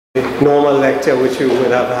normal lecture which you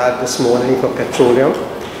would have had this morning for petroleum.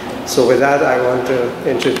 So with that, I want to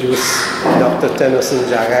introduce Dr. Tennyson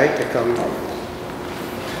Jagai to come.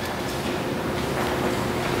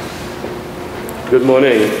 Good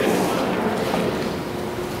morning.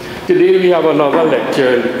 Today we have another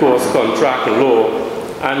lecture in the course Contract Law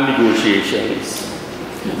and Negotiations.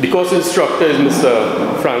 The course instructor is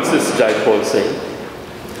Mr. Francis Jaipal Singh.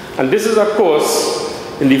 And this is a course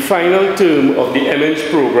in the final term of the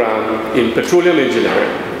MH program in petroleum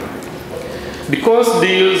engineering. The course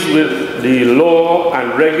deals with the law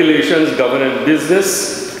and regulations governing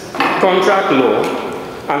business, contract law,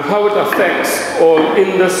 and how it affects all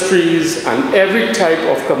industries and every type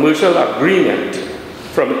of commercial agreement,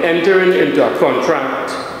 from entering into a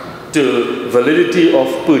contract to validity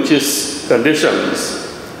of purchase conditions.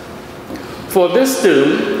 For this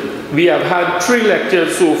term, we have had 3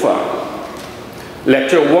 lectures so far.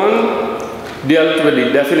 Lecture 1 dealt with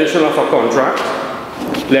the definition of a contract.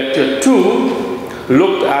 Lecture 2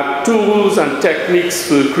 looked at tools and techniques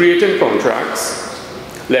for creating contracts.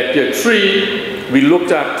 Lecture 3, we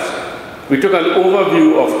took an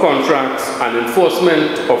overview of contracts and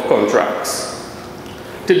enforcement of contracts.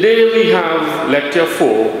 Today we have Lecture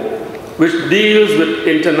 4, which deals with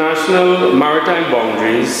international maritime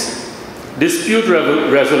boundaries, dispute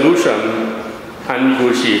resolution, and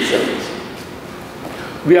negotiations.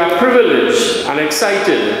 We are privileged and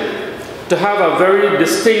excited to have a very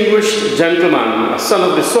distinguished gentleman, a son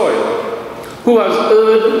of the soil, who has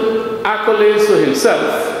earned accolades for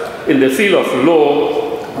himself in the field of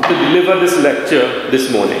law to deliver this lecture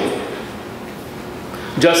this morning.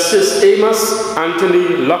 Justice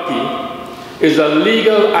Anthony Lucky is a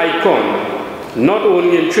legal icon, not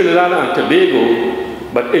only in Trinidad and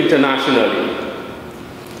Tobago, but internationally.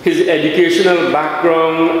 His educational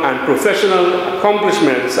background and professional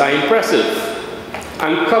accomplishments are impressive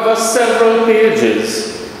and cover several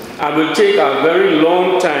pages. I will take a very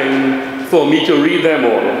long time for me to read them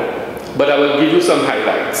all, but I will give you some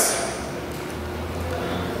highlights.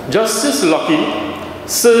 Justice Lucky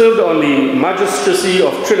served on the magistracy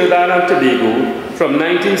of Trinidad and Tobago from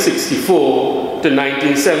 1964 to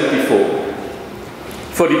 1974.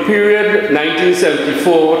 For the period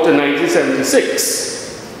 1974 to 1976,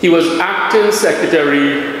 he was Acting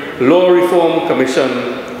Secretary, Law Reform Commission,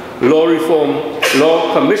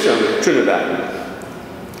 Trinidad.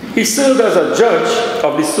 He served as a judge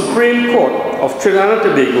of the Supreme Court of Trinidad and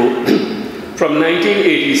Tobago from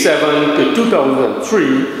 1987 to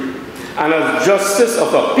 2003, and as Justice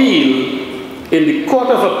of Appeal in the Court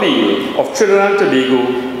of Appeal of Trinidad and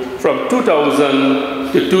Tobago from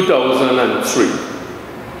 2000 to 2003.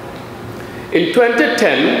 In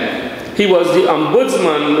 2010, he was the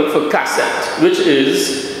Ombudsman for CASET, which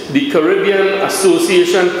is the Caribbean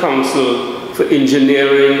Association Council for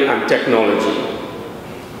Engineering and Technology.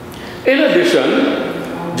 In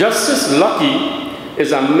addition, Justice Lucky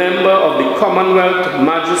is a member of the Commonwealth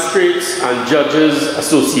Magistrates and Judges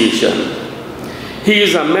Association. He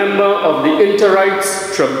is a member of the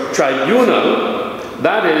Inter-Rights Tribunal,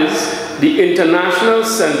 that is, the International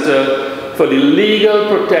Center for the Legal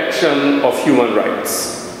Protection of Human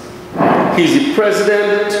Rights. He is the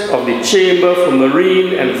president of the Chamber for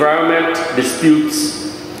Marine Environment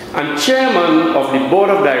Disputes and chairman of the Board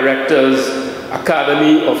of Directors,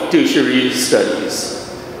 Academy of Tertiary Studies.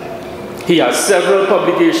 He has several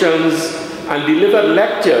publications and delivered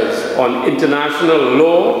lectures on international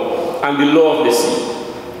law and the law of the sea.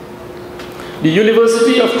 The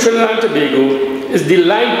University of Trinidad and Tobago is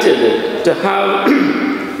delighted to have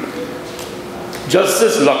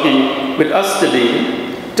Justice Lucky with us today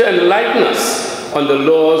to enlighten us on the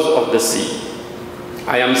laws of the sea.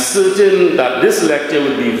 I am certain that this lecture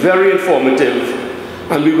will be very informative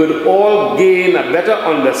and we will all gain a better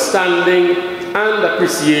understanding and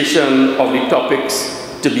appreciation of the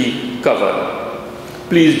topics to be covered.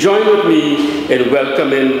 Please join with me in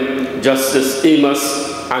welcoming Justice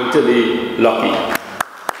Anthony Lucky.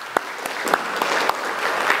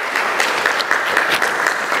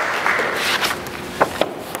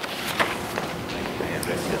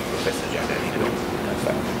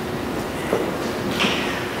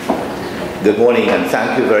 Good morning, and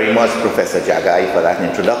thank you very much, Professor Jagai, for that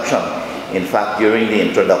introduction. In fact, during the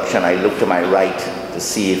introduction, I looked to my right to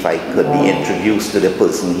see if I could be introduced to the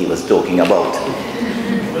person he was talking about.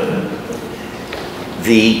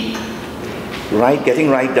 Getting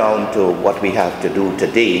right down to what we have to do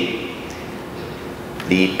today,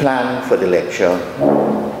 the plan for the lecture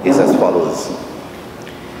is as follows.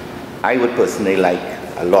 I would personally like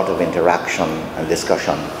a lot of interaction and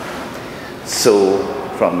discussion. So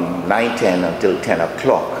from 9:10 until 10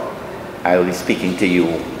 o'clock, I will be speaking to you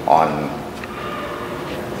on,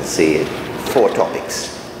 say, 4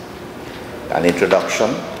 topics. An introduction,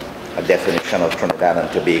 a definition of Trinidad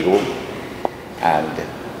and Tobago, and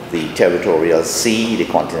the territorial sea, the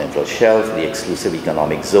continental shelf, the exclusive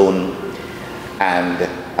economic zone, and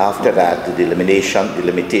after that, the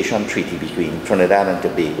delimitation treaty between Trinidad and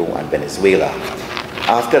Tobago and Venezuela.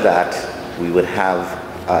 After that, we would have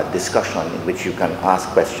a discussion in which you can ask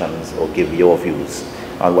questions or give your views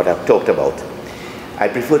on what I've talked about. I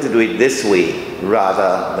prefer to do it this way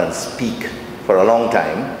rather than speak for a long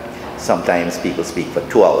time. Sometimes people speak for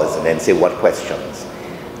 2 hours and then say, what questions?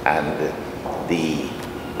 And the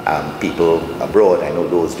people abroad, I know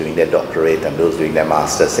those doing their doctorate and those doing their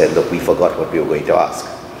master's said, look, we forgot what we were going to ask.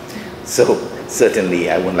 So certainly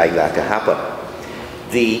I wouldn't like that to happen.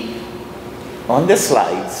 On the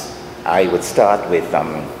slides, I would start with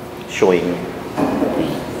showing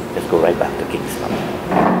let's go right back to Kingston.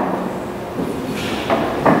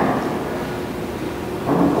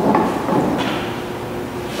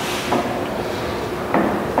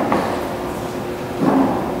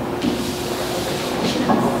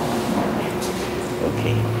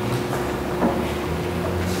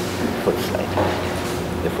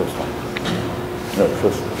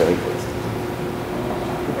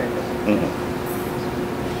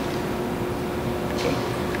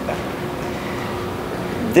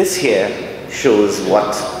 This here shows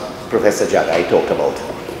what Professor Jagai talked about.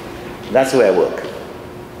 That's where I work.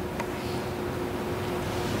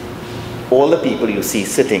 All the people you see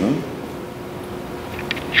sitting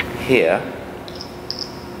here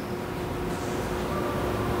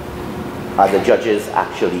are the judges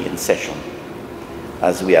actually in session,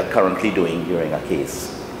 as we are currently doing during a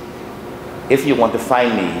case. If you want to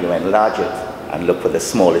find me, you enlarge it and look for the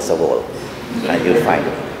smallest of all, and you'll find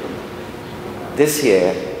it. This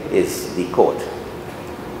here is the court.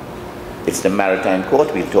 It's the Maritime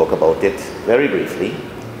Court. We'll talk about it very briefly.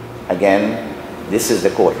 Again, this is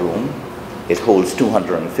the courtroom. It holds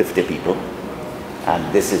 250 people,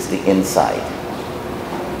 and this is the inside.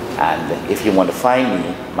 And if you want to find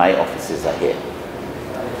me, my offices are here.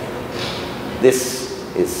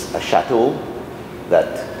 This is a chateau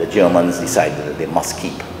that the Germans decided that they must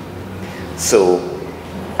keep. So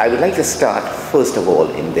I would like to start, first of all,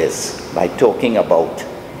 in this by talking about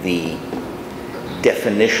the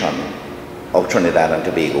definition of Trinidad and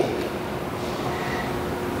Tobago.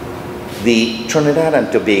 The Trinidad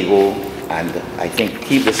and Tobago, and I think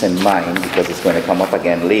keep this in mind because it's going to come up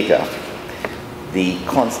again later, the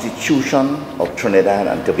Constitution of Trinidad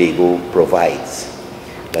and Tobago provides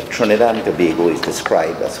that Trinidad and Tobago is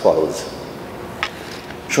described as follows.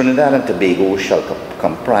 Trinidad and Tobago shall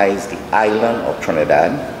comprise the island of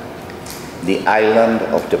Trinidad, the island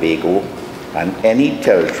of Tobago, and any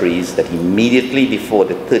territories that immediately before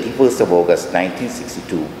the 31st of August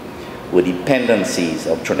 1962 were dependencies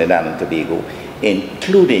of Trinidad and Tobago,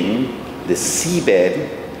 including the seabed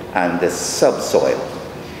and the subsoil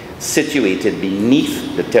situated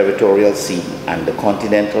beneath the territorial sea and the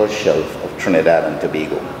continental shelf of Trinidad and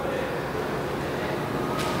Tobago,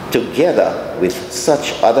 together with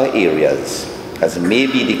such other areas as may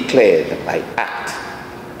be declared by Act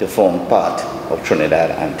to form part of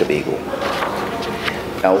Trinidad and Tobago.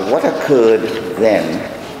 Now, what occurred then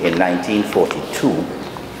in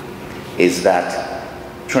 1942 is that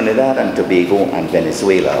Trinidad and Tobago and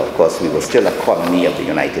Venezuela, of course, we were still a colony of the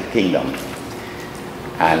United Kingdom,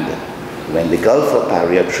 and when the Gulf of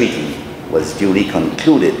Paria Treaty was duly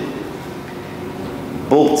concluded,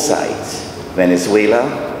 both sides,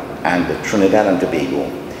 Venezuela and Trinidad and Tobago,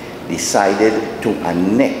 decided to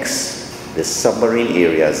annex the submarine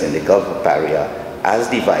areas in the Gulf of Paria as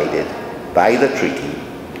divided by the treaty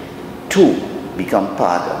to become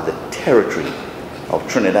part of the territory of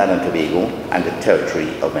Trinidad and Tobago and the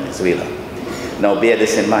territory of Venezuela. Now bear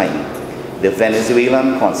this in mind. The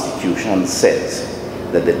Venezuelan constitution says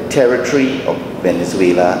that the territory of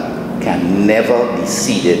Venezuela can never be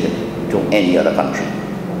ceded to any other country.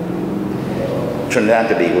 Trinidad and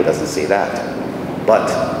Tobago doesn't say that, but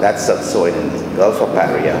that subsoil in the Gulf of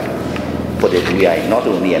Paria, for that we are not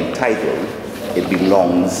only entitled, it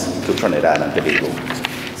belongs to Trinidad and Tobago.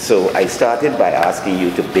 So I started by asking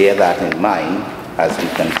you to bear that in mind as we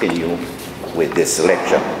continue with this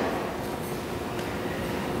lecture.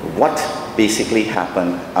 What basically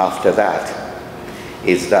happened after that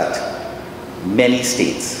is that many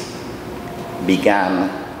states began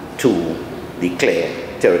to declare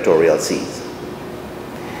territorial seas.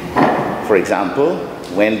 For example,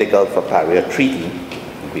 when the Gulf of Paria Treaty,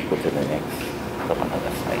 if we go to the next, come on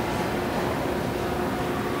another slide.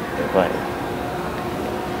 Go ahead.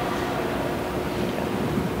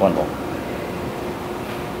 One more.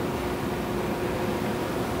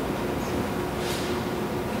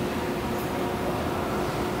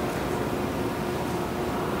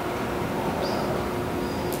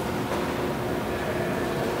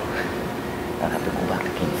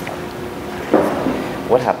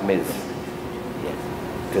 what happened is, yes,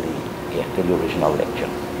 to the original lecture.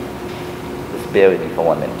 Just bear with me for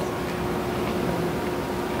 1 minute.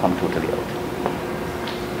 Come totally out.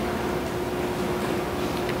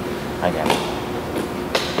 I got it.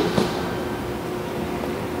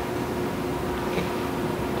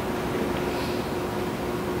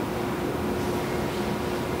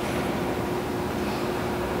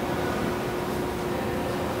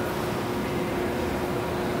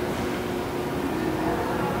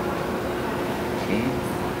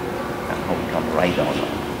 Right down.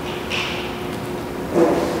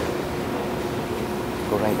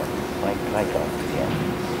 Go right down. Right down to the end.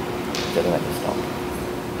 Doesn't have to stop.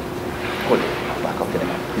 Hold it. Back up to the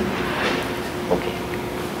map. Okay.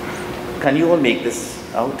 Can you all make this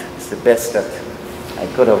out? It's the best that I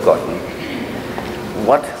could have gotten.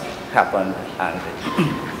 What happened, and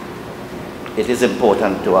it is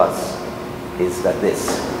important to us, is that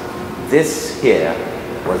this here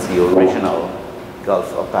was the original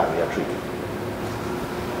Gulf of Paria Treaty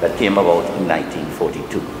that came about in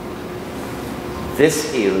 1942.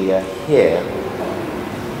 This area here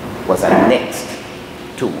was annexed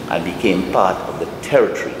to and became part of the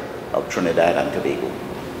territory of Trinidad and Tobago.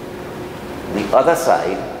 The other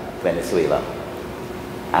side, Venezuela.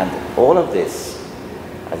 And all of this,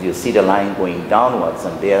 as you see the line going downwards,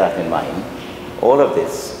 and bear that in mind, all of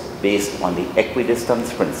this based on the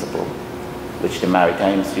equidistance principle, which the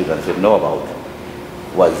maritime students would know about,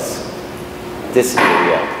 was this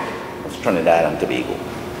area was Trinidad and Tobago.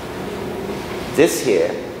 This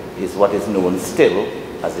here is what is known still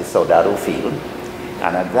as the Soldado Field,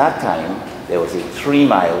 and at that time there was a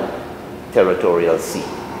 3-mile territorial sea.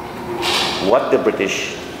 What the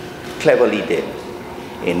British cleverly did,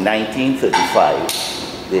 in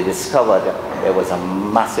 1935 they discovered there was a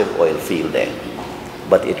massive oil field there,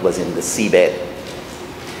 but it was in the seabed.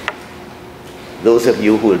 Those of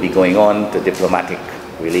you who will be going on to diplomatic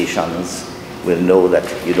relations will know that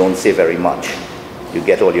you don't say very much. You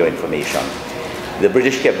get all your information. The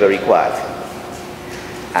British kept very quiet.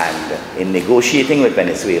 And in negotiating with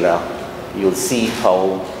Venezuela, you'll see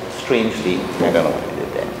how strangely, I don't know what I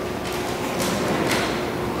did there.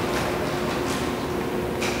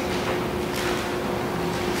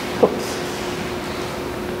 Oops.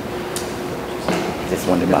 Just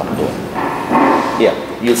want the map going. Yeah,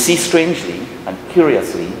 you'll see strangely and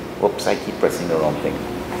curiously, whoops, I keep pressing the wrong thing.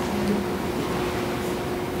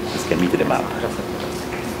 Just get me to the map.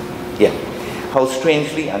 Yeah, how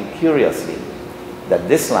strangely and curiously that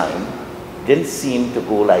this line didn't seem to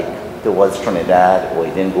go like towards Trinidad, or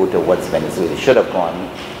it didn't go towards Venezuela. It should have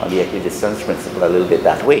gone on the equidistance principle a little bit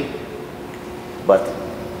that way. But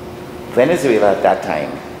Venezuela at that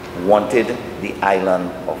time wanted the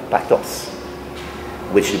island of Patos,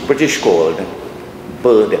 which the British called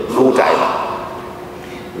Goat Island.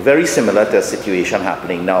 Very similar to a situation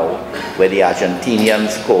happening now where the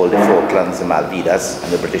Argentinians call the Falklands the Malvinas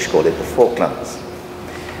and the British call it the Falklands.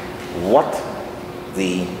 What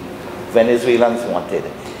the Venezuelans wanted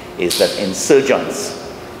is that insurgents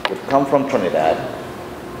would come from Trinidad,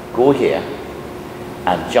 go here,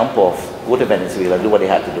 and jump off, go to Venezuela, do what they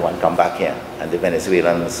had to do, and come back here. And the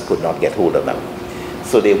Venezuelans could not get hold of them.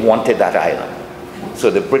 So they wanted that island. So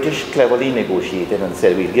the British cleverly negotiated and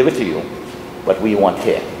said, we'll give it to you, but we want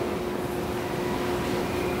here.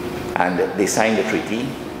 And they signed the treaty,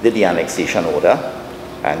 did the annexation order,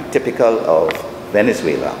 and typical of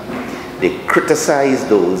Venezuela, they criticized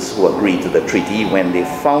those who agreed to the treaty when they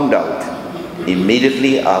found out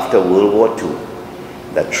immediately after World War II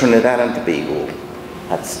that Trinidad and Tobago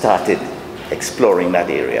had started exploring that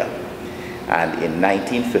area. And in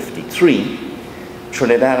 1953,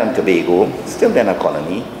 Trinidad and Tobago, still then a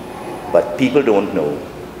colony, but people don't know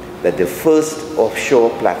that the first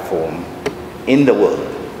offshore platform in the world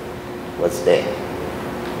was there.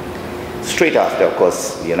 Straight after, of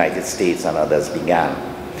course, the United States and others began.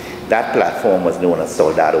 That platform was known as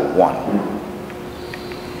Soldado 1.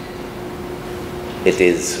 It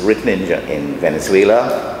is written in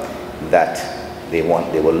Venezuela that they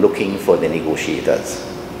were looking for the negotiators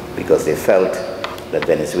because they felt that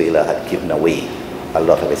Venezuela had given away a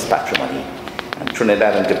lot of its patrimony, and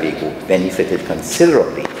Trinidad and Tobago benefited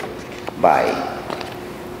considerably by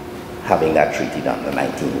having that treaty done, the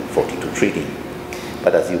 1942 treaty.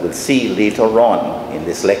 But as you will see later on in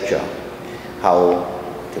this lecture, how,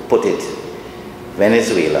 to put it,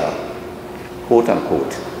 Venezuela, quote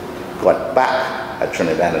unquote, got back at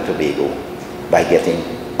Trinidad and Tobago by getting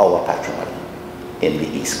our patrimony in the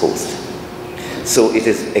East Coast. So it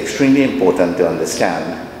is extremely important to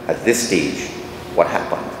understand at this stage what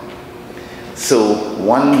happened. So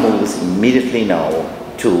one moves immediately now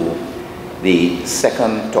to the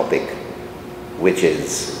second topic, which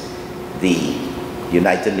is the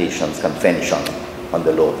United Nations Convention on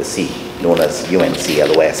the Law of the Sea, known as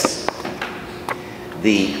UNCLOS.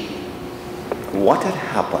 What had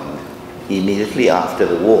happened immediately after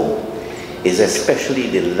the war is especially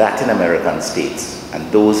the Latin American states and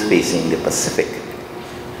those facing the Pacific,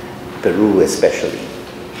 Peru especially,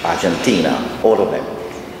 Argentina, all of them.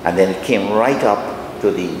 And then it came right up to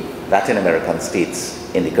the Latin American states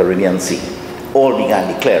in the Caribbean Sea, all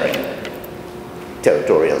began declaring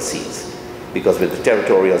territorial seas, because with the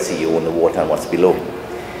territorial sea you own the water and what's below.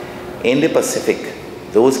 In the Pacific,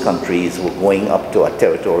 those countries were going up to a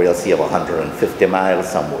territorial sea of 150 miles,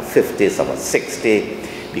 some were 50, some were 60,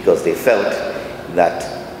 because they felt that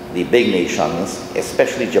the big nations,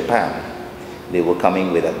 especially Japan, they were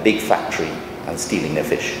coming with a big factory and stealing their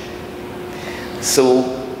fish. So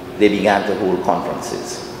they began to hold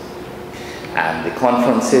conferences. And the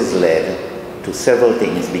conferences led to several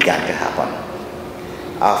things began to happen.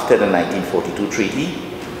 After the 1942 treaty,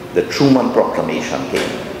 the Truman Proclamation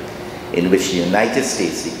came, in which the United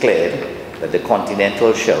States declared that the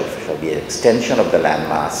continental shelf shall be an extension of the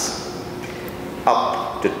landmass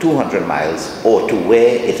up to 200 miles or to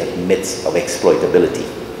where it admits of exploitability.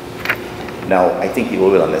 Now, I think people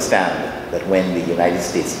will understand that when the United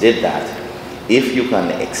States did that, if you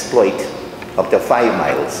can exploit up to 5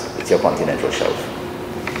 miles, it's your continental shelf.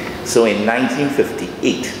 So in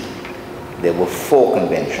 1958, there were 4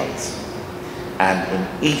 conventions. And in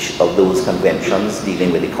each of those conventions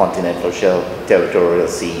dealing with the continental shelf, territorial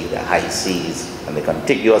sea, the high seas, and the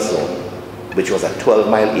contiguous zone, which was a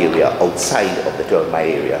 12-mile area outside of the 12-mile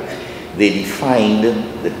area, they defined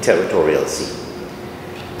the territorial sea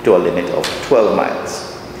to a limit of 12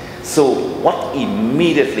 miles. So what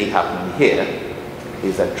immediately happened here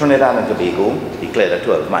is that Trinidad and Tobago declared a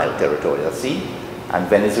 12-mile territorial sea, and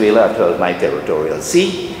Venezuela a 12-mile territorial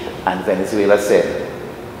sea, and Venezuela said,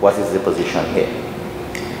 what is the position here?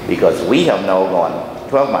 Because we have now gone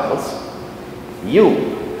 12 miles,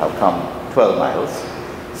 you have come 12 miles,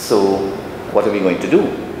 so what are we going to do?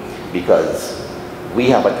 Because we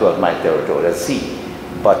have a 12-mile territorial sea,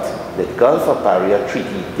 but the Gulf of Paria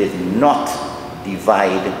Treaty did not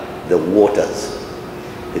divide the waters.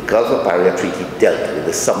 The Gulf of Paria Treaty dealt with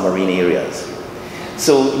the submarine areas.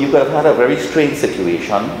 So you could have had a very strange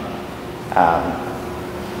situation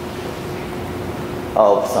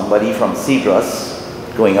of somebody from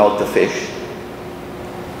Cedros going out to fish.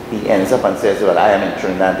 He ends up and says, well, I am in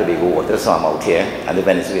Trinidad and Tobago waters, so I'm out here, and the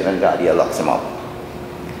Venezuelan Guardia locks him up.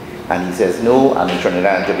 And he says, no, I'm in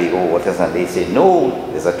Trinidad and Tobago waters, and they say, no,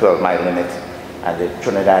 there's a 12-mile limit. And the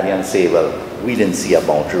Trinidadians say, well, we didn't see a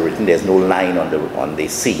boundary written, there's no line on the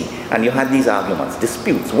sea. And you had these arguments,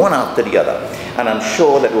 disputes, one after the other. And I'm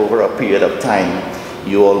sure that over a period of time,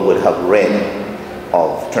 you all would have read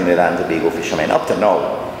of Trinidad and Tobago fishermen, up to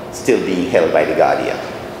now, still being held by the Guardia.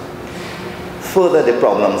 Further, the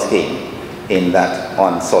problems came in that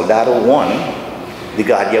on Soldado 1, the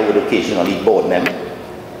Guardia would occasionally board the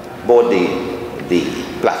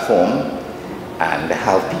platform and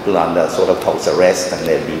have people under sort of house arrest, and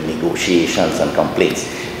there'd be negotiations and complaints.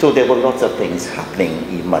 So there were lots of things happening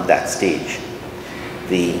even at that stage.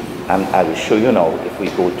 And I will show you now, if we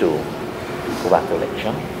go back to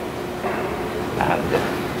lecture, and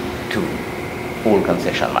to old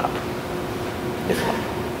concession map, this one.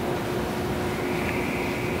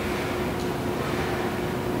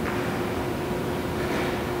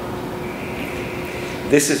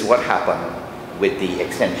 This is what happened with the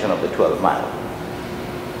extension of the 12-mile.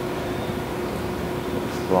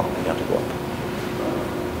 Go up, you have to go up.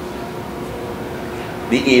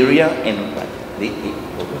 The area in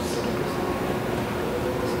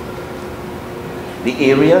the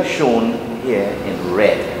area shown here in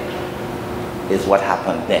red is what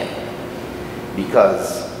happened then,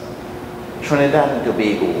 because Trinidad and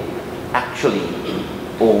Tobago actually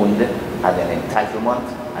owned, had an entitlement,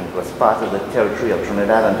 and it was part of the territory of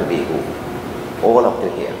Trinidad and Tobago, all up to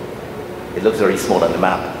here. It looks very small on the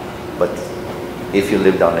map, but if you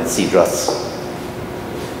live down in Cedros,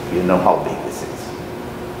 you know how big this is.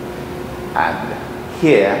 And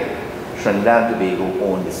here, Trinidad and Tobago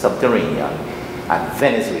owned the subterranean, and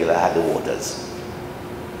Venezuela had the waters.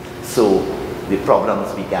 So the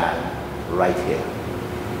problems began right here.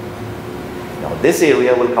 Now this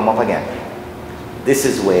area will come up again. This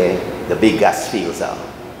is where the big gas fields are.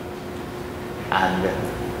 And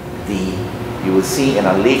you will see in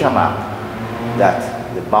a later map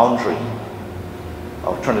that the boundary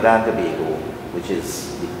of Trinidad and Tobago, which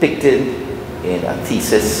is depicted in a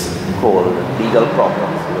thesis called Legal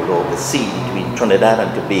Problems with the Law of the Sea between Trinidad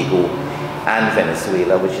and Tobago and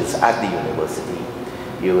Venezuela, which is at the university,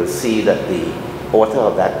 you will see that the author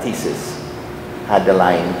of that thesis had the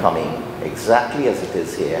line coming exactly as it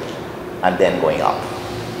is here and then going up.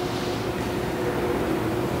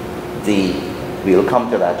 We'll come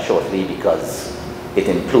to that shortly because it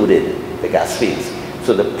included the gas fields.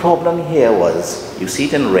 So the problem here was, you see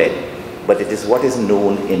it in red, but it is what is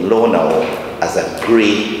known in law now as a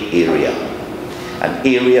gray area. An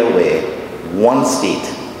area where one state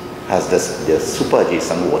has the super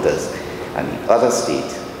adjacent waters and the other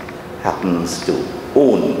state happens to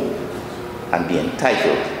own and be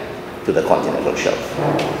entitled to the continental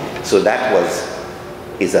shelf. So that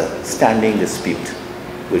is a standing dispute,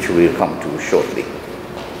 which we will come to shortly.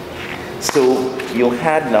 So you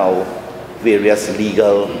had now various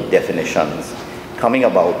legal definitions coming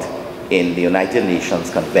about in the United Nations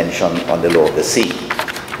Convention on the Law of the Sea.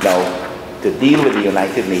 Now, to deal with the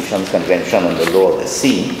United Nations Convention on the Law of the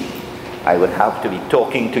Sea, I would have to be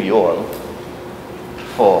talking to you all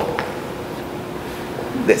for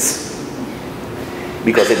this,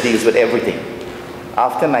 because it deals with everything.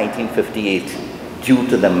 After 1958, due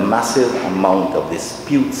to the massive amount of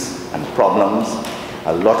disputes and problems,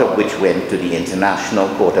 a lot of which went to the International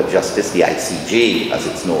Court of Justice, the ICJ as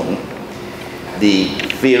it's known, the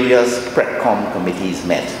various PRECCOM committees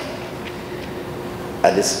met.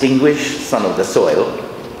 A distinguished son of the soil,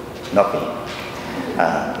 not me,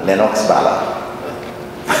 Lennox Bala,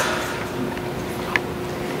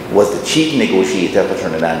 was the chief negotiator for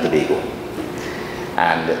Trinidad and Tobago.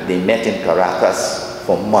 And they met in Caracas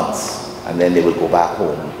for months, and then they would go back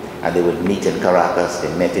home, and they would meet in Caracas.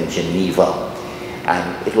 They met in Geneva.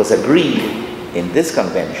 And it was agreed in this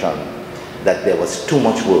convention that there was too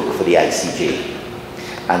much work for the ICJ,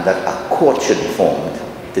 and that a court should be formed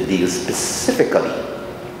to deal specifically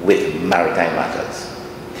with maritime matters.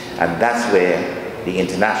 And that's where the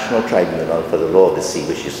International Tribunal for the Law of the Sea,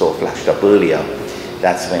 which you saw flashed up earlier,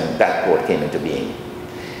 that's when that court came into being.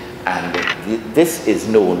 And this is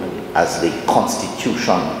known as the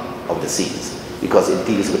Constitution of the Seas, because it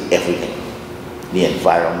deals with everything. The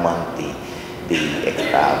environment, the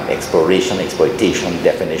exploration, exploitation,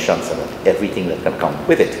 definitions, and everything that can come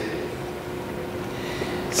with it.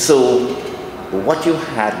 So what you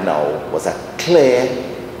had now was a clear,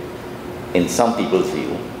 in some people's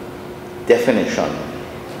view, definition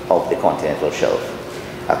of the continental shelf,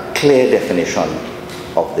 a clear definition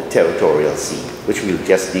of the territorial sea, which we'll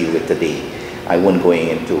just deal with today. I won't go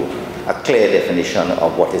into a clear definition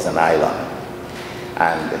of what is an island,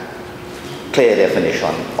 and clear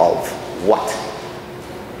definition of what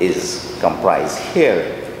is comprised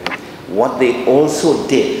here. What they also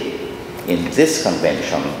did in this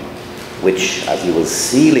convention, which, as you will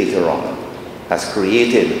see later on, has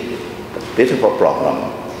created a bit of a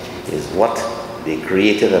problem, is what they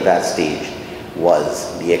created at that stage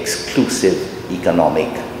was the exclusive economic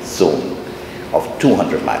zone of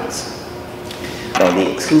 200 miles. Now,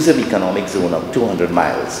 the exclusive economic zone of 200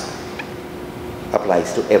 miles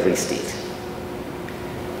applies to every state.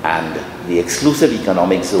 And the exclusive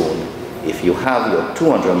economic zone, if you have your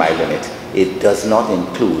 200-mile limit, it does not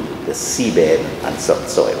include the seabed and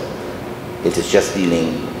subsoil. It is just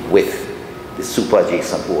dealing with the super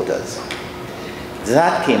adjacent waters.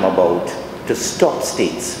 That came about to stop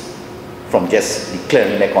states from just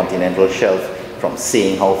declaring their continental shelf, from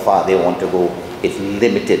saying how far they want to go. It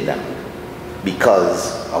limited them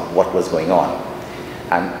because of what was going on.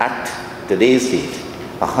 And at today's date,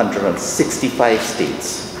 165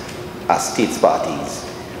 states are states parties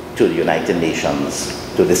to the United Nations,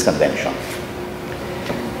 to this convention.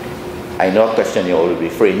 I know a question you all will be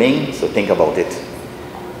framing, so think about it.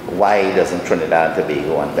 Why doesn't Trinidad and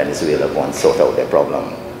Tobago and Venezuela go and sort out their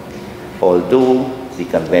problem? Although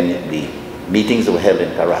the meetings were held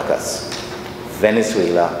in Caracas,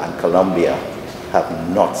 Venezuela and Colombia have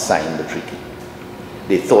not signed the treaty.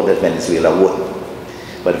 They thought that Venezuela would,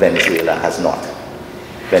 but Venezuela has not.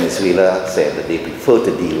 Venezuela said that they prefer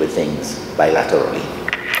to deal with things bilaterally.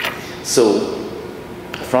 So,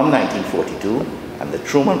 from 1942 and the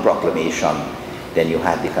Truman Proclamation, then you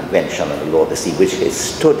had the Convention on the Law of the Sea, which has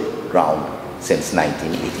stood ground since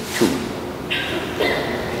 1982.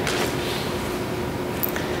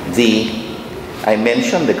 I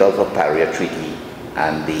mentioned the Gulf of Paria Treaty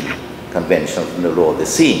and the Convention on the Law of the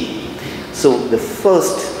Sea. So the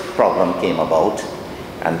first problem came about,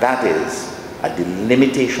 and that is a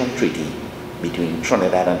delimitation treaty between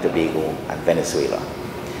Trinidad and Tobago and Venezuela.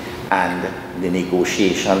 And the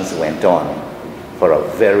negotiations went on for a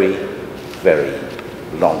very, very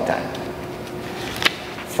long time.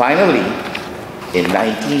 Finally, in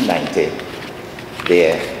 1990,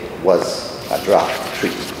 there was a draft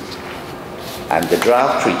treaty. And the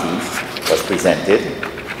draft treaty was presented,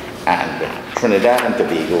 and Trinidad and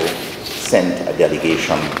Tobago sent a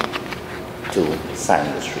delegation to sign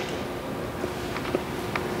this treaty,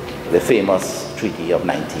 the famous Treaty of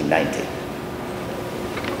 1990.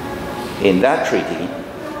 In that treaty,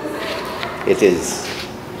 it is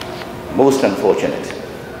most unfortunate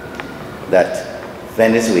that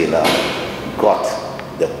Venezuela got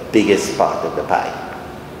the biggest part of the pie,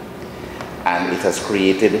 and it has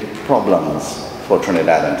created problems for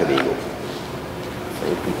Trinidad and Tobago.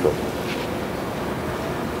 So people,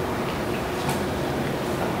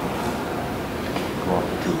 go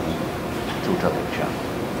to the picture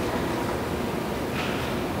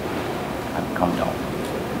and come down.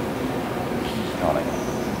 Down again.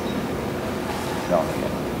 Down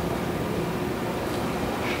again.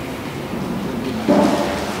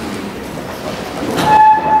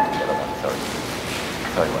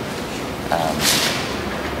 Sorry, one.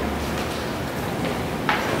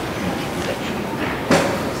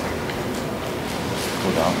 Go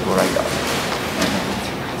down, go right down.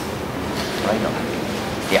 Right down.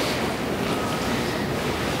 Yeah.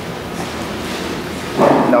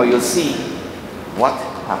 Now you'll see what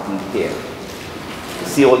happened here. You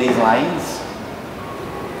see all these lines?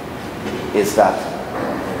 Is that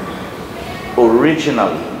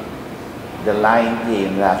originally the line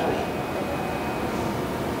came that way.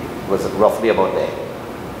 Was roughly about there.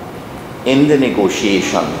 In the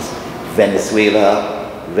negotiations, Venezuela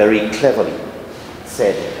very cleverly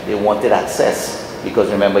said they wanted access, because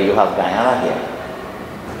remember you have Guyana here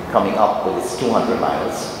coming up with its 200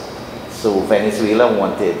 miles. So Venezuela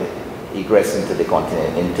wanted egress into the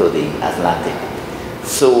continent, into the Atlantic.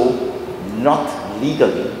 So not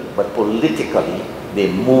legally, but politically, they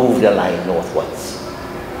moved the line northwards.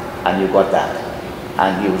 And you got that.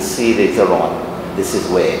 And you'll see later on, this is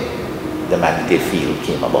where the Manatee Field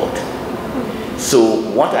came about. So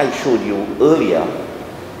what I showed you earlier,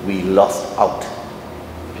 we lost out.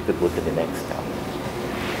 You could go to the next map.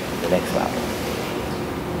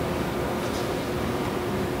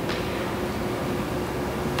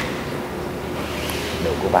 No,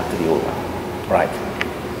 go back to the old one. Right.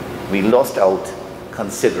 We lost out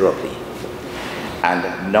considerably.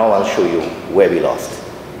 And now I'll show you where we lost.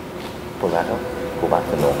 Pull that up. Go back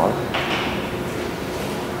to normal.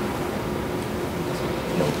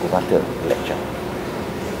 No, go back to lecture.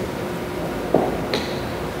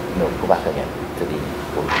 No, go back again to the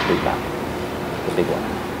big map, the big one.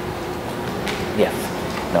 Yes.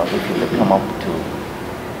 Now, if you look, come up to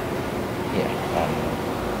here,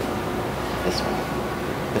 this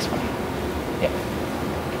one, yeah.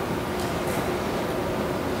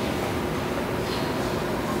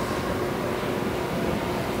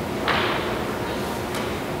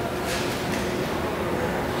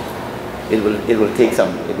 It will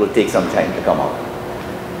take some time to come out.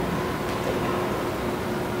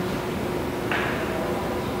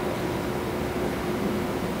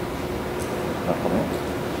 Not coming.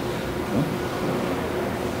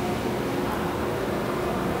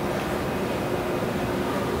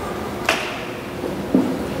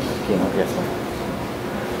 Came out yesterday.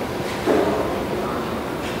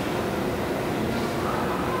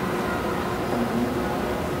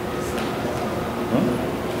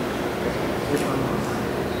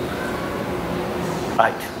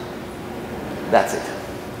 Right. That's it.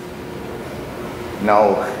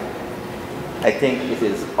 Now, I think it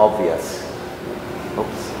is obvious.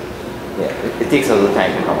 Oops. Yeah, it takes a little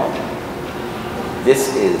time to come out.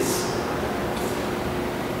 This is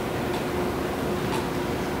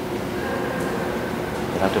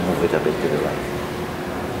you have to move it a bit to the right.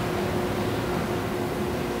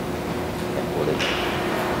 Yeah, hold it.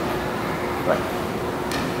 Right.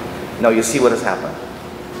 Now you see what has happened.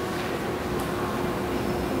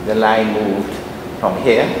 The line moved from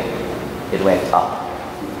here, it went up.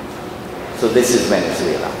 So this is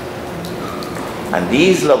Venezuela. And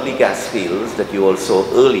these lovely gas fields that you all saw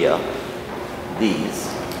earlier, these,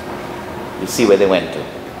 you see where they went to.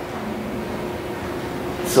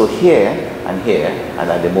 So here, and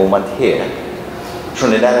at the moment here,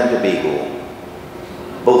 Trinidad and Tobago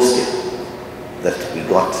boasted that we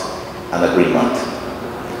got an agreement.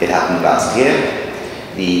 It happened last year.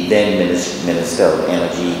 The then Minister of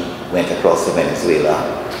Energy went across to Venezuela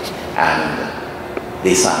and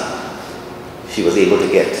they signed. She was able to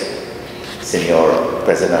get Senor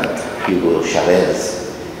President Hugo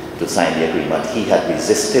Chavez to sign the agreement. He had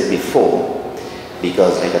resisted before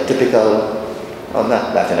because, like a typical, well,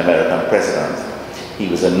 not Latin American president, he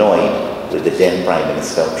was annoyed with the then Prime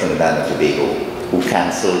Minister of Trinidad and Tobago, who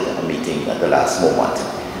cancelled a meeting at the last moment.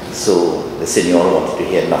 So the Senor wanted to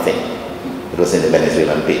hear nothing. It was in the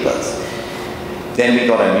Venezuelan papers. Then we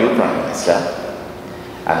got a new Prime Minister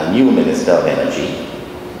and a new Minister of Energy,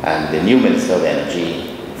 and the new Minister of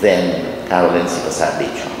Energy, then Caroline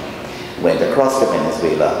Sipasadlecha, went across to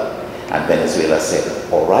Venezuela, and Venezuela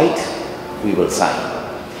said, all right, we will sign.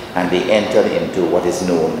 And they entered into what is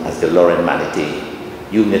known as the Laurent-Manité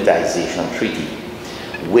Unitization Treaty,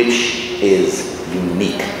 which is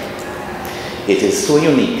unique. It is so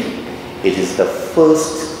unique. It is the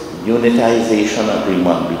first unitization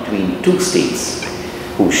agreement between two states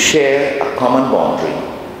who share a common boundary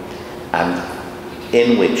and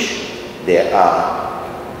in which there are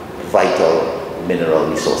vital mineral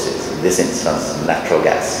resources, in this instance natural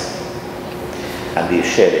gas. And we've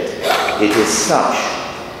shared it. It is such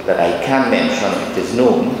that I can mention, it is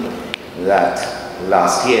known that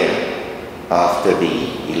last year, after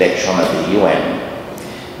the election of the UN,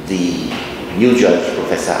 the new judge,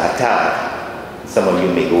 Professor Attard, some of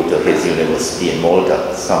you may go to his university in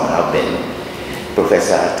Malta, some have been,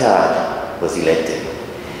 Professor Attard was elected.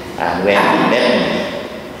 And when he met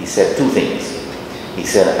me, he said two things. He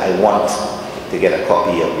said, I want to get a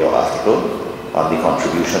copy of your article on the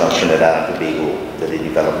contribution of Trinidad and Tobago to the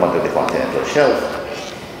development of the continental shelf.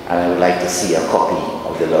 And I would like to see a copy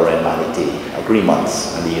of the Laurent-Manité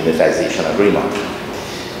agreements and the unitization agreement,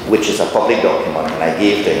 which is a public document, and I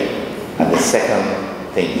gave to him. And the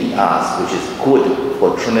second thing he asked, which is good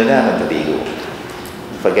for Trinidad and Tobago,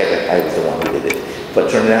 forget that I was the one who did it, but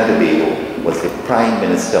Trinidad and Tobago was the Prime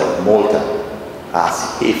Minister of Malta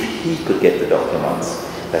asked if he could get the documents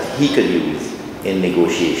that he could use in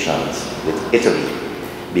negotiations with Italy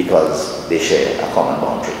because they share a common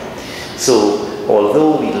boundary. So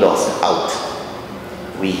although we lost out,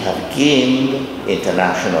 we have gained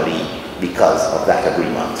internationally because of that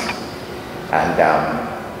agreement. And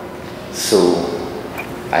so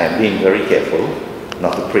I am being very careful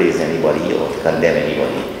not to praise anybody or to condemn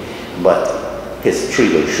anybody, but history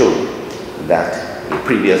will show that the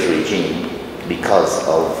previous regime, because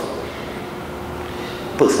of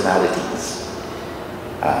personalities,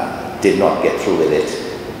 did not get through with it,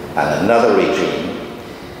 and another regime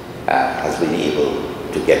has been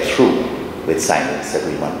able to get through with signing this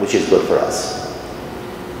agreement, which is good for us.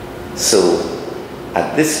 So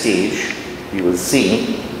at this stage, you will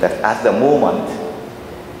see that at the moment,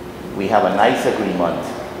 we have a nice agreement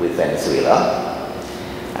with Venezuela,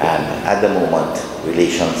 and at the moment,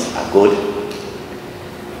 relations are good,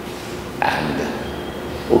 and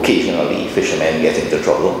occasionally fishermen get into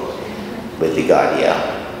trouble with the Guardia,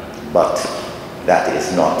 but that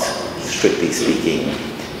is not, strictly speaking,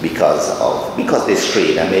 because they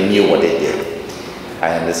strayed and they knew what they did.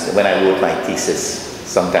 I understand, when I wrote my thesis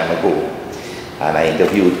some time ago, and I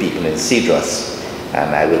interviewed people in Cedros,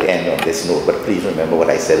 and I will end on this note, but please remember what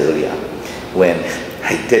I said earlier. When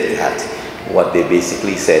I did that, what they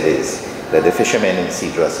basically said is that the fishermen in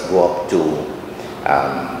Cedros go up to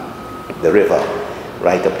the river,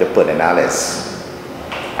 right up to Pedernales,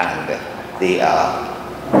 and they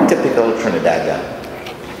are typical Trinidadian.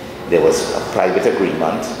 There was a private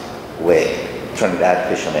agreement where Trinidad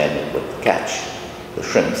fishermen would catch the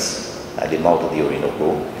shrimps at the mouth of the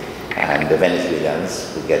Orinoco, and the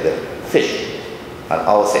Venezuelans would get the fish on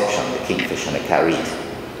our section, the kingfish and the caride.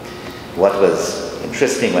 What was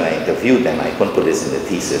interesting when I interviewed them, I couldn't put this in the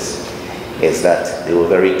thesis, is that they were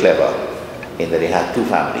very clever in that they had two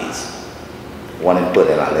families, one in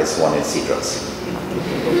Pedernales, one in Cedros.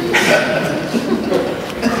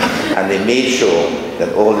 And they made sure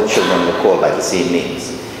that all the children were called by the same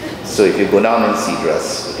names. So if you go down in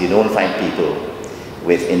Cedros, if you don't find people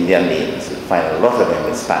with Indian names, you find a lot of them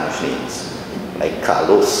with Spanish names, like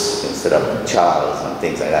Carlos instead of Charles and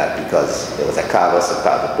things like that, because there was a Carlos a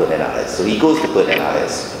part of Pedernales. So he goes to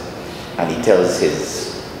Pedernales and he tells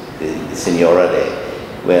the senora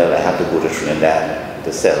there, well, I have to go to Trinidad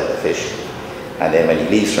to sell the fish. And then when he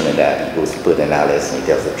leaves Trinidad, he goes to Pedernales and he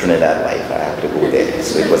tells the Trinidad wife, I have to go there.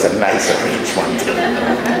 So it was a nice arrangement.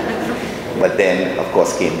 But then, of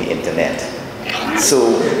course, came the internet.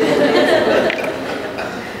 So,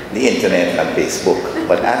 the internet and Facebook.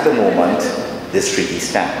 But at the moment, this treaty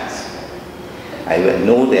stands. I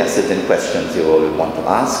know there are certain questions you all will want to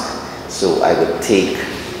ask, so I would take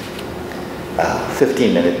a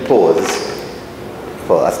 15-minute pause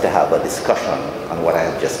for us to have a discussion on what I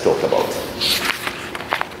have just talked about.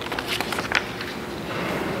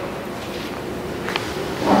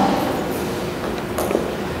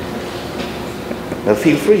 Now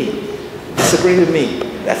feel free, disagree with me.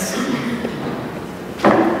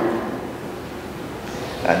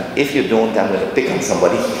 And if you don't, I'm going to pick on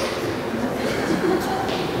somebody.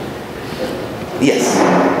 Yes.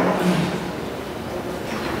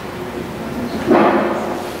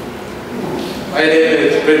 I My name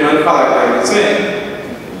is Briman Palakari.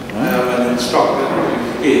 I am an instructor in the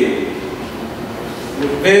UK.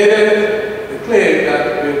 We've made the claim that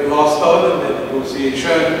we've lost out in the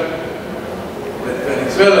negotiation with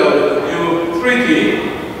Venezuela with a new treaty,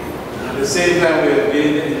 and at the same time we have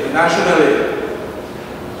gained internationally.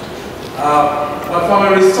 But from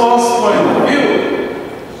a resource point of view,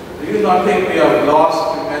 do you not think we have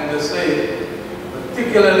lost tremendously,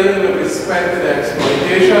 particularly with respect to the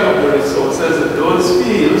exploitation of the resources in those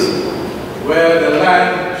fields where the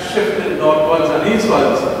land shifted northwards and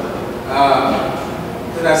eastwards?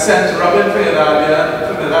 In a sense, rubbing Trinidad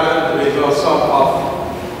and Tobago some of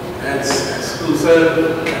its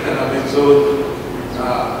exclusive economic zone,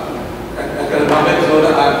 and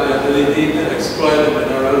the ability to exploit the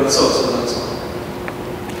mineral resources and so on.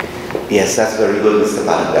 Yes, that's very good, Mr.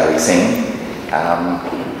 Palakari Singh.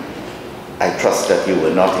 I trust that you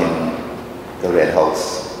were not in the Red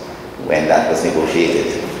House when that was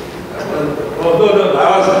negotiated. No,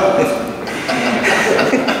 I wasn't.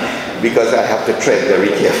 Because I have to tread very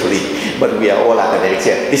carefully, but we are all academics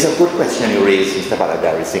here. It's a good question you raised, Mr.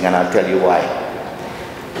 Palakari Singh, and I'll tell you why.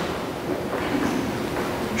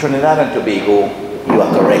 Trinidad and Tobago, you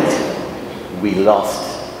are correct. We lost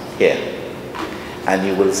here. And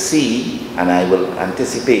you will see, and I will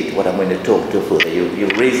anticipate what I'm going to talk to further. You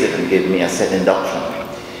raised it and gave me a set induction.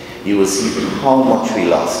 You will see how much we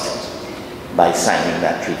lost by signing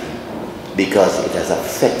that treaty, because it has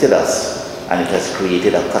affected us and it has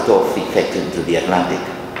created a cut-off effect into the Atlantic.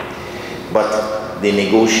 But the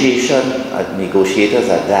negotiators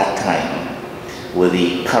at that time were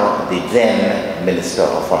the then Minister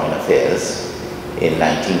of Foreign Affairs in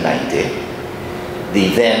 1990, the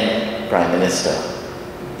then Prime Minister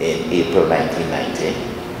in April 1990,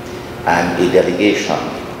 and a delegation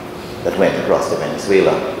that went across to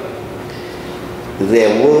Venezuela.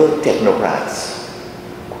 There were technocrats,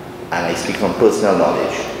 and I speak from personal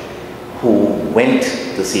knowledge, who went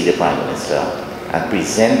to see the Prime Minister and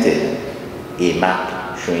presented a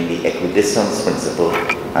map showing the equidistance principle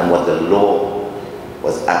and what the law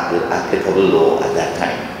was, the applicable law at that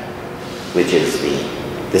time, which is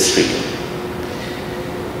this treaty.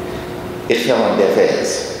 It fell on deaf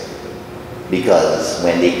ears, because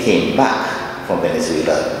when they came back from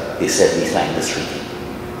Venezuela, they said we signed this treaty.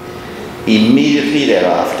 Immediately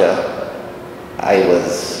thereafter, I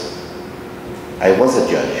was a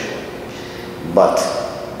judge, but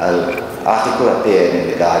an article appeared in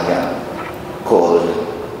the Guardian called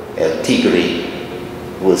El Tigre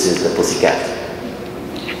versus the Pussycat.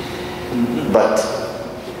 But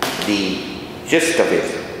the gist of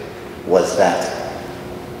it was that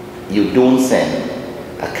you don't send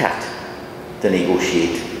a cat to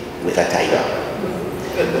negotiate with a tiger.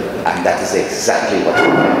 And that is exactly what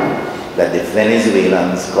happened. That the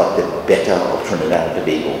Venezuelans got the better of Trinidad and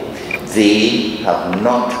Tobago. They have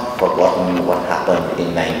not forgotten what happened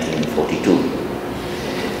in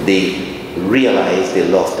 1942. They realized they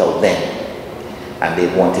lost out then, and they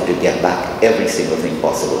wanted to get back every single thing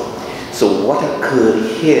possible. So what occurred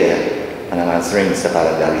here, and I'm answering Mr.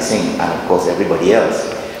 Palakari Singh, and of course everybody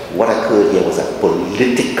else, what occurred here was a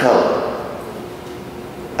political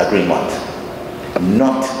agreement,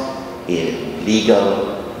 not a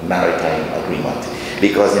legal maritime agreement.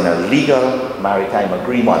 Because in a legal maritime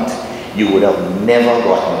agreement, you would have never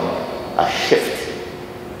gotten a shift.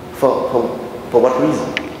 For what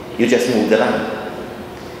reason? You just moved the land.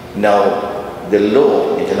 Now, the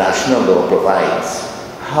law, international law, provides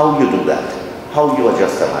how you do that, how you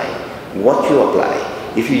adjust the line, what you apply.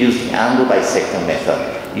 If you use the angle bisector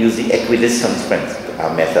method, use the equidistance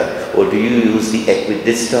method, or do you use the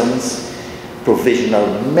equidistance provisional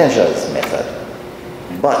measures method?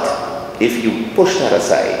 But if you push that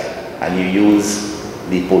aside and you use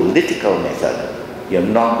the political method, you're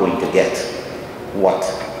not going to get what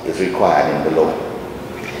is required in the law.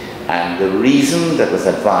 And the reason that was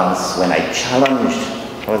advanced when I challenged,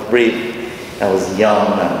 I was brave, I was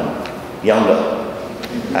young and younger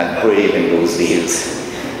and brave in those days.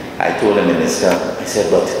 I told the minister, I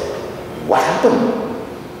said, but what happened?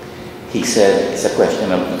 He said, it's a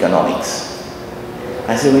question of economics.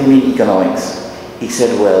 I said, what do you mean economics? He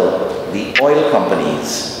said, well, the oil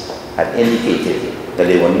companies had indicated that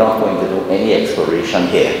they were not going to do any exploration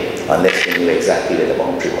here unless they knew exactly where the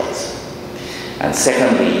boundary was. And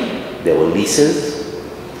secondly, there were leases.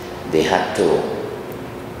 They had to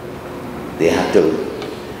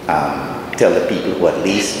tell the people who had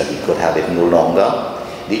leased that we could have it no longer.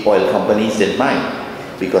 The oil companies didn't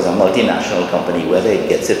mind, because a multinational company, whether it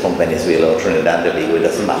gets it from Venezuela or Trinidad and Tobago, it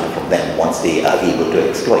doesn't matter from them once they are able to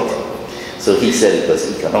exploit. So he said it was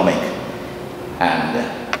economic. And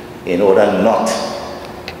in order not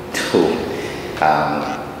to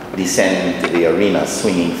descend into the arena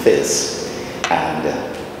swinging fists. And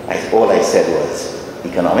all I said was,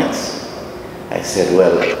 economics? I said,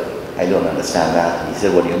 well, I don't understand that. And he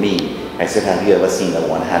said, what do you mean? I said, have you ever seen a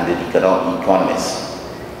one-handed economist?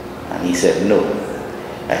 And he said, no.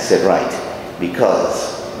 I said, right,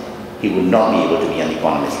 because he would not be able to be an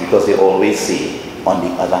economist, because they always say, on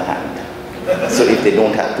the other hand. So if they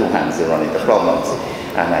don't have two hands, they run into problems.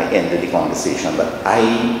 And I ended the conversation. But I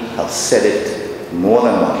have said it more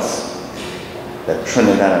than once, that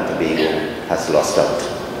Trinidad and Tobago has lost out.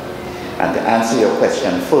 And to answer your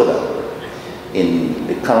question further, in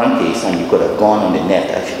the current case, and you could have gone on the net,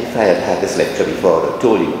 actually, if I had had this lecture before, I would have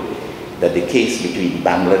told you that the case between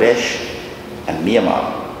Bangladesh and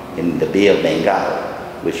Myanmar in the Bay of Bengal,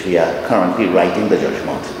 which we are currently writing the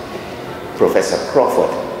judgment, Professor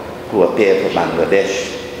Crawford, who appeared for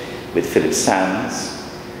Bangladesh with Philip Sands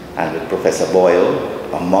and with Professor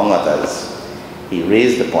Boyle, among others, he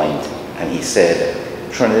raised the point and he said,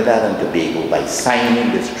 Trinidad and Tobago, by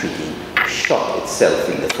signing this treaty, shot itself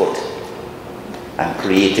in the foot and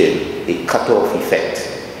created a cut-off effect,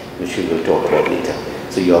 which we will talk about later.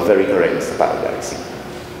 So you are very correct, Mr. Paragaraxi.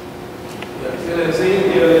 Excellency,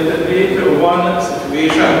 there is a debate one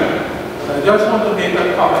situation. I just want to make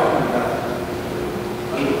a comment on that.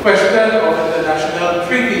 On the question of international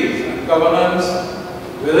treaties and governance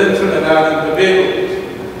within Trinidad and Tobago.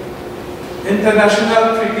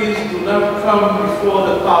 International treaties do not come before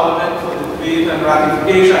the Parliament for debate and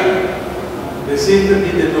ratification. They seem to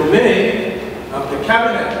be the domain of the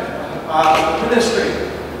Cabinet and part of the Ministry.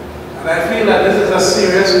 And I feel that this is a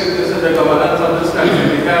serious weakness in the governance of this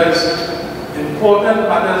country, because important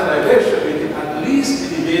matters like this should be at least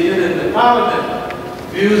debated in the Parliament,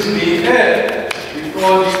 views being heard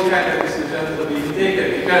before these kind of decisions are being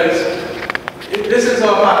taken. Because if this is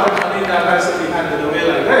our patrimony that has to be handed away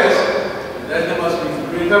like this, then there must be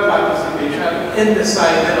greater participation in the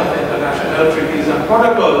signing of international treaties and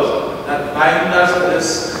protocols that bind us to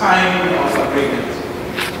this kind of agreement.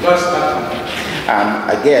 Just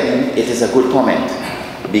that. Again, it is a good comment,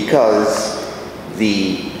 because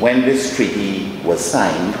when this treaty was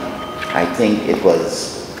signed, I think it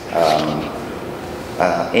was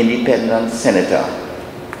an independent senator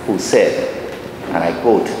who said, and I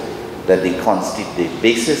quote, that the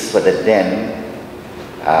basis for the then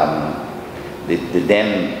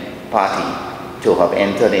party to have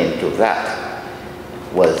entered into that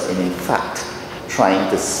was in fact trying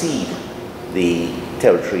to cede the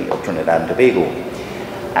territory of Trinidad and Tobago.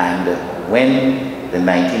 And when the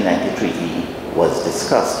 1990 treaty was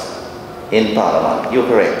discussed in Parliament, you're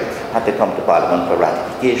correct, it had to come to Parliament for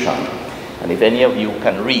ratification. And if any of you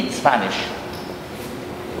can read Spanish,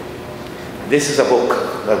 this is a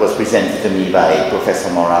book that was presented to me by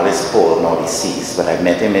Professor Morales Paul, now deceased, but I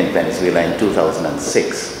met him in Venezuela in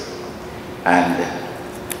 2006.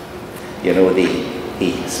 And, you know,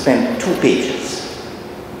 he spent 2 pages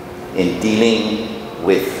in dealing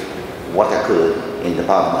with what occurred in the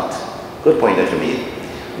Parliament. Good point that you made,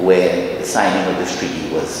 where the signing of this treaty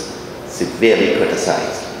was severely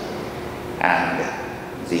criticized.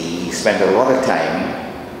 And he spent a lot of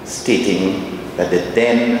time stating that the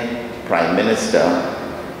then Prime Minister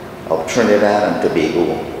of Trinidad and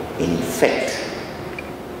Tobago in effect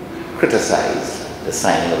criticized the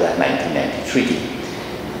signing of that 1990 treaty.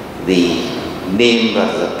 The name that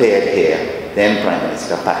has appeared here, then Prime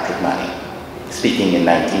Minister Patrick Manning, speaking in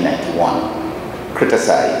 1991,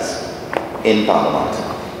 criticized in Parliament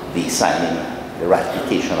the signing, the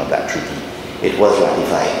ratification of that treaty. It was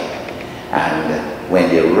ratified. And when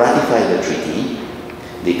they ratified the treaty,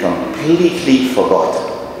 they completely forgot,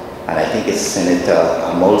 and I think it's Senator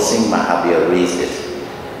Amal Singh Mahabir raised it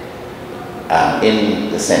in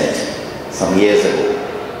the Senate some years ago,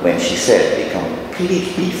 when she said they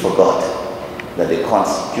completely forgot that the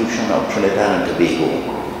Constitution of Trinidad and Tobago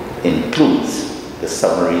includes the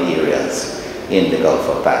submarine areas in the Gulf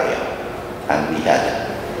of Paria. And we had,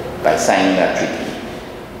 by signing that treaty,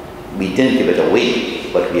 we didn't give it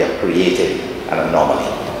away, but we have created an anomaly.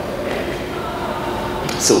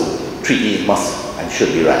 So treaties must and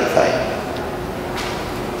should be ratified.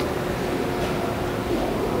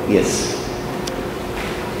 Yes.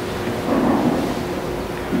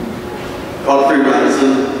 Godfrey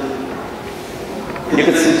Madison, You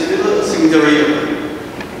could see. Secretary of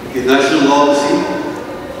the National Law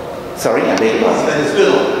Office. Sorry, I beg your pardon.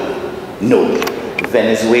 Venezuela. No.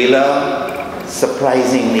 Venezuela,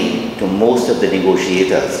 surprisingly to most of the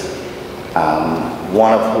negotiators,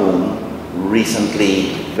 one of whom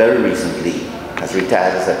recently, very recently, has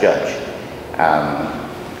retired as a judge,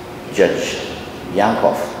 Judge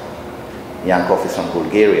Yankov, Yankov is from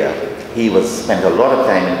Bulgaria. He spent a lot of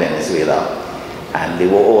time in Venezuela, and they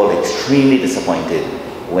were all extremely disappointed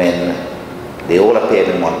when they all appeared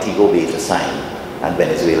in Montego Bay to sign, and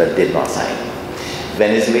Venezuela did not sign.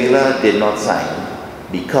 Venezuela did not sign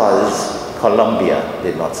because Colombia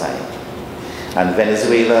did not sign. And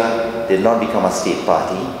Venezuela did not become a state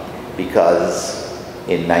party because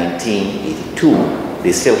in 1982,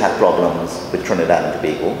 they still had problems with Trinidad and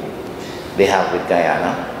Tobago. They have with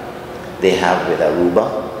Guyana, they have with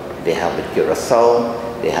Aruba, they have with Curacao,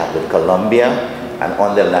 they have with Colombia, and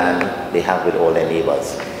on the land, they have with all their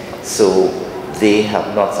neighbors. So they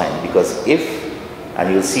have not signed, because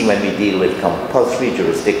and you'll see when we deal with compulsory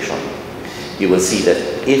jurisdiction, you will see that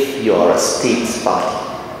if you are a states party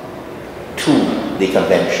to the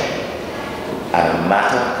convention and a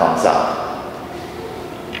matter comes up,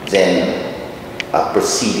 then a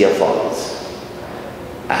procedure follows.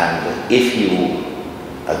 And if you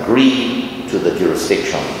agree to the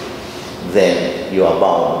jurisdiction, then you are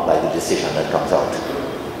bound by the decision that comes out.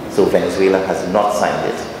 So Venezuela has not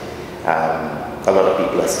signed it. A lot of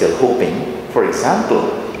people are still hoping. For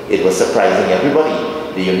example, it was surprising everybody.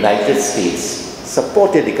 The United States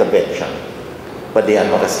supported the convention, but they are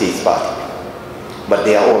not a states party. But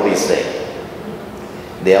they are always there.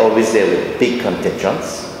 They are always there with big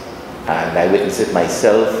contingents. And I witnessed it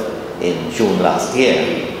myself in June last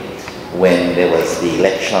year when there was the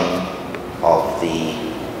election of the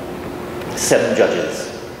 7 judges.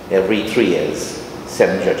 Every 3 years,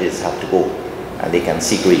 7 judges have to go and they can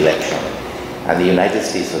seek re-election. And the United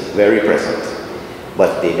States was very present,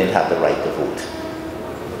 but they didn't have the right to vote.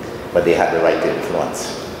 But they had the right to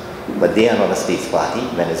influence. But they are not a states party.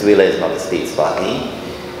 Venezuela is not a states party.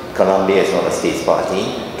 Colombia is not a states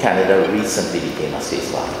party. Canada recently became a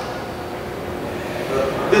states party.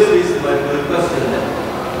 This is my question then.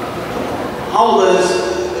 How does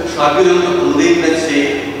the tribunal accommodate, let's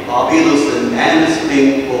say, Barbados and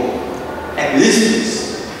Spain for existence,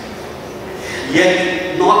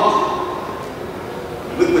 yet not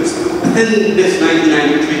within this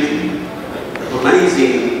 1990 treaty,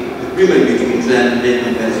 recognizing the agreement between Trinidad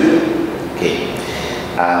and Venezuela? Okay.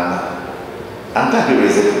 I'm glad you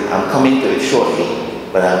raised it. I'm coming to it shortly,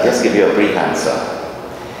 but I'll just give you a brief answer.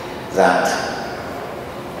 That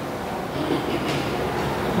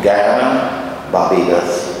Guyana, Barbados,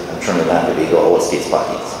 and Trinidad and Tobago are all states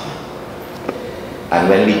parties. And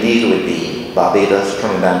when we deal with the Barbados,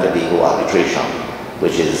 Trinidad and Tobago arbitration,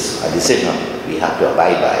 which is a decision we have to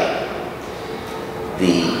abide by,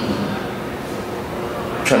 the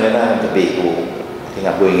Trinidad and Tobago, I think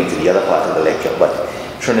I'm going into the other part of the lecture, but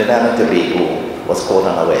Trinidad and Tobago was caught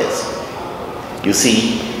unawares. You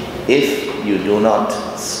see, if you do not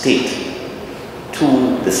state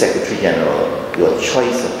to the Secretary General your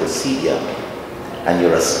choice of procedure, and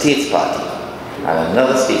you're a states party, and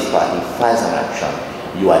another states party files an action,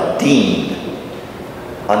 you are deemed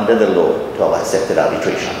under the law to have accepted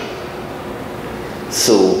arbitration.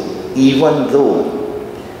 So even though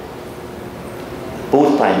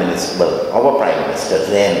both Prime Ministers, well, our Prime Minister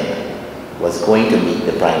then was going to meet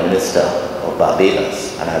the Prime Minister of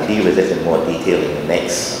Barbados, and I'll deal with it in more detail in the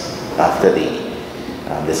next, after the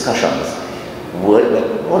discussions.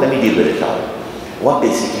 Well, let me deal with it now. What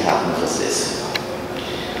basically happened was this.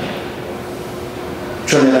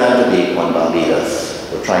 Trinidad and Tobago and Barbados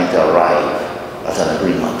were trying to arrive at an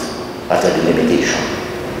agreement, at a delimitation.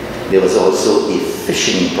 There was also a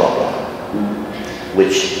fishing problem,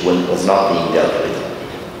 which was not being dealt with.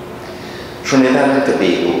 Trinidad and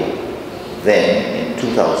Tobago then, in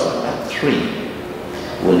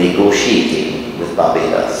 2003, were negotiating with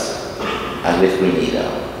Barbados and with Grenada,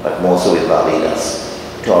 but more so with Barbados,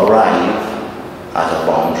 to arrive at a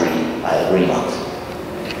boundary by agreement.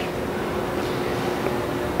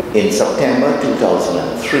 In September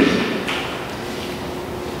 2003,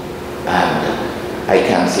 and I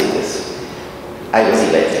can say this, I was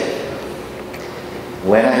elected.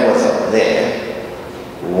 When I was up there,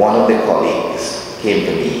 one of the colleagues came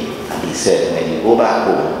to me and he said, when you go back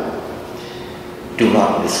home, do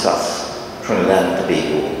not discuss Trinidad and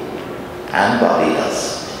Tobago and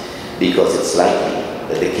Barbados, because it's likely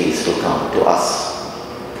that the case will come to us.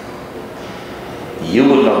 You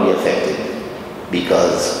will not be affected,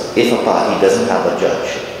 because if a party doesn't have a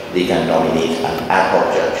judge, they can nominate an ad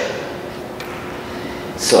hoc judge.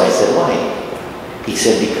 So I said, why? He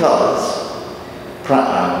said, because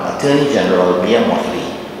Attorney General Mia Motley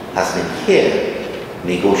has been here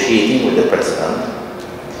negotiating with the President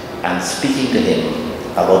and speaking to him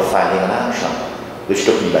about filing an action, which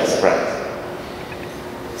took me by surprise.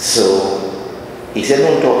 So he said,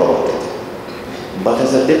 don't talk about it. But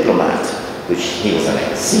as a diplomat, which he was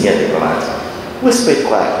a senior diplomat, whispered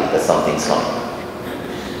quietly that something's coming.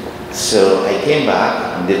 So I came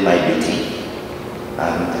back and did my duty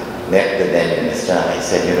and met the then minister, and I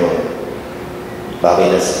said, you know,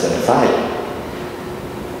 Barbados is going to file.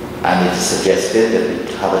 And it suggested that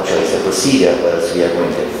we have a choice of procedure, whereas we are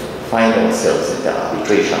going to find ourselves into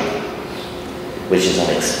arbitration, which is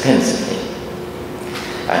an expensive thing.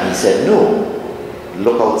 And he said, no,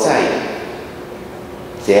 look outside.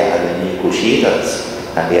 There are the negotiators,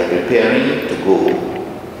 and they are preparing to go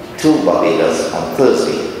to Barbados on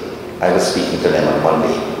Thursday. I was speaking to them on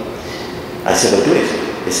Monday. I said, well, do it.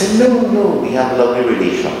 They said, no, we have lovely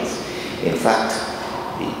relations. In fact,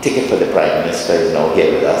 the ticket for the Prime Minister is now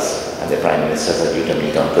here with us, and the Prime Ministers are due to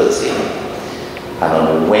meet on Thursday. And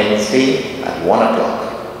on Wednesday at 1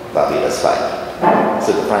 o'clock, Barbados filed.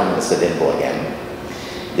 So the Prime Minister didn't go again.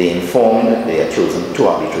 They informed that they had chosen 2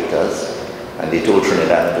 arbitrators, and they told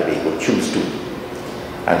Trinidad and Tobago, choose 2.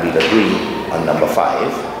 And we'd agree on number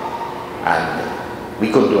 5, and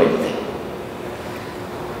we couldn't do anything.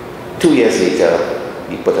 2 years later,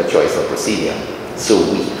 we put a choice of procedure. So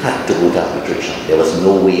we had to go to arbitration. There was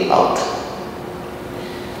no way out.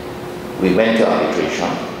 We went to arbitration,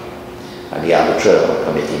 and the arbitral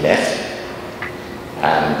committee met,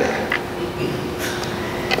 and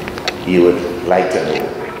you would like to know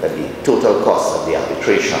that the total cost of the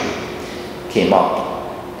arbitration came up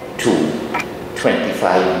to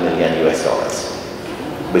 $25 million US,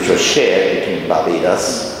 which was shared between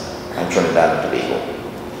Barbados and Trinidad and Tobago.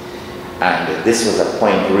 And this was a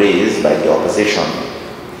point raised by the opposition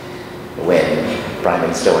when Prime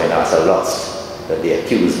Minister Wainata lost, that they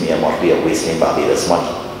accused me and Motley of wasting Barbados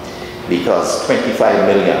money, because $25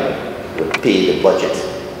 million would pay the budget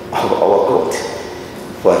of our court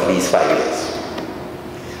for at least 5 years.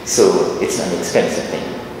 So it's an expensive thing.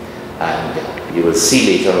 And you will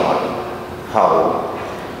see later on how,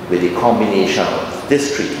 with the combination of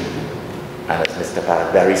this treaty, and as Mr.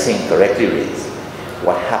 Barry Singh correctly raised,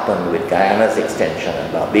 what happened with Guyana's extension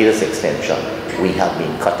and Barbados' extension, we have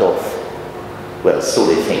been cut off, well, so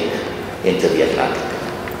they think, into the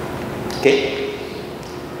Atlantic. Okay?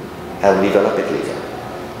 I will develop it later.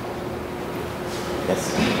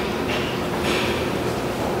 Yes?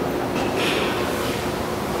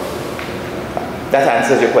 That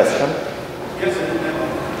answers your question? Yes,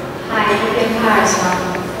 hi, I'm Paris.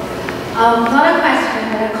 Not a question,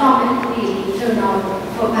 but a comment really thrown out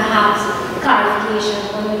for perhaps clarification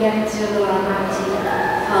when we get into the Lower-Atlantic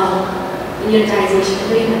unitization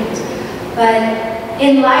agreement. But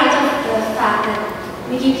in light of the fact that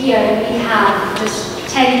we keep hearing we have just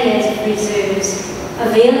 10 years of reserves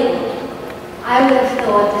available, I would have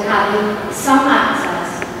thought that having some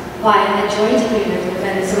access via a joint agreement with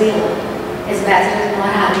Venezuela is better than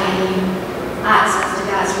not having any access to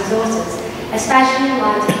gas resources, especially in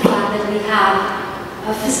light of the fact that we have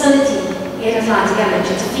a facility in Atlantic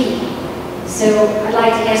Energy to feed. So I'd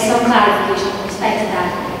like to get some clarification with respect to that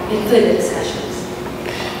in further discussions.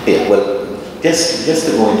 Yeah, well, just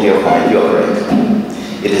to go into your point, you're correct.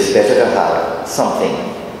 It is better to have something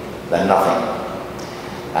than nothing.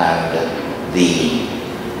 And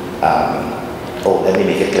let me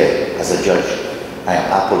make it clear, as a judge, I am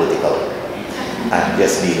apolitical. I'm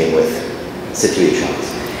just dealing with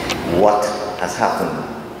situations. What has happened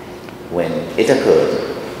when it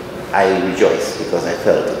occurred, I rejoiced because I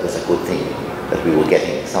felt it was a good thing that we were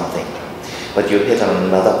getting something. But you hit on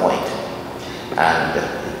another point, and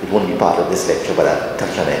it won't be part of this lecture, but I'll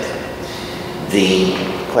touch on it. The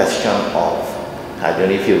question of, I don't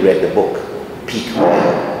know if you read the book, Peak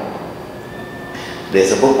Oil.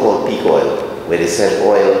 There's a book called Peak Oil, where they said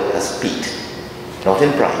oil has peaked, not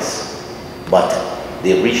in price, but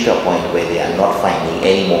they've reached a point where they are not finding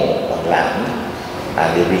any more on land,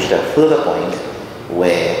 and they've reached a further point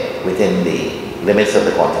where within the limits of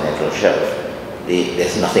the continental shelf,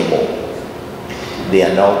 there's nothing more. They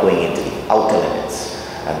are now going into the outer limits,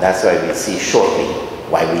 and that's why we'll see shortly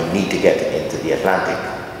why we need to get into the Atlantic.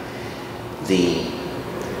 The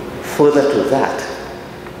further to that,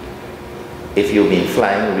 if you've been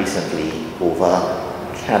flying recently over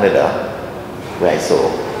Canada, where I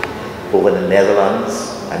saw, over the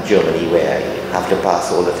Netherlands and Germany, where I have to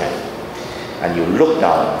pass all the time, and you look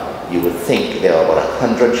down, you would think there are about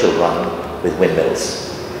 100 children with windmills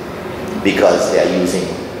because they are using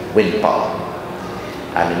wind power.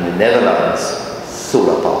 And in the Netherlands,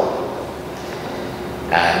 solar power.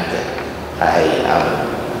 And I am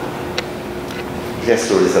just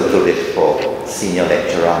do this a little bit for senior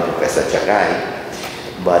lecturer Professor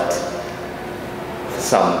Chagai, but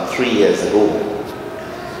some 3 years ago,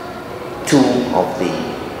 2 of the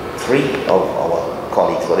 3 of our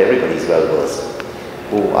colleagues, but everybody's well versed,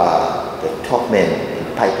 who are the top men in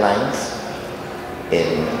pipelines,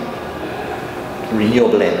 in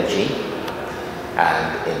renewable energy,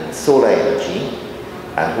 and in solar energy,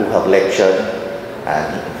 and who have lectured.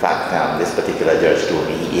 And in fact, this particular judge told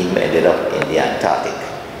me he even ended up in the Antarctic.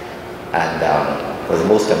 And was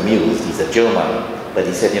most amused. He's a German, but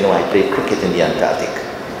he said, you know, I played cricket in the Antarctic.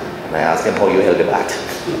 And I asked him how you held the bat.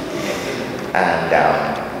 And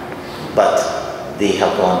but they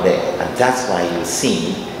have gone there, and that's why you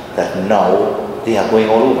see that now they are going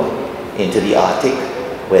all over into the Arctic,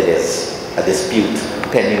 where there's a dispute,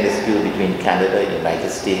 pending dispute between Canada, United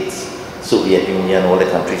States, Soviet Union, all the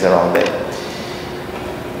countries around there.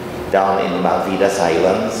 Down in the Malvinas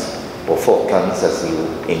Islands, or Falklands, as you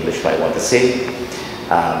English might want to say,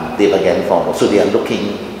 they've again found. So they are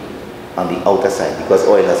looking on the outer side because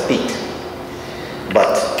oil has peaked.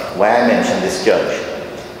 But why I mentioned this judge,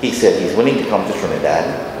 he said he's willing to come to Trinidad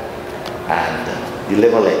and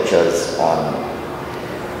deliver lectures on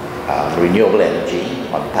renewable energy,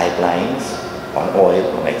 on pipelines, on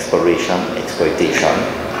oil, on exploration, exploitation.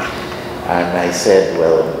 And I said,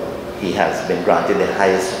 well, he has been granted the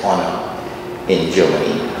highest honor in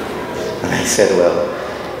Germany. And I said, well,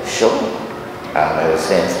 sure. I was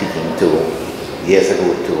then speaking years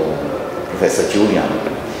ago to Professor Julian,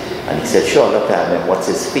 and he said, sure, Dr. Adam, what's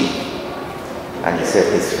his fee? And he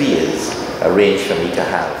said his fee is arranged for me to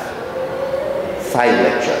have 5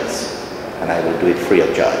 lectures, and I will do it free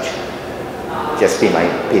of charge. Just pay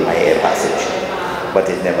my air passage. But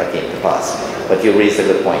it never came to pass. But you raised a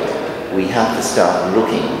good point. We have to start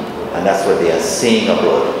looking, and that's what they are saying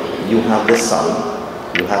abroad. You have the sun,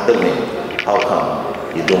 you have the wind. How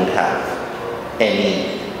come you don't have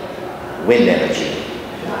any wind energy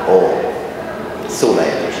or solar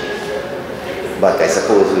energy? But I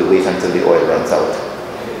suppose we'll wait until the oil runs out.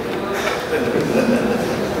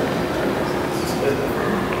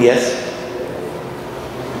 Yes?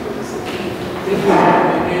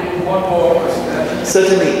 One more question.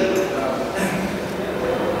 Certainly.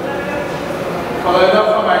 Following up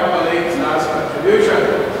from my colleague's last contribution,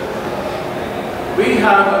 we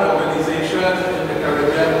have an organization in the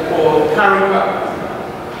Caribbean called CARICOM.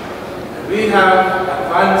 We have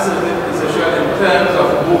advanced in the position in terms of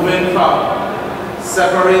moving from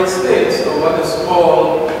separate states to what is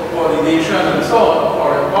called coordination and so on,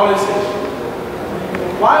 foreign policy.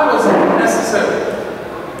 Why was it necessary?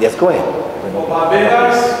 Yes, go ahead. For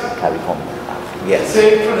Barbados, CARICOM. Yes.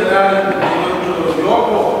 take Trinidad and Tobago to your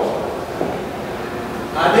court.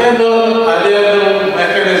 Are there no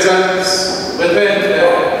mechanisms within the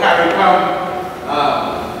CARICOM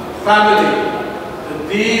family to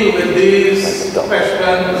deal with these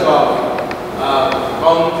questions of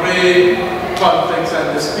boundary conflicts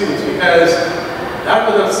and disputes? Because that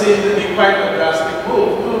would have seemed to be quite a drastic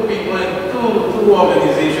move. Two people in two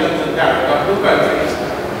organizations in CARICOM, 2 countries,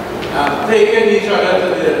 taking each other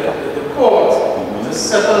to the court to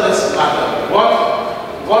settle this matter.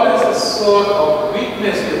 What is the sort of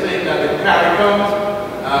weakness you think that the CARICOM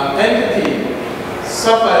entity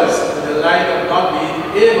suffers in the light of not being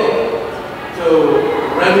able to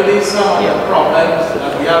remedy some of the problems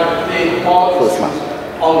that we have to take all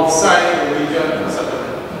outside the region and settle?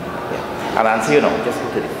 Yeah. I'll answer you now. Just go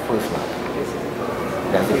to the first one.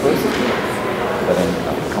 That's the first. But then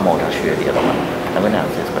come out, I'll show you the other one. I'm going to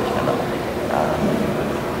answer this question now.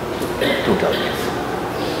 Total, yes.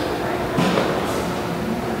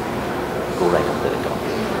 Go right up to the top.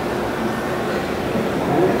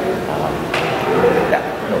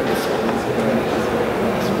 No, this one.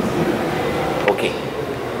 Okay.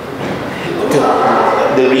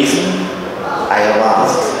 The reason I have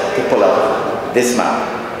asked to pull up this map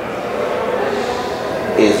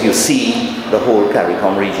is you see the whole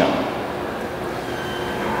CARICOM region.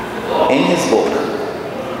 In his book,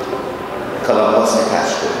 Columbus de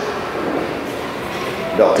Castro,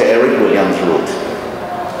 Dr. Eric Williams wrote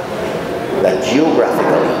that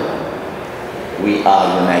geographically we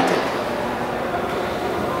are united.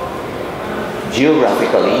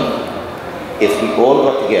 Geographically, if we all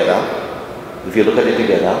got together, if you look at it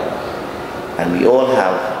together, and we all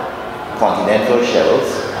have continental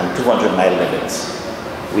shelves and 200-mile limits,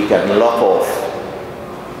 we can lock off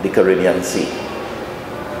the Caribbean Sea.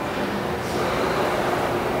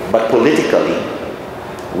 But politically,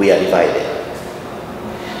 we are divided.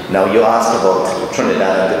 Now you asked about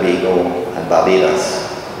Trinidad and Tobago and Barbados.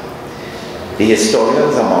 The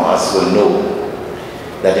historians among us will know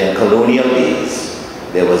that in colonial days,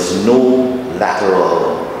 there was no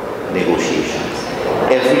lateral negotiations.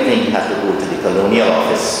 Everything had to go to the colonial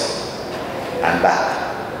office and back.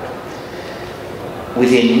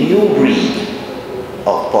 With a new breed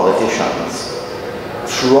of politicians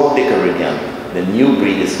throughout the Caribbean. The new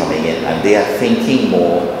breed is coming in, and they are thinking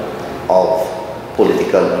more of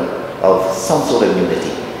of some sort of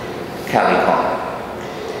unity, CARICOM.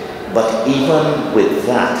 But even with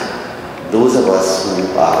that, those of us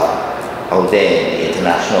who are out there in the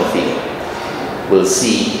international field will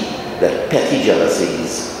see that petty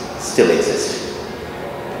jealousies still exist.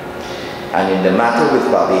 And in the matter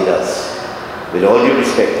with Barbados, with all due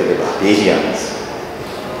respect to the Barbadians,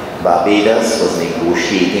 Barbados was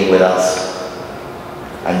negotiating with us,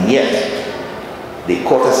 and yet they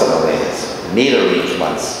caught us unawares, made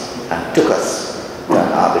arrangements, and took us to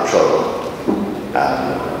an arbitral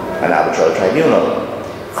tribunal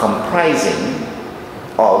comprising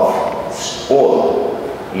of all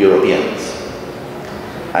Europeans.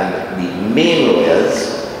 And the main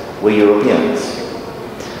lawyers were Europeans.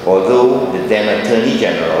 Although the then Attorney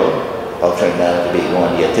General of Trinidad and Tobago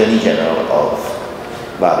and the Attorney General of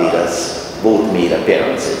Barbados both made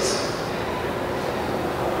appearances.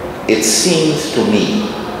 It seems to me,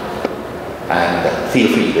 and feel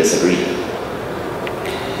free to disagree,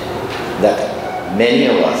 that many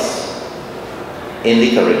of us in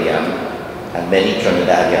the Caribbean and many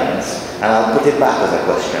Trinidadians, and I'll put it back as a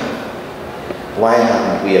question, why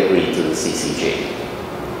haven't we agreed to the CCJ?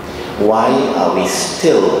 Why are we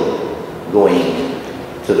still going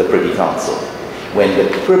to the Privy Council when the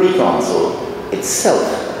Privy Council itself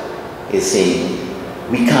is saying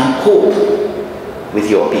we can't cope with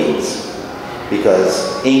your appeals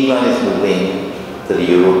because England is moving to the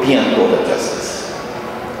European Court of Justice,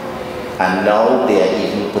 and now they are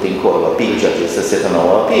even putting Court of Appeal judges to sit on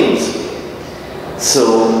our appeals.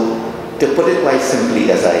 So, to put it quite simply,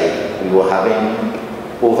 as we were having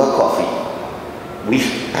over coffee, we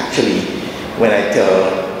actually, when I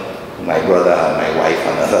tell my brother and my wife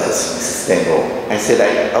and others, Mrs. Stengo, I said,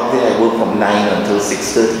 up there I work from 9 until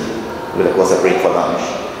 6:30, with of course a break for lunch,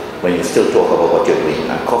 when you still talk about what you're doing,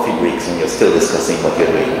 and coffee breaks when you're still discussing what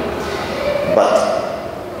you're doing. But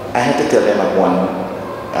I had to tell them at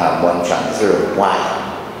one chance, why?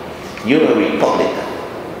 You're a republic.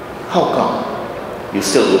 How come you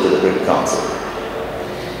still go to the Privy Council?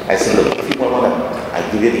 I said, look, if you want to, I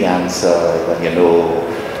give you the answer, but you know,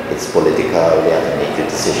 it's political, they have to make the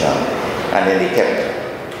decision. And then they kept,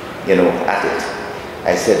 at it.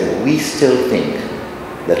 I said, we still think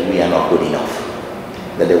that we are not good enough.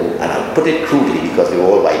 And I'll put it crudely because we were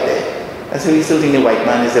all white there. I said, we still think the white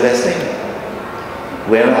man is the best thing.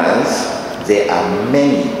 Whereas there are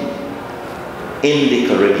many in the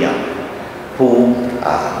Caribbean who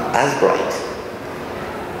are as bright,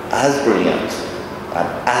 as brilliant, and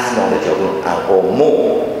as knowledgeable, or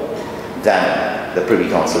more than the Privy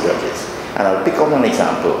Council judges. And I'll pick on an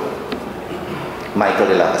example. Michael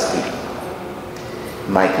de Lavastide.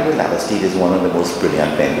 Michael de Lavastide is one of the most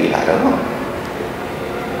brilliant men we've had around.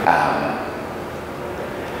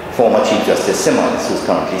 Former Chief Justice Simmons, who's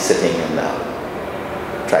currently sitting in the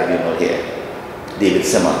tribunal here. David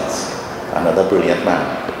Simmons, another brilliant man.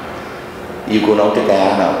 You go now to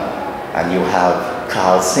Guyana and you have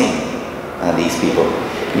Carl Singh and these people.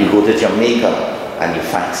 You go to Jamaica and you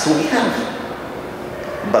find, so we have.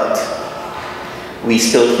 But we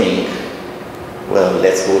still think, well,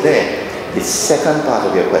 let's go there. The second part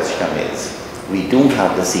of your question is, we do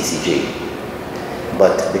have the CCJ,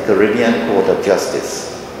 but the Caribbean Court of Justice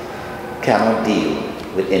cannot deal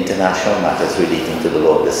with international matters relating to the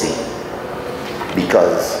law of the sea,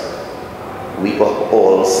 because we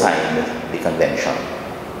all signed the convention.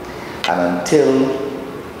 And until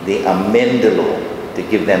they amend the law to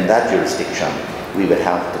give them that jurisdiction, we would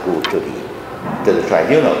have to go to the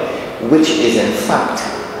tribunal, which is in fact,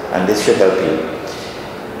 and this should help you,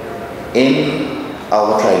 in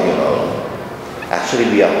our tribunal, actually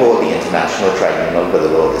we are called the International Tribunal for the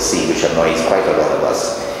Law of the Sea, which annoys quite a lot of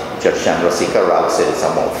us. Judge Chandrasekhar Rao said it's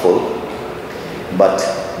a mouthful, but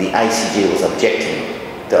the ICJ was objecting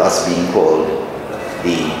to us being called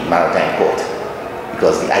the Maritime Court,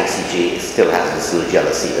 because the ICJ still has this little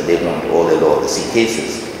jealousy that they want all the law of the sea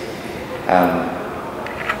cases.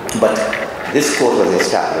 But this court was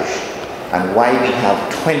established, and why we have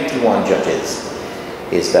 21 judges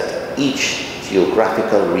is that each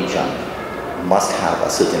geographical region must have a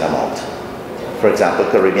certain amount. For example,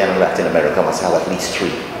 Caribbean and Latin America must have at least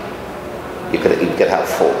 3. You could have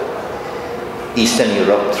 4. Eastern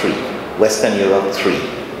Europe, 3. Western Europe, 3.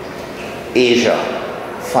 Asia,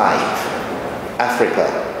 5. Africa,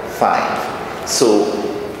 5. So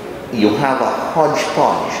you have a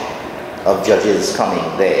hodgepodge of judges coming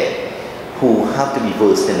there who have to be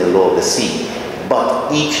versed in the law of the sea,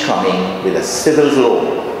 but each coming with a civil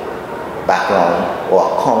law background or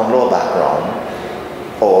a common law background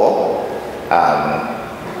Or,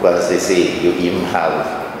 well, as they say, you even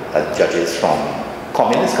have judges from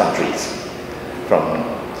communist countries, from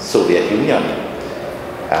Soviet Union.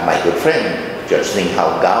 My good friend, Judge Ling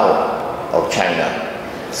Hao Gao of China.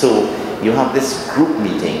 So you have this group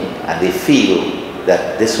meeting, and they feel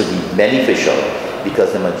that this would be beneficial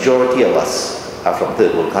because the majority of us are from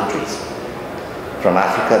third world countries. From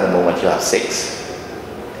Africa, at the moment you have 6.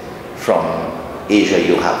 From Asia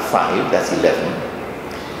you have 5, that's 11.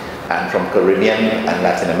 And from Caribbean and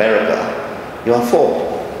Latin America, you have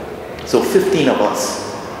 4. So 15 of us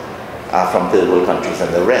are from third world countries,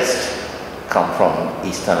 and the rest come from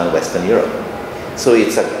Eastern and Western Europe. So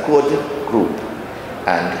it's a good group.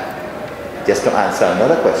 And just to answer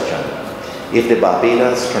another question, if the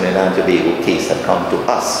Barbados, Trinidad and Tobago case had come to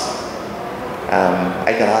us,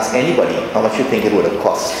 I can ask anybody how much you think it would have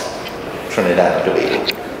cost Trinidad and Tobago.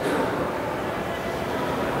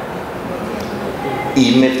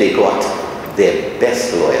 Even if they got their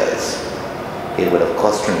best lawyers, it would have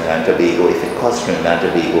cost Trinidad and Tobago, if it cost Trinidad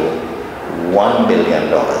and Tobago $1 million,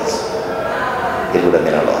 it would have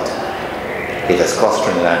been a lot. It has cost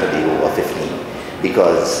Trinidad and Tobago over 15,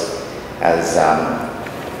 because as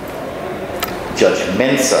Judge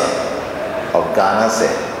Mensah of Ghana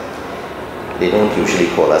said, they don't usually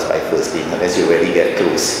call us by first name unless you really get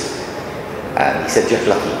close. And he said, Judge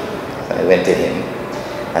Lucky. And I went to him,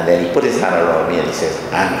 and then he put his hand around me and he says,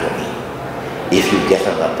 Anthony, if you get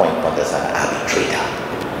an appointment as an arbitrator,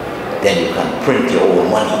 then you can print your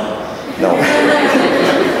own money. No.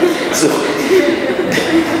 So,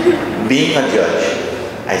 being a judge,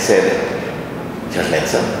 I said, Judge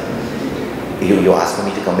Mensah, you asked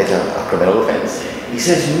me to commit a criminal offense? He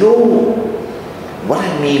says, no. What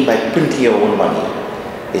I mean by printing your own money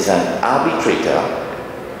is an arbitrator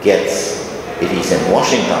gets, if he's in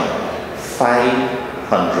Washington,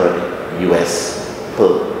 500 US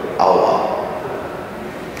per hour.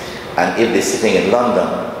 And if they're sitting in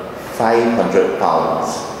London, 500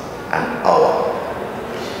 pounds an hour.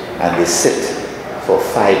 And they sit for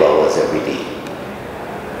 5 hours every day.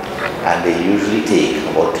 And they usually take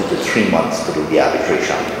about 2 to 3 months to do the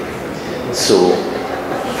arbitration. So,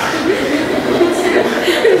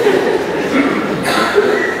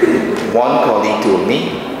 one colleague told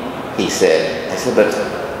me, I said, but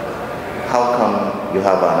how come you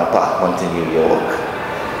have an apartment in New York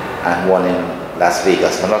and one in Las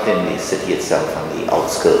Vegas, but not in the city itself, on the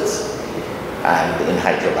outskirts, and in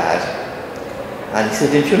Hyderabad? And he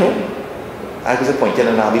said, didn't you know? I was appointed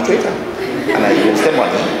an arbitrator, and I used the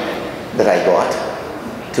money that I got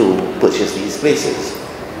to purchase these places.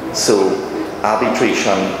 So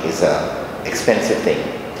arbitration is an expensive thing,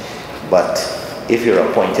 but if you're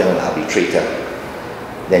appointed an arbitrator,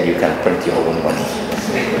 then you can print your own money.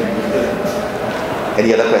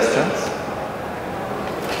 Any other questions?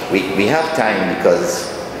 We have time because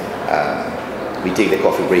we take the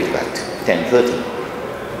coffee break at 10:30.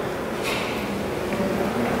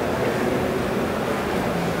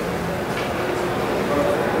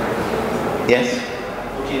 Yes?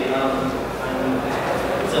 Okay,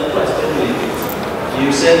 some question.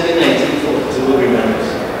 You said in 1942 agreement,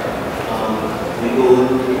 we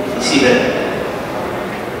see that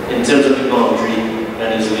in terms of the boundary,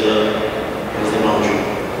 Venezuela is the boundary.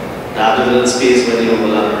 That little space where they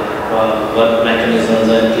overlap, what mechanisms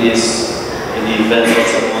are in place in the event that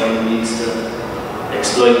someone needs to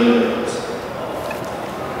exploit the minerals?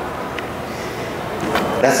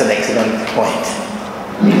 That's an excellent point.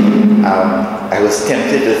 I was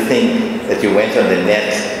tempted to think that you went on the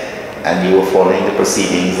net and you were following the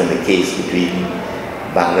proceedings in the case between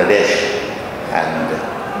Bangladesh and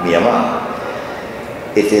Myanmar.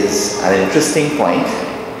 It is an interesting point,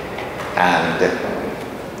 and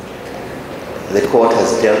the court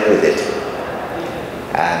has dealt with it,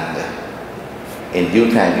 and in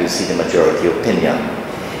due time you see the majority opinion.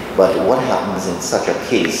 But what happens in such a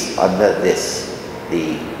case under this,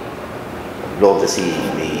 the law of the sea,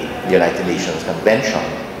 the United Nations Convention,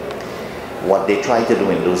 what they try to do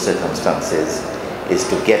in those circumstances is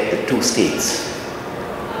to get the two states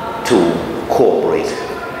to cooperate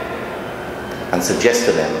and suggest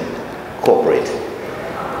to them cooperate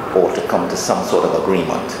or to come to some sort of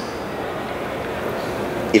agreement.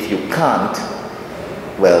 If you can't,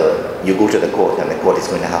 well, you go to the court and the court is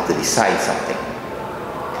going to have to decide something.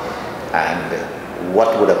 And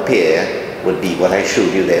what would appear would be what I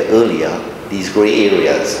showed you there earlier, these gray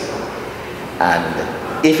areas.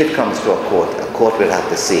 And if it comes to a court will have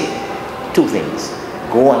to say two things: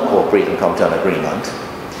 go and cooperate and come to an agreement.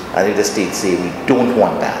 And if the states say, we don't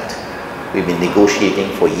want that, we've been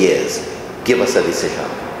negotiating for years, give us a decision,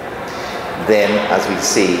 then, as we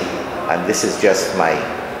say, and this is just my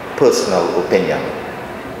personal opinion,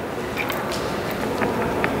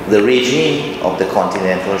 the regime of the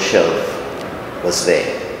continental shelf was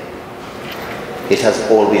there. It has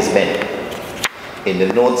always been. In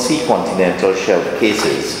the North Sea continental shelf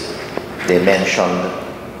cases, they mentioned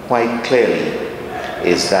quite clearly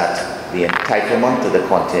is that the entitlement to the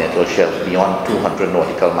continental shelf beyond 200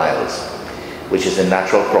 nautical miles, which is the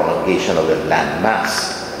natural prolongation of the land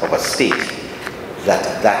mass of a state,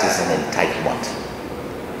 that is an entitlement.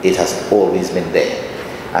 It has always been there.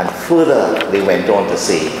 And further, they went on to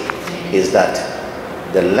say, is that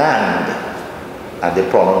the land and the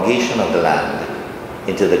prolongation of the land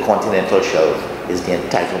into the continental shelf is the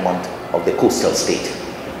entitlement of the coastal state.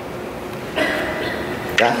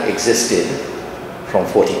 That existed from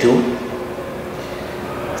 42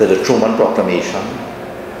 to the Truman Proclamation,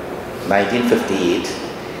 1958,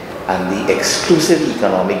 and the exclusive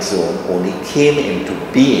economic zone only came into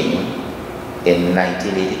being in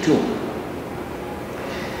 1982.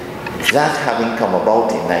 That having come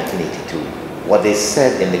about in 1982, what they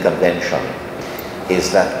said in the convention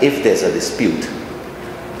is that if there's a dispute,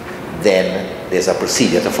 then there's a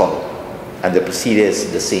procedure to follow. And the procedure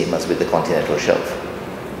is the same as with the continental shelf.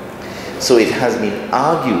 So it has been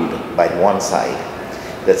argued by one side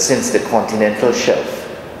that since the continental shelf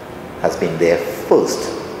has been there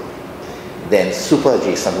first, then super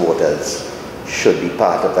adjacent waters should be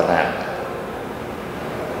part of the land.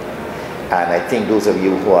 And I think those of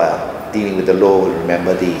you who are dealing with the law will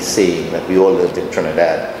remember the saying that we all lived in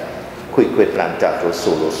Trinidad, quicquid plantato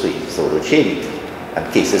solo sui solo cedit.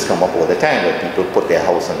 And cases come up all the time where people put their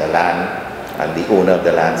house on the land and the owner of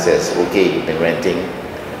the land says, okay, you've been renting,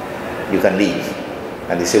 you can leave.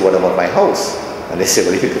 And they say, what about my house? And they say,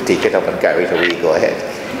 well, if you could take it up and carry it away, go ahead.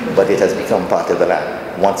 But it has become part of the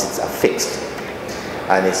land once it's affixed.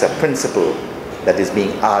 And it's a principle that is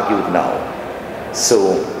being argued now.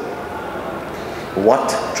 So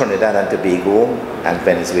what Trinidad and Tobago and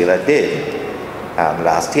Venezuela did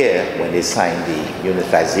last year when they signed the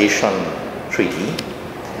unitization treaty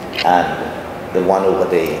and the one over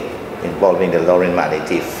there involving the Lauren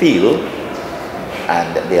Manatee field,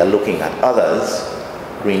 and they are looking at others,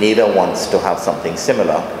 Grenada wants to have something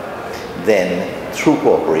similar, then through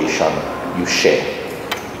cooperation you share.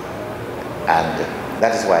 And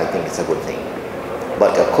that is why I think it's a good thing.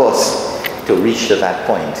 But of course, to reach to that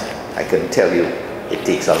point, I can tell you it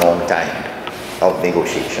takes a long time of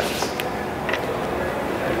negotiations.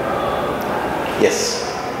 Yes?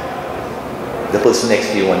 The person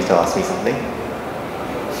next to you wants to ask me something?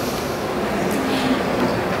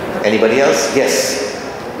 Anybody else? Yes?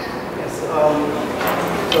 Yes,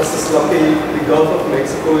 Justice Lucky, the Gulf of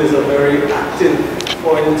Mexico is a very active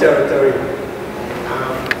foreign territory.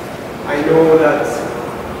 I know that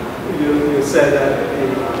you said that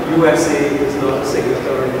the USA is not a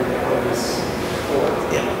signatory of this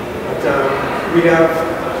accord. Yeah. But we have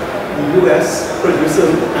the US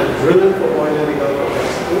producing and drilling for oil in the Gulf of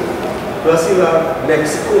Mexico. Plus you have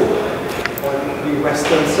Mexico on the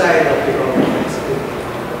western side of the Gulf of Mexico.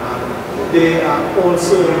 They are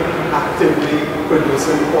also actively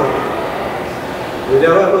producing oil. We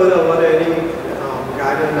never heard about any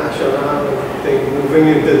Ghana national thing moving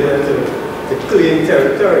into there to claim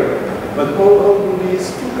territory. But how do these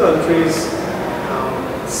two countries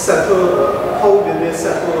settle, how did they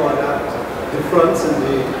settle on that difference in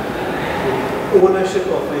the ownership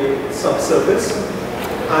of the subsurface?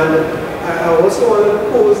 And I also want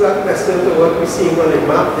to pose that question to what we're seeing on the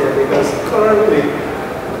map there, because currently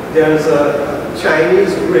there's a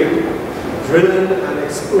Chinese rig drilling and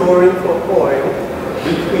exploring for oil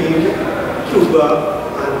between Cuba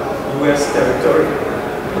and US territory.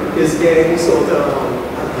 Is there any sort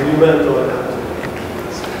of agreement on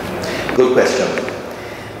that? Good question.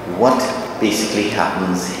 What basically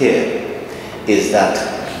happens here is that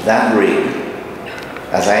that rig,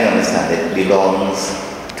 as I understand it, belongs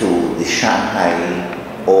to the Shanghai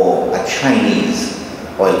or a Chinese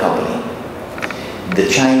oil company. The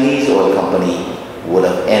Chinese oil company would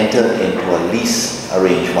have entered into a lease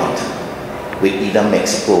arrangement with either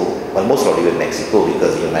Mexico, well, most probably with Mexico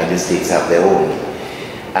because the United States have their own.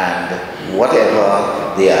 And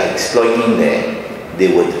whatever they are exploiting there,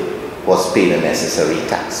 they would, of course, pay the necessary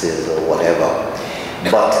taxes or whatever.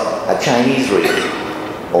 But a Chinese rig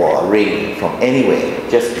or a rig from anywhere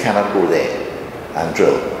just cannot go there and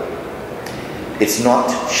drill. It's not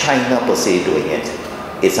China per se doing it,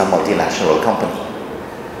 it's a multinational company.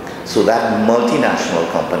 So that multinational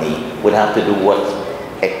company would have to do what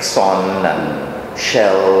Exxon and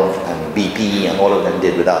Shell and BP and all of them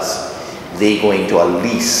did with us. They go into a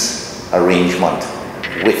lease arrangement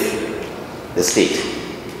with the state.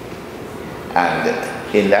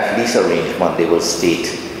 And in that lease arrangement, they will state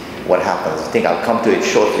what happens. I think I'll come to it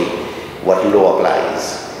shortly, what law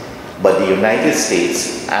applies. But the United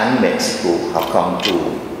States and Mexico have come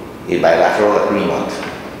to a bilateral agreement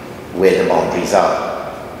where the boundaries are.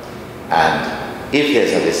 And if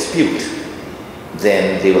there's a dispute,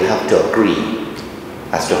 then they will have to agree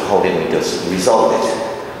as to how they're going to resolve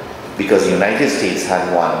it. Because the United States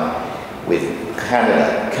had one with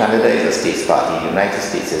Canada. Canada is a states party, the United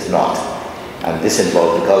States is not. And this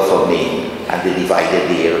involved the Gulf of Maine, and they divided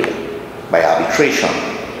the area by arbitration.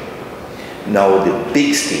 Now the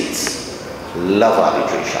big states love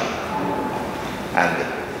arbitration.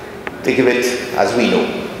 And think of it as we know.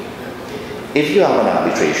 If you have an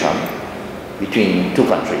arbitration between two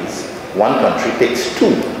countries, one country picks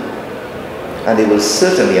two. And they will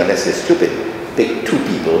certainly, unless they're stupid, pick two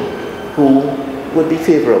people who would be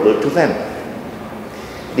favorable to them.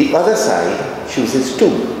 The other side chooses two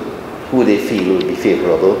who they feel will be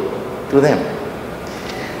favorable to them.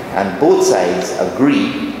 And both sides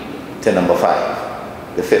agree to number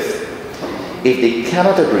 5, the 5th. If they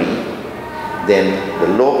cannot agree, then the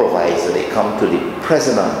law provides that they come to the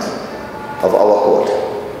president of our court,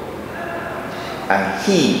 and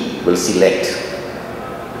he will select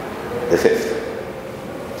the 5th,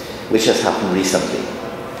 which has happened recently.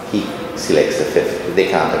 He selects the 5th if they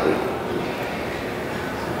can't agree.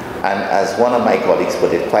 And as one of my colleagues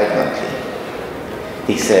put it quite bluntly,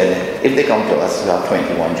 he said, if they come to us, you have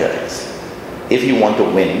 21 judges. If you want to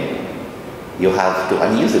win, you have to,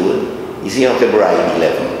 and he used the word, you see, you have to bribe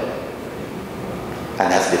 11.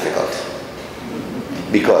 And that's difficult.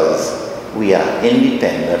 Because we are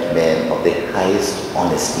independent men of the highest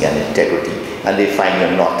honesty and integrity, and they find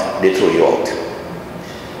you're not, they throw you out.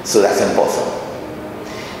 So that's impossible.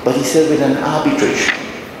 But he said with an arbitration,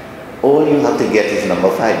 all you have to get is number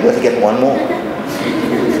 5. You have to get one more.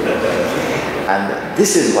 And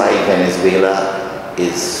this is why Venezuela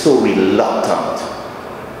is so reluctant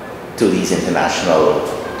to these international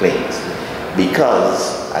claims.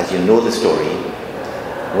 Because, as you know the story,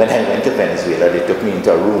 when I went to Venezuela, they took me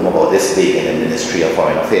into a room about this big in the Ministry of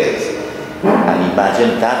Foreign Affairs. And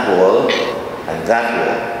imagine that wall and that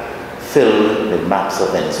wall filled with maps of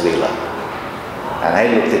Venezuela. And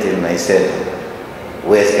I looked at him and I said,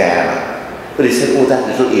 where's Guyana? But he said, oh, that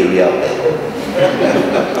little area up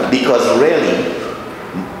there. Because really,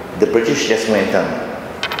 the British just went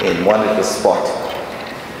in one little spot,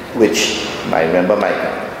 which I remember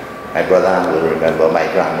my brother will remember my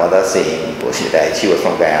grandmother saying, before she died, she was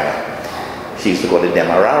from Guyana. She used to call it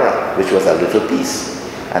Demerara, which was a little piece.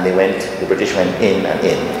 And the British went in and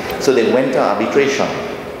in. So they went to arbitration.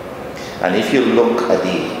 And if you look at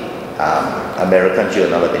the American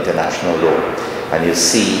Journal of International Law, and you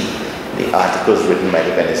see the articles written by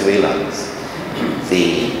the Venezuelans,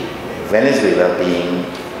 the Venezuela being,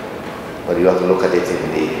 well, you have to look at it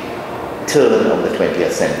in the turn of the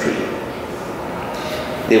 20th century.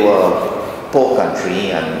 They were a poor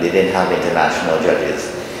country and they didn't have international judges.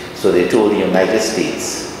 So they told the United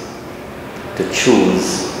States to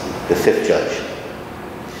choose the 5th judge.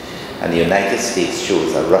 And the United States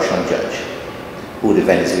chose a Russian judge, who the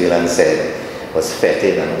Venezuelans said was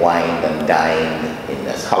feted and wined and dined in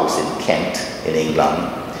his house in Kent, in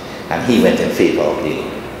England. And he went in favor of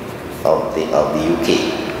the UK.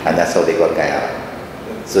 And that's how they got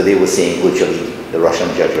Guyana. So they were saying virtually the Russian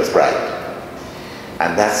judge was bribed.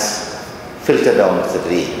 And that's filtered down to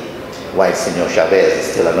today, why Senor Chavez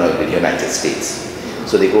is still annoyed with the United States.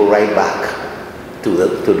 So they go right back to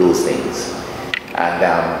those things.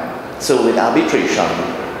 And so with arbitration,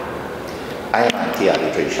 I am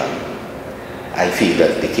anti-arbitration. I feel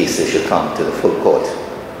that the cases should come to the full court.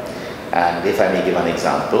 And if I may give an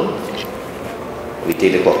example, we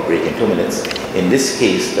take a coffee break in 2 minutes. In this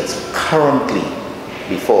case that's currently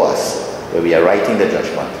before us, where we are writing the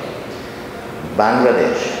judgment,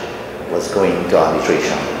 Bangladesh was going to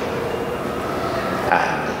arbitration.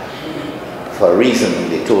 And for a reason,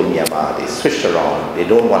 they told Myanmar, they switched around, they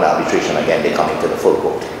don't want arbitration again, they're coming to the full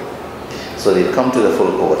court. So they've come to the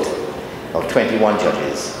full court of 21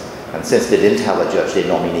 judges, and since they didn't have a judge, they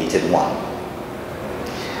nominated one.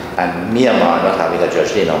 And Myanmar not having a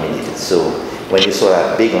judge, they nominated. So when you saw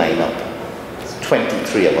that big lineup,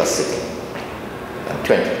 23 of us sitting, and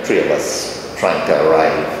 23 of us trying to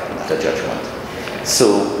arrive at a judgment.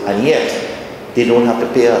 So, and yet, they don't have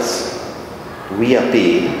to pay us. We are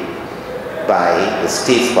paid by the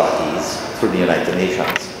states parties through the United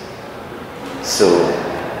Nations. So,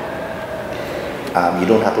 you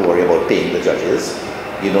don't have to worry about paying the judges.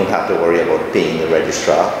 You don't have to worry about paying the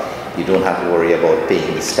registrar. You don't have to worry about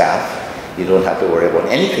paying the staff. You don't have to worry about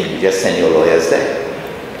anything. You just send your lawyers there.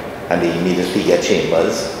 and they immediately get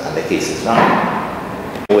chambers, and the case is done.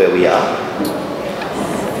 Where we are,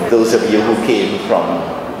 those of you who came from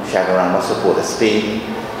Chaguaramas or Port of Spain,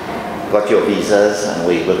 got your visas and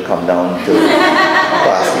were able to come down to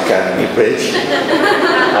past the Academy Bridge.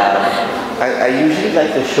 I usually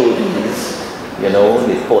like to show these, you know,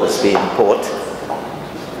 the Port of Spain port,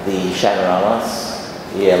 the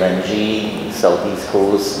Chaguaramas, the LNG, Southeast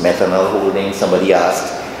Coast, methanol holding. Somebody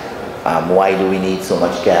asked, why do we need so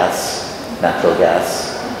much gas, natural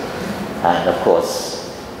gas? And of course,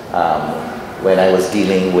 when I was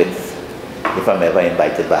dealing with, if I'm ever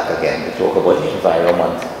invited back again to talk about the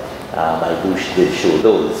environment, I did show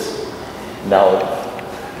those. Now,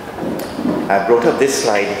 I brought up this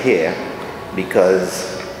slide here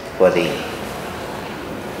because for the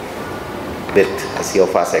bit, I see how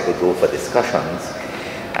fast I could go for discussions,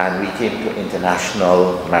 and we came to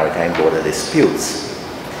international maritime border disputes.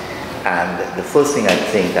 And the first thing I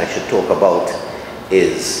think I should talk about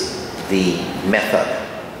is the method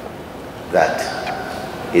that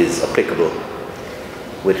is applicable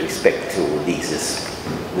with respect to these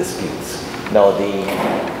disputes. Now,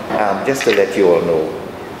 just to let you all know,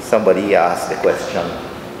 somebody asked the question,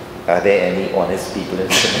 are there any honest people in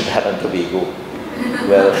Trinidad and Tobago?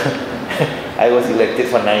 Well, I was elected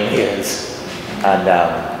for 9 years, and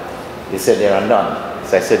they said there are none.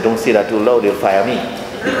 So I said, don't say that too loud, they'll fire me,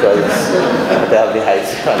 because they have the high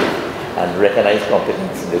standard and recognize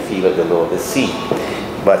competence in the field of the law of the sea.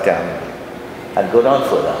 But I'll go down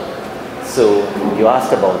further. So you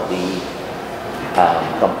asked about the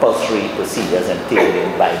compulsory procedures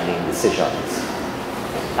entailing binding decisions.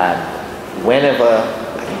 And whenever,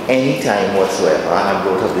 any time whatsoever, and I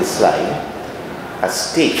brought up this slide, a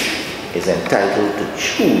state is entitled to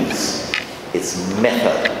choose its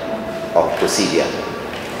method of procedure.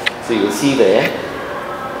 So you'll see there,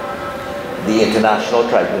 the International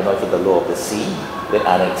Tribunal for the Law of the Sea with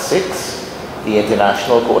Annex 6, the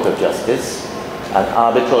International Court of Justice, an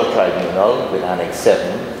Arbitral Tribunal with Annex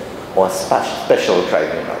 7, or Special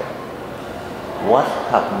Tribunal. What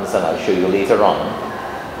happens, and I'll show you later on,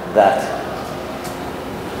 that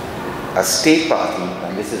a state party,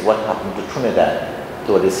 and this is what happened to Trinidad,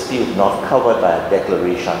 to a dispute not covered by a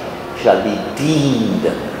declaration, shall be deemed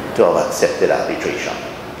to have accepted arbitration.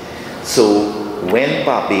 So when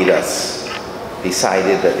Barbados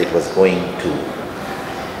decided that it was going to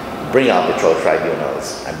bring arbitral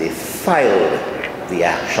tribunals and they filed the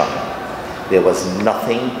action, there was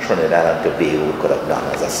nothing Trinidad and Tobago could have done.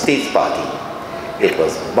 As a states party, it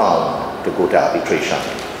was bound to go to arbitration.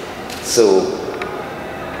 So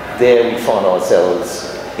there we found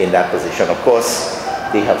ourselves in that position. Of course,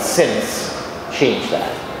 they have since changed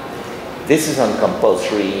that. This is on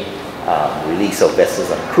compulsory release of vessels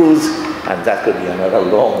and crews, and that could be another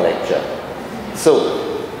long lecture. So,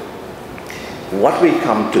 what we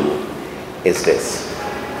come to is this.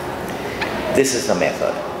 This is the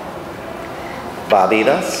method.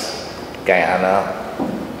 Barbados, Guyana,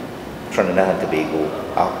 Trinidad and Tobago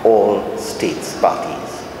are all states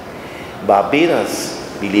parties.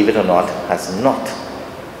 Barbados, believe it or not, has not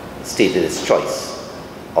stated its choice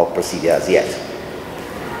of procedure as yet.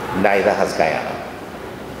 Neither has Guyana.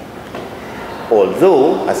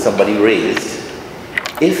 Although, as somebody raised,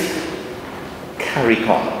 if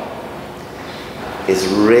CARICOM is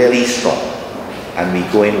really strong and we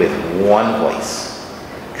go in with one voice,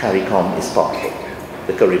 CARICOM is powerful,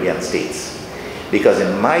 the Caribbean states. Because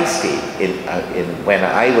in my state, when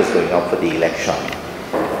I was going up for the election,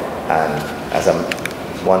 and as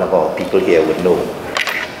one of our people here would know,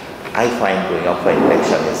 I find going up for an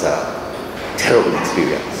election is a terrible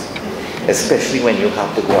experience, especially when you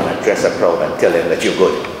have to go and address a crowd and tell them that you're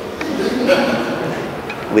good,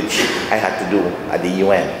 which I had to do at the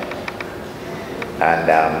UN. And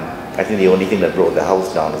I think the only thing that brought the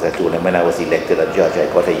house down is I told them when I was elected a judge, I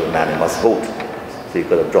got a unanimous vote. So you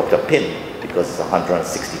could have dropped a pin because it's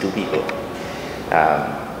 162 people.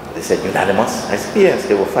 They said, unanimous? I said, yes,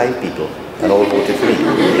 there were 5 people and all voted for me.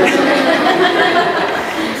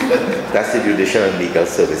 That's the Judicial and Legal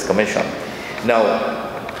Service Commission. Now,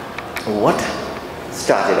 what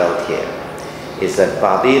started out here is that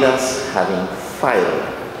Barbados, having filed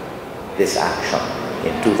this action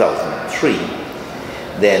in 2003,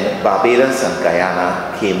 then Barbados and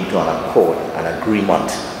Guyana came to an accord, an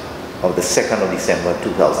agreement of the 2nd of December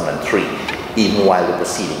 2003, even while the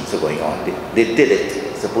proceedings were going on. They did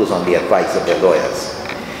it, suppose on the advice of their lawyers,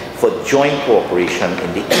 for joint cooperation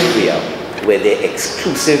in the area where their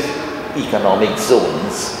exclusive economic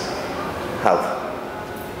zones have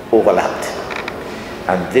overlapped.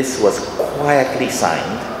 And this was quietly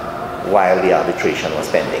signed while the arbitration was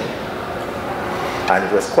pending. And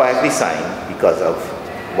it was quietly signed because of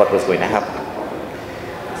what was going to happen.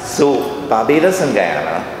 So Barbados and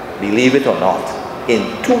Guyana, believe it or not, in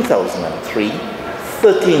 2003,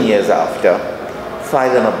 13 years after,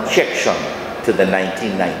 filed an objection to the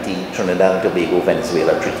 1990 Trinidad and Tobago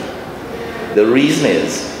Venezuela Treaty. The reason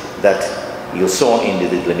is that you saw in the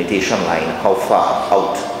delimitation line how far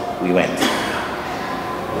out we went.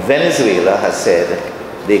 Venezuela has said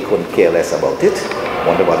they couldn't care less about it,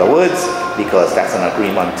 want of other words, because that's an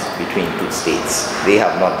agreement between two states. They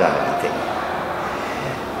have not done anything.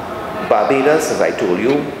 Barbados, as I told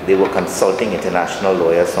you, they were consulting international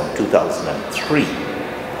lawyers from 2003,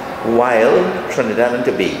 while Trinidad and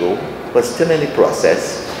Tobago was still in the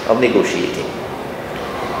process of negotiating.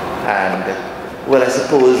 And, well, I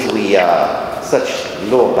suppose we are such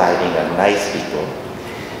law-abiding and nice people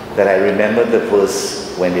that I remember the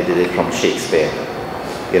verse when they did it from Shakespeare.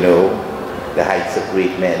 You know, the heights of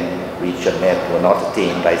great men reach and met were not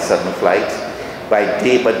attained by sudden flight. By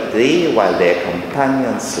day, but they, while their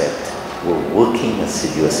companions slept, were working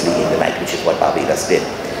assiduously in the night, which is what Barbados did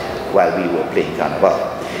while we were playing Carnival.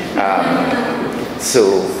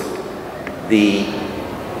 So,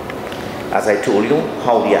 as I told you,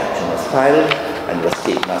 how the action was filed and was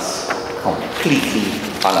taken us completely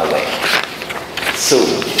unaware. So,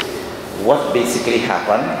 what basically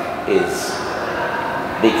happened is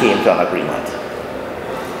they came to an agreement.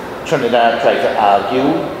 Trinidad tried to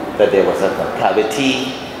argue that there was a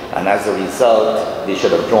concavity, and as a result, they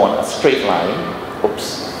should have drawn a straight line.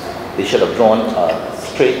 Oops. They should have drawn a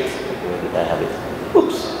straight, where did I have it?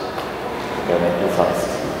 Oops. I went too fast.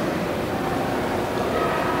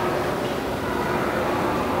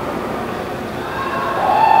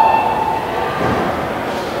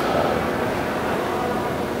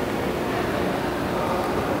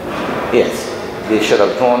 Yes, they should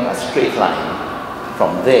have drawn a straight line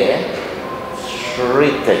from there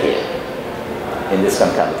straight to here in this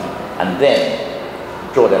concavity, and then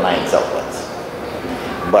draw the lines outwards.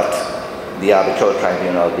 But the arbitral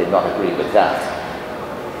tribunal did not agree with that.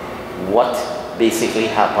 What basically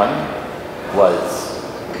happened was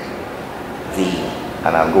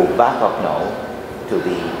and I'll go back up now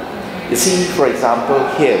to you see, for example,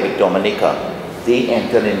 here with Dominica, they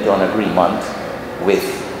entered into an agreement with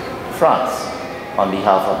France on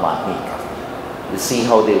behalf of Martinique. You see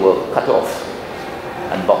how they were cut off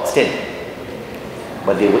and boxed in.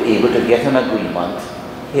 But they were able to get an agreement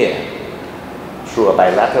here through a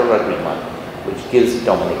bilateral agreement which gives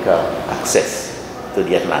Dominica access to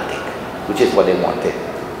the Atlantic, which is what they wanted.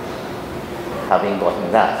 Having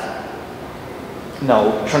gotten that,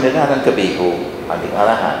 now Trinidad and Tobago, on the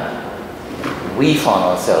other hand, we found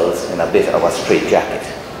ourselves in a bit of a straitjacket.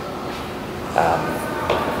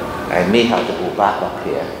 I may have to go back up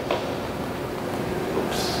here.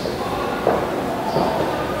 Oops.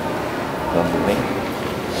 Don't move me.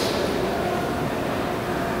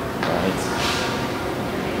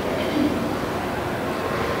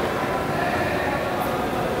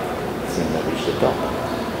 The top.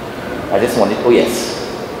 I just wanted, oh yes,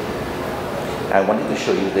 I wanted to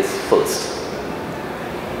show you this first.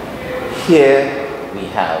 Here we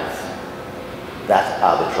have that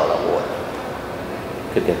arbitral award.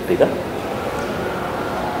 Could get bigger.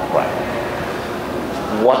 Right.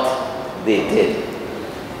 What they did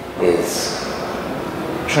is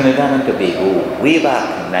Trinidad and Tobago, way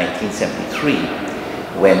back in 1973,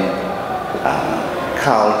 when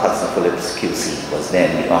Carl Hudson Phillips QC was then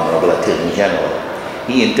the Honorable Attorney General.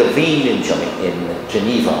 He intervened in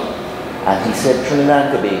Geneva, and he said Trinidad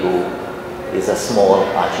and Tobago is a small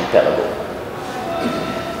archipelago.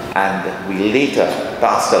 And we later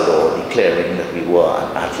passed a law declaring that we were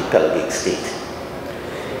an archipelagic state.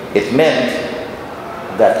 It meant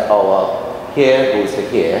that our here goes to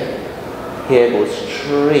here goes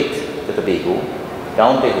straight to Tobago,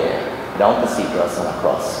 down to here, down to Cyprus and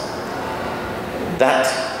across. That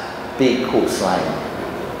big coastline,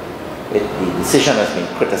 the decision has been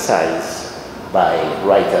criticized by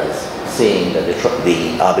writers saying that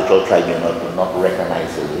the arbitral tribunal will not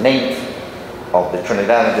recognize the length of the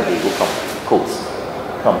Trinidad and Tobago coast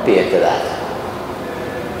compared to that.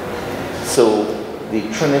 So the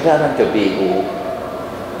Trinidad and Tobago,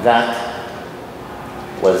 that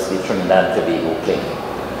was the Trinidad and Tobago claim.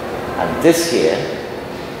 And this here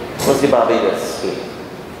was the Barbados claim.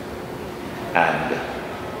 And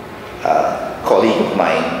a colleague of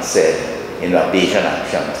mine said in a Bayesian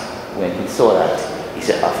accent, when he saw that, he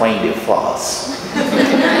said, I find it farce.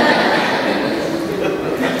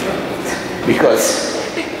 Because,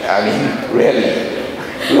 I mean, really,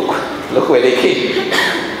 look where they came,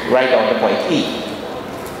 right on the point E.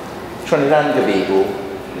 Trinidad and Tobago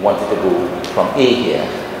wanted to go from A here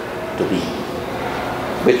to B,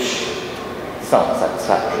 which sounds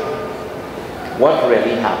satisfactory. What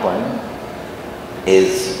really happened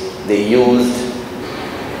is they used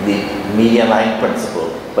the median line principle,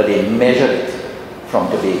 but they measured it from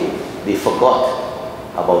Tobago. They forgot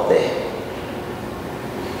about there.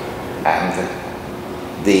 And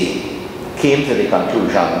they came to the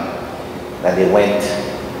conclusion that they went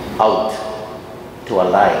out to a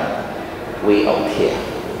line way out here.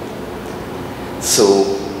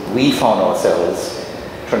 So we found ourselves,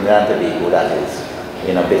 Trinidad and Tobago that is,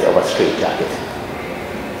 in a bit of a straitjacket.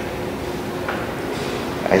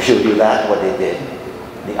 I showed you that, what they did,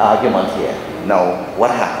 the argument here. Now, what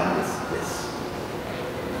happened is this.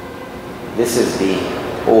 This is the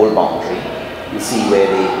old boundary. You see where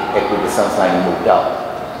the equidistance line moved up,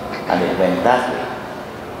 and it went that way.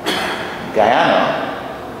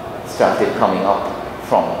 Guyana started coming up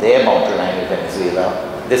from their boundary line with Venezuela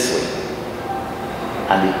this way.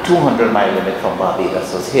 And the 200-mile limit from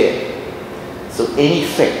Barbados was here. So in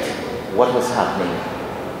effect, what was happening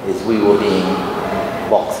is we were being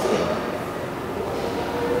boxed in.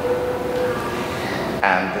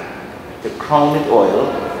 And to crown it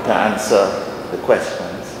oil, to answer the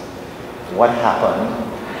questions, what happened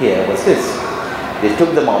here was this. They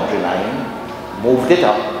took the boundary line, moved it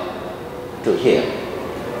up to here,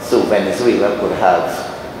 so Venezuela could have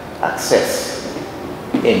access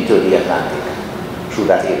into the Atlantic through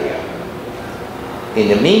that area. In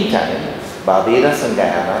the meantime, Barbados and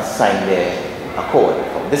Guyana signed their accord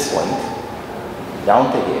from this point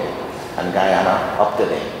down to here, and Guyana up to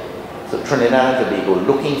there. So Trinidad and Tobago,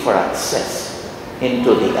 looking for access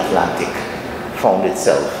into the Atlantic, found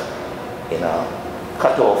itself in a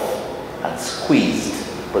cut-off and squeezed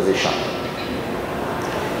position.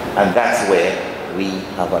 And that's where we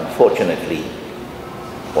have unfortunately,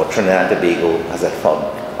 or Trinidad and Tobago has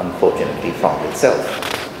unfortunately found itself.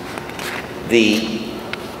 The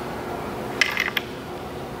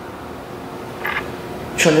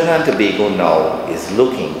Trinidad and Tobago now is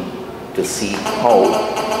looking to see how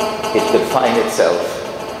it could find itself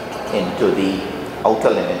into the outer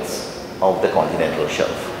limits of the continental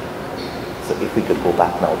shelf. So if we could go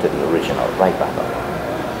back now to the original, right back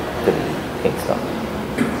up to the Kingston.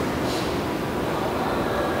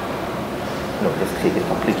 No, just take it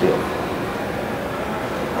completely off.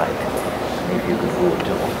 Right. And if you could go to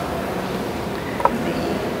the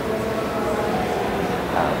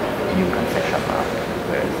new concession map.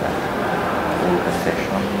 Where is that? Old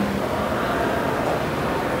concession.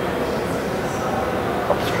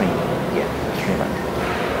 Upstream. Yeah, upstream.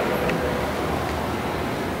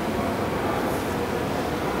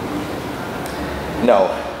 Now,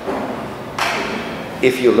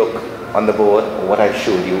 if you look on the board, what I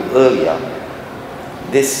showed you earlier,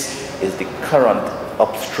 this is the current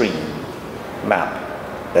upstream map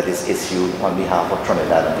that is issued on behalf of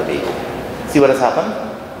Trinidad and Tobago. See what has happened?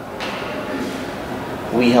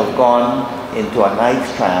 We have gone into a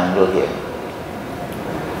nice triangle here.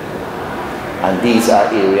 And these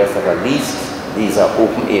are areas that at least, these are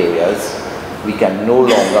open areas. We can no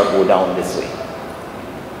longer go down this way.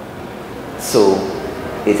 So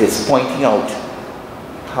it is pointing out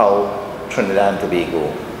how Trinidad and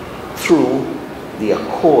Tobago, through the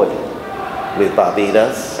accord with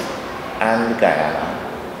Barbados and Guyana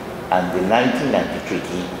and the 1990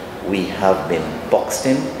 treaty, we have been boxed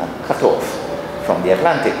in and cut off from the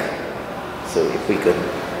Atlantic. So if we could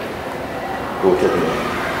go to the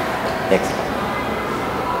next one.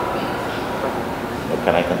 Or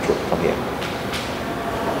can I control from here?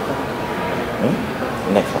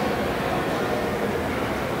 Next one.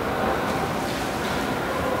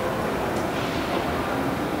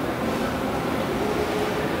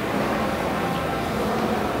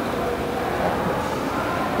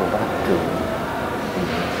 Go back to the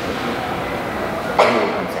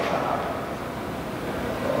old concession.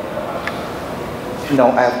 Now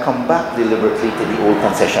I have come back deliberately to the old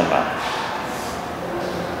concession map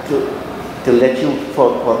to let you,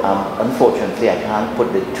 unfortunately I can't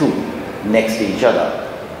put the two next to each other,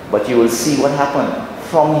 but you will see what happened.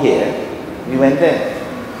 From here, we went there.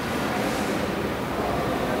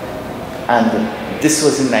 And this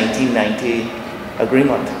was in 1990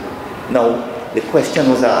 agreement. Now, the question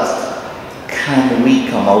was asked, can we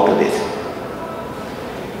come out of it?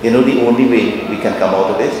 You know the only way we can come out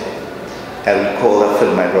of it? I recall a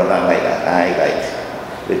film my brother and I liked,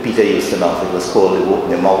 with Peter Ustinov. It was called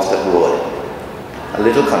The Mouse That Roared. A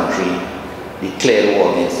little country declared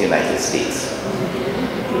war against the United States.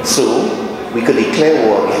 So we could declare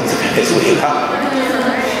war against Venezuela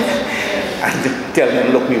and tell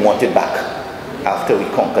them, look, we want it back after we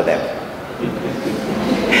conquer them.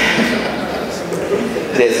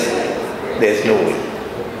 There's no way.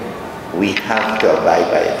 We have to abide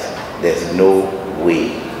by it. There's no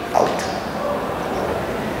way out.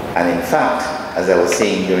 And in fact, as I was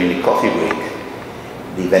saying during the coffee break,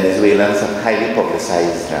 the Venezuelans have highly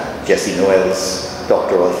publicized Jessie Noel's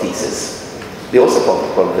doctoral thesis. They also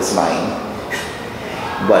published mine,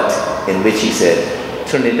 but in which he said,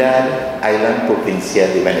 Trinidad Island Provincia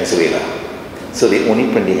de Venezuela. So they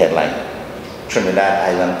only print the headline, Trinidad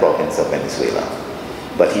Island Province of Venezuela.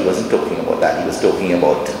 But he wasn't talking about that. He was talking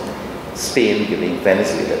about Spain giving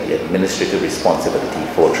Venezuela the administrative responsibility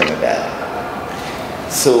for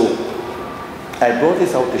Trinidad. So I brought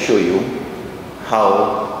this out to show you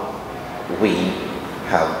how we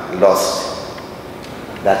have lost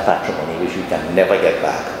that patrimony, which we can never get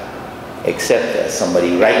back, except as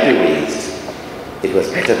somebody rightly raised, it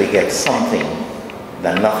was better to get something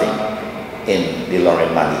than nothing in the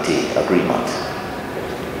Laurent-Manité agreement.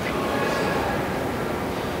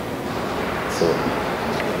 So,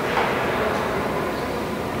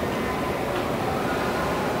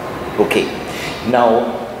 okay,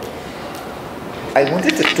 now I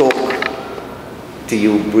wanted to talk to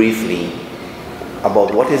you briefly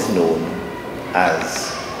about what is known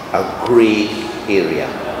as a gray area.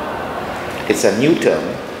 It's a new term,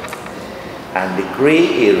 and the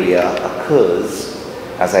gray area occurs,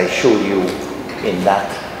 as I showed you in that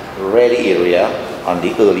red area on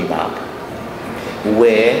the early map,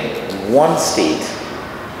 where one state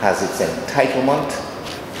has its entitlement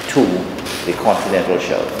to the continental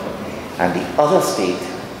shelf, and the other state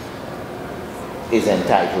is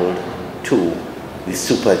entitled to the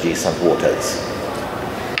super-adjacent waters.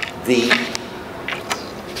 The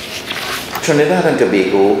Trinidad and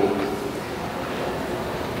Tobago,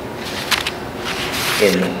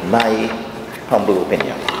 in my humble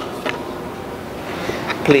opinion,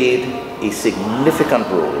 played a significant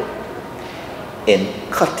role in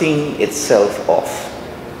cutting itself off.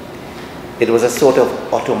 It was a sort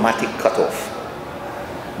of automatic cutoff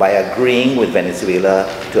by agreeing with Venezuela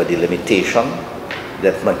to a delimitation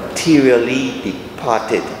that materially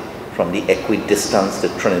departed from the equidistance to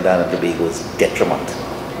Trinidad and Tobago's detriment.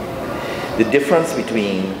 The difference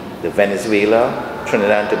between the Venezuela,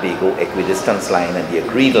 Trinidad and Tobago equidistance line and the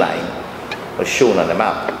agreed line was shown on the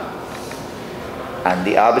map. And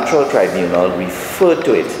the arbitral tribunal referred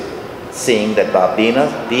to it, saying that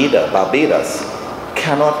Barbados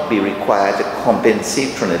cannot be required to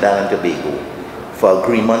compensate Trinidad and Tobago for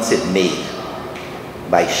agreements it made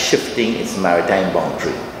by shifting its maritime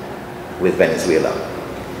boundary with Venezuela.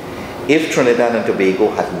 If Trinidad and Tobago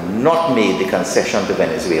had not made the concession to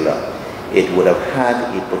Venezuela, it would have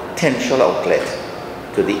had a potential outlet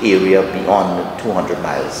to the area beyond 200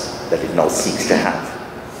 miles that it now seeks to have.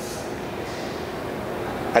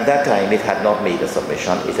 At that time, it had not made a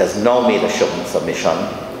submission. It has now made a submission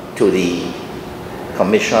to the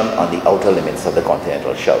Commission on the Outer Limits of the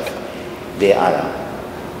Continental Shelf.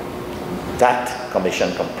 That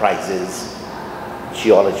commission comprises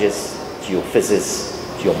geologists, geophysicists,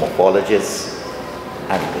 geomorphologists,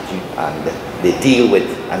 and they deal with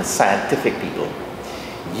scientific people.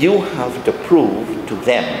 You have to prove to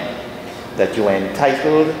them that you are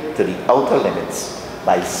entitled to the outer limits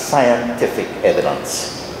by scientific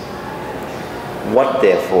evidence. What,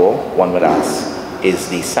 therefore, one would ask, is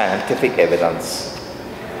the scientific evidence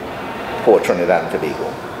for Trinidad and Tobago?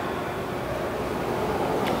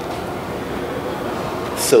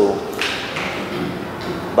 So,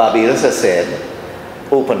 Barbados has said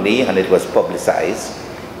openly, and it was publicized,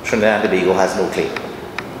 Trinidad and Tobago has no claim.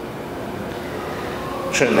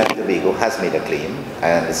 Trinidad and Tobago has made a claim.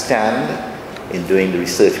 I understand, in doing the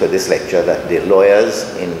research for this lecture, that the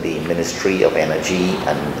lawyers in the Ministry of Energy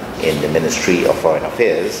and in the Ministry of Foreign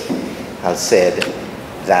Affairs have said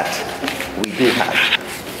that we do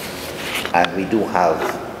have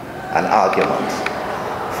an argument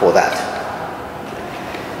for that.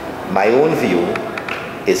 My own view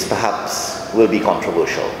is perhaps will be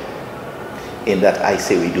controversial in that I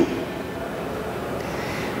say we do.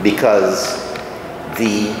 Because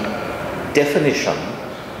the definition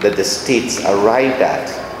that the states arrived at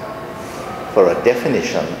for a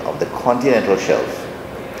definition of the continental shelf,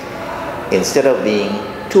 instead of being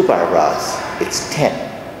 2 paragraphs, it's 10.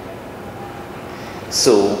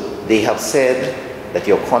 So they have said that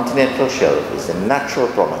your continental shelf is the natural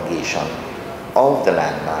prolongation of the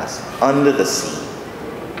landmass under the sea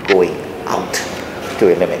going out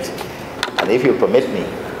to a limit. And if you permit me,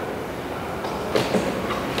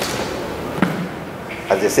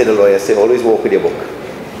 as they say, the lawyers say, always walk with your book.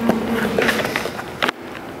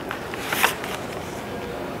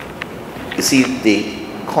 You see,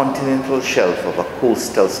 the continental shelf of a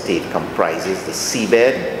coastal state comprises the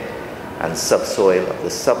seabed and subsoil of the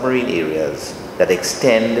submarine areas that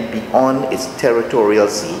extend beyond its territorial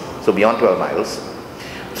sea, so beyond 12 miles,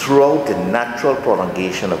 throughout the natural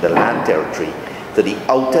prolongation of the land territory to the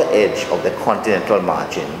outer edge of the continental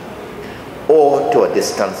margin, or to a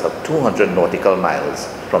distance of 200 nautical miles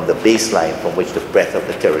from the baseline from which the breadth of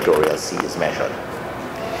the territorial sea is measured.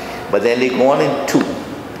 But then they go on in 2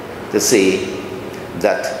 to say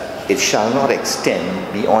that it shall not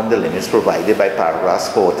extend beyond the limits provided by paragraphs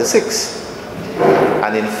 4 to 6.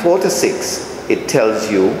 And in 4 to 6, it tells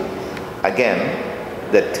you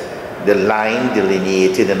again that the line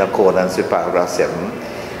delineated in accordance with paragraph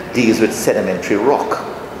 7 deals with sedimentary rock.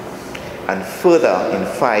 And further in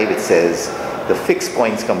 5 it says the fixed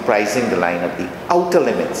points comprising the line of the outer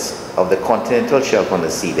limits of the continental shelf on the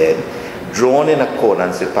seabed, drawn in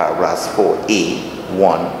accordance with paragraphs 4a,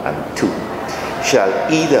 1 and 2,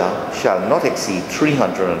 shall not exceed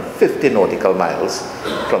 350 nautical miles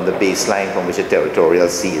from the baseline from which a territorial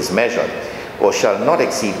sea is measured, or shall not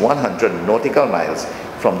exceed 100 nautical miles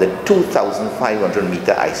from the 2,500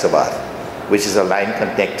 meter isobath, which is a line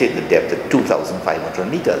connected the depth of 2,500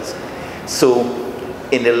 meters. So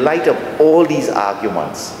in the light of all these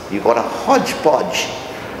arguments, you've got a hodgepodge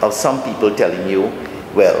of some people telling you,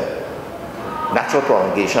 well, natural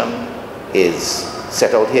prolongation is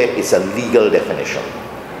set out here, it's a legal definition.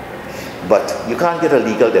 But you can't get a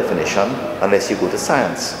legal definition unless you go to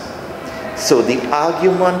science. So the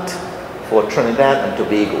argument for Trinidad and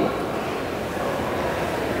Tobago,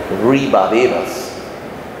 Barbados,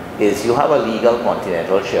 is you have a legal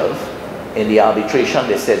continental shelf. In the arbitration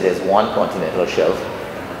they said there's one continental shelf,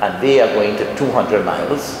 and they are going to 200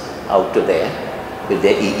 miles out to there with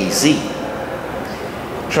their EEZ.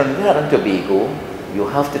 Trinidad and Tobago, you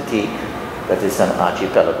have to take that it's an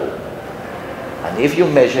archipelago. And if you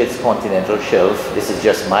measure its continental shelf, this is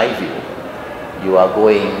just my view, you are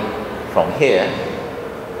going from here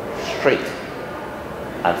straight,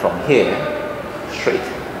 and from here straight.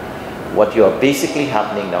 What you are basically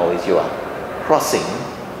happening now is you are crossing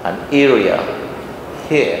an area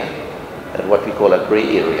here, at what we call a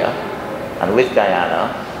gray area, and with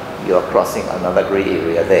Guyana, you are crossing another gray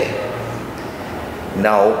area there.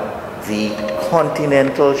 Now, the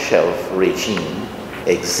continental shelf regime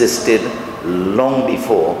existed long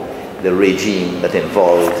before the regime that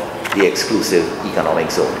involved the exclusive economic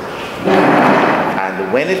zone.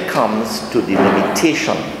 And when it comes to the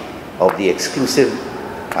limitation of the exclusive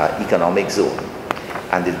economic zone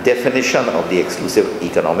and the definition of the exclusive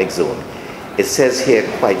economic zone, it says here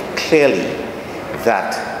quite clearly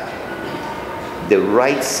that the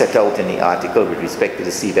rights set out in the article with respect to the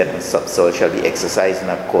seabed and subsoil shall be exercised in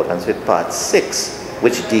accordance with part 6,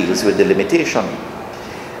 which deals with the limitation.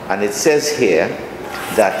 And it says here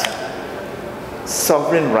that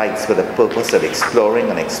sovereign rights for the purpose of exploring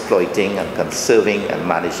and exploiting and conserving and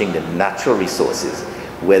managing the natural resources,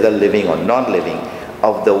 whether living or non-living,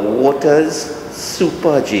 of the waters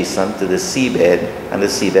super adjacent to the seabed and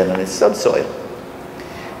its subsoil.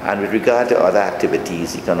 And with regard to other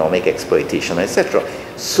activities, economic exploitation, etc.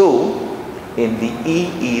 So, in the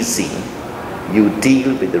EEZ, you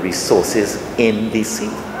deal with the resources in the sea,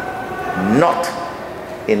 not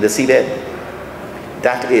in the seabed.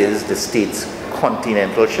 That is the state's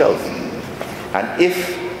continental shelf. And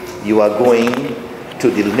if you are going to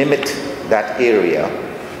delimit that area,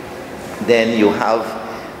 then you have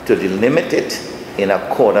to delimit it in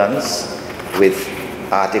accordance with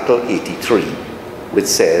Article 83, which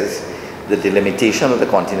says the delimitation of the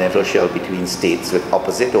continental shelf between states with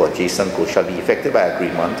opposite or adjacent coasts shall be effected by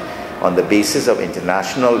agreement on the basis of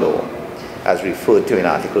international law, as referred to in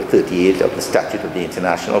Article 38 of the Statute of the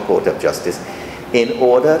International Court of Justice, in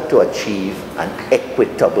order to achieve an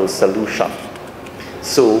equitable solution.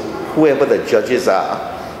 So whoever the judges are,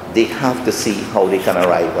 they have to see how they can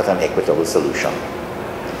arrive at an equitable solution.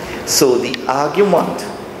 So the argument,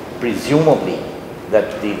 presumably,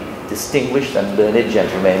 that the distinguished and learned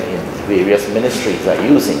gentlemen in various ministries are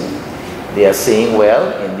using, they are saying,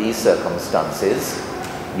 well, in these circumstances,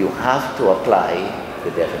 you have to apply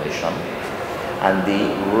the definition, and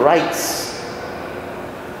the rights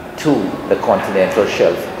to the continental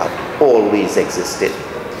shelf have always existed.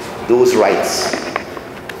 Those rights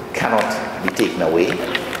cannot be taken away,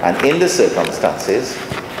 and in the circumstances,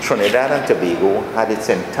 Trinidad and Tobago had its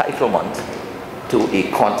entitlement to a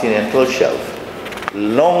continental shelf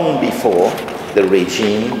long before the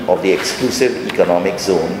regime of the exclusive economic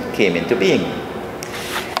zone came into being.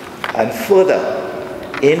 And further,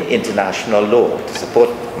 in international law, to support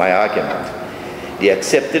my argument, the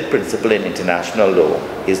accepted principle in international law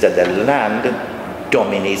is that the land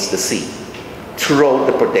dominates the sea throughout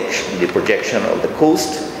the projection of the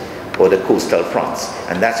coast or the coastal fronts.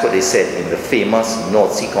 And that's what they said in the famous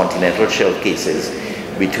North Sea continental shelf cases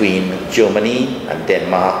between Germany and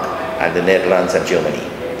Denmark and the Netherlands and Germany.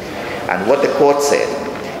 And what the court said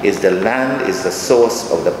is the land is the source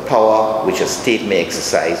of the power which a state may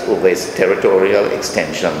exercise over its territorial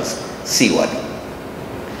extensions seaward.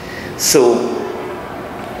 So,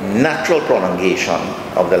 natural prolongation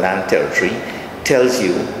of the land territory tells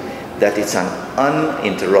you that it's an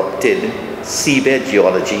uninterrupted seabed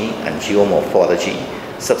geology and geomorphology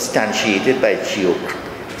substantiated by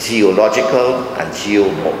geological and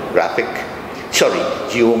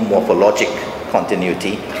geomorphologic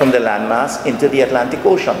continuity from the landmass into the Atlantic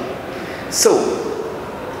Ocean. So,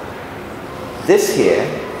 this here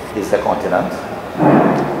is the continent.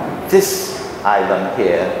 This island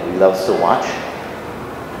here we love so much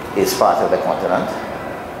is part of the continent,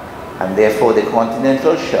 and therefore the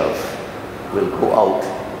continental shelf will go out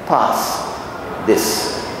past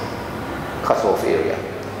this cutoff area.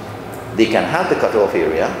 They can have the cutoff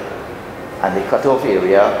area, and the cutoff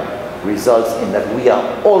area results in that we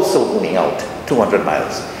are also going out 200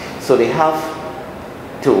 miles. So they have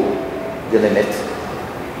to delimit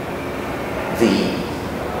the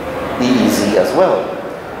EEZ as well.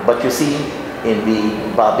 But you see, in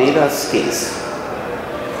the Barbados case,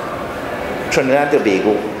 Trinidad and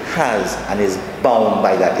Tobago has and is bound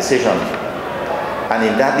by that decision. And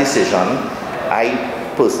in that decision, I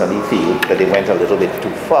personally feel that they went a little bit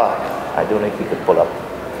too far. I don't know if we could pull up.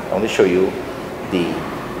 I want to show you the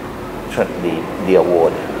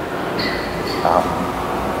award.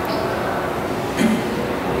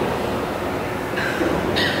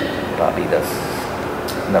 Barbados,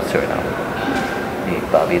 not sure now. The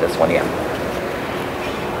Barbados one, yeah.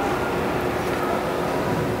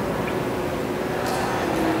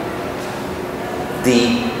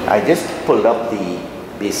 I just pulled up the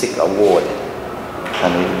basic award,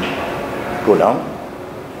 and we go down.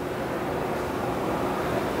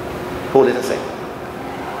 Hold it a second.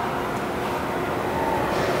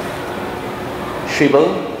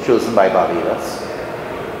 Tribble, chosen by Barbados.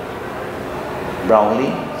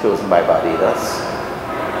 Brownlee, chosen by Barbados.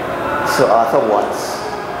 Sir Arthur Watts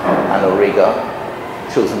and O'Rega,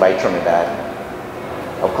 chosen by Trinidad.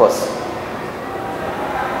 Of course,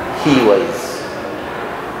 he was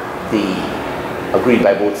agreed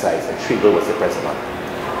by both sides, and Tribble was the president.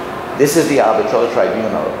 This is the arbitral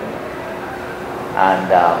tribunal,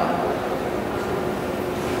 and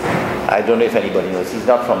I don't know if anybody knows, he's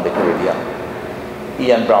not from the Caribbean.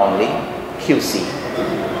 Ian Brownlee, QC,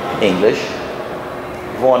 English.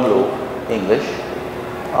 Vaughan Lowe, English.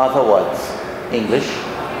 Arthur Watts, English.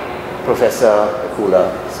 Professor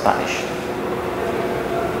Akula, Spanish.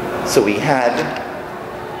 So we had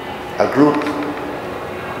a group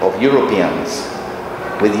of Europeans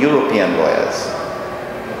with European lawyers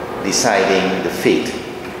deciding the fate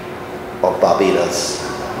of Barbados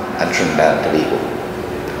and Trinidad and Tobago.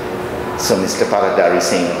 So Mr. Paradari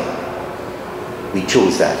saying, we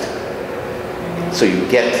chose that. So you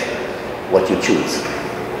get what you choose.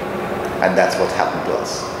 And that's what happened to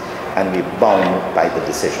us. And we're bound by the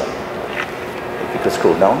decision. If you could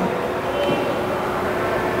scroll down.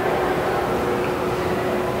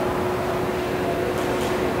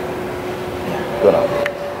 Yeah, go down.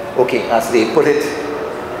 Okay, as they put it,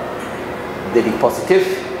 the dispositive,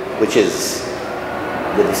 which is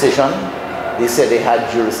the decision, they said they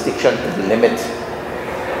had jurisdiction to limit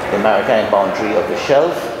the maritime boundary of the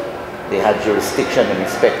shelf. They had jurisdiction in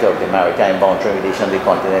respect of the maritime boundary in relation to the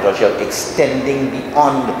continental shelf extending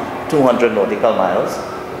beyond 200 nautical miles,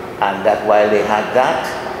 and that while they had that,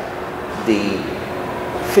 the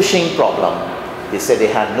fishing problem, they said they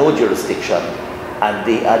had no jurisdiction, and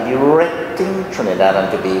they are directing Trinidad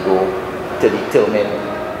and Tobago to determine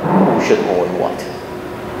who should own what.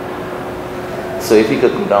 So if we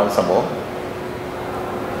could go down some more.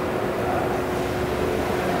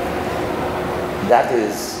 That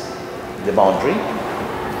is the boundary,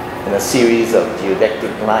 and a series of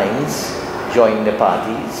geodetic lines join the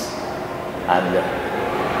parties, and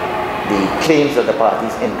the claims of the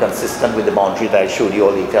parties inconsistent with the boundary that I showed you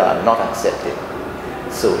all later are not accepted.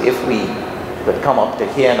 So if we could come up to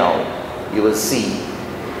here now, you will see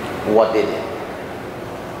what they did.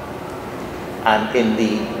 And in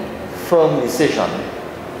the firm decision,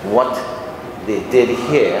 what they did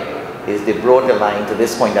here is they brought the line to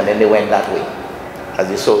this point and then they went that way, as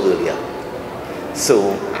you saw earlier.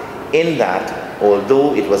 So in that,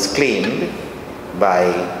 although it was claimed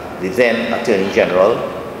by the then Attorney General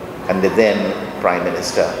and the then Prime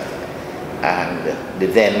Minister and the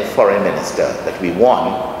then Foreign Minister that we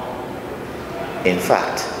won, in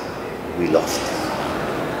fact, we lost.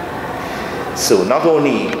 So not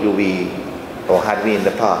only do we, or had we in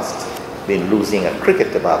the past, been losing at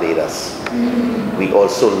cricket to Barbados, we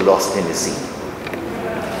also lost in the sea.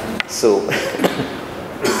 So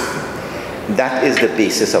that is the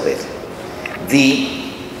basis of it.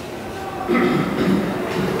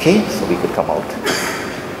 Okay, so we could come out.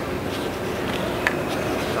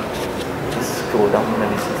 Just scroll down, let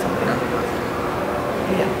me see something.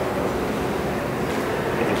 Yeah.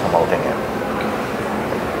 If you come out again.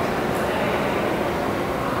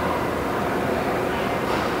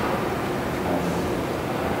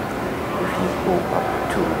 If you go up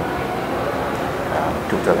to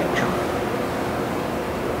the lecture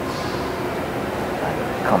and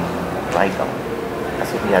come right down.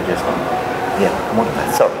 That's what we are just done. Yeah, come on,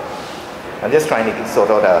 sorry. I'm just trying to sort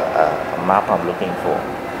out a map I'm looking for.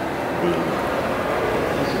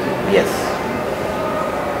 Yes.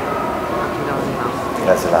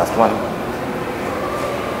 That's the last one.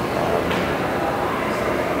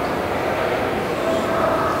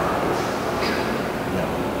 No,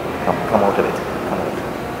 come out of it. Come out.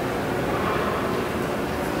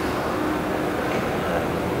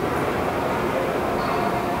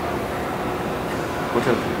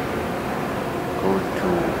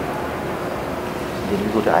 Did you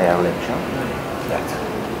go to IR lecture? That's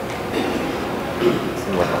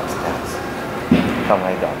see what else that's. Come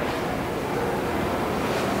right down.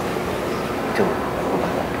 Two.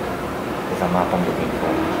 There's a map I'm looking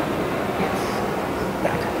for. Yes.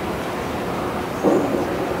 That.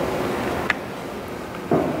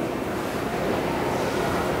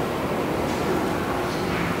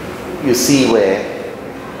 You see where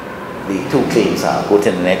the two claims are. Go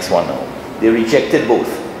to the next one now. They rejected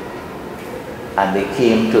both. And they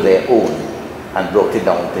came to their own and brought it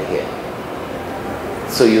down to here.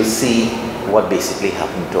 So you see what basically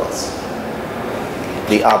happened to us.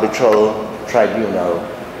 The arbitral tribunal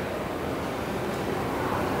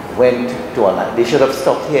went to an, they should have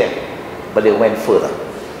stopped here, but they went further.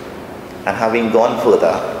 And having gone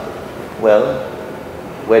further, well,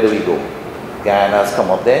 where do we go? Guyana's come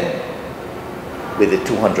up there with the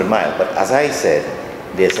 200 mile. But as I said,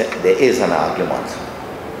 there is an argument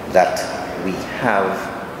that we have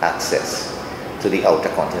access to the outer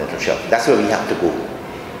continental shelf. That's where we have to go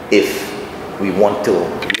if we want to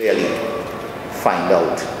really find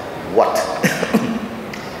out what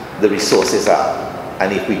the resources are,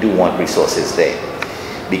 and if we do want resources there.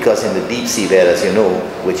 Because in the deep sea there, as you know,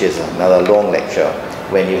 which is another long lecture,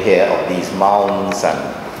 when you hear of these mounds and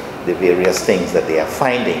the various things that they are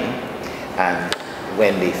finding, and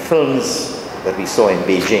when the films that we saw in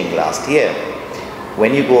Beijing last year,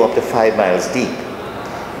 when you go up to 5 miles deep,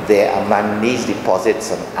 there are manganese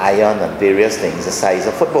deposits and iron and various things the size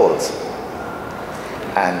of footballs.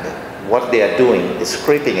 And what they are doing is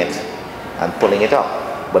scraping it and pulling it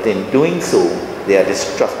up. But in doing so, they are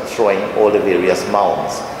destroying all the various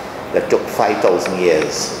mounds that took 5,000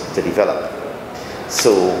 years to develop.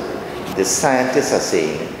 So the scientists are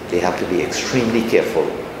saying they have to be extremely careful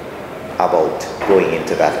about going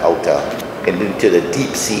into that outer, into the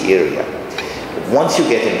deep sea area. Once you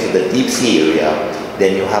get into the deep sea area,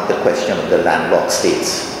 then you have the question of the landlocked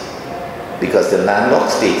states. Because the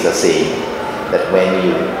landlocked states are saying that when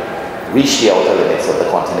you reach the outer limits of the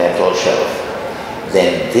continental shelf,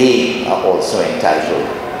 then they are also entitled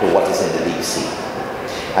to what is in the deep sea.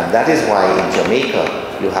 And that is why in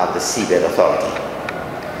Jamaica, you have the Seabed Authority.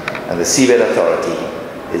 And the Seabed Authority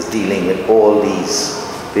is dealing with all these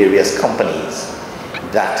various companies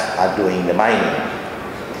that are doing the mining.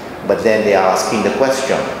 But then they are asking the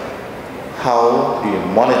question, how do you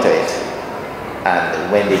monitor it?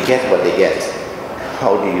 And when they get what they get,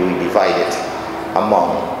 how do you divide it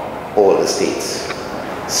among all the states?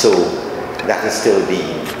 So that is still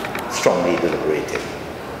being strongly deliberated.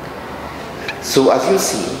 So as you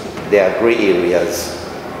see, there are gray areas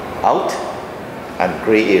out and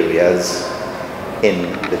gray areas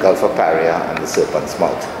in the Gulf of Paria and the Serpent's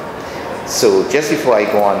Mouth. So just before I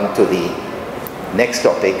go on to the next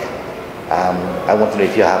topic, I want to know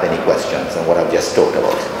if you have any questions on what I've just talked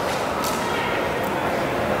about.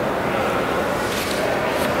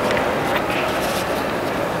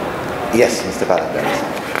 Yes, Mr. Valentine.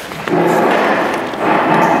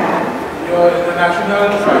 Your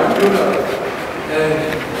international tribunal, and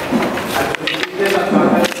at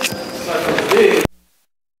the such a day,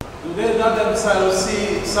 do they not themselves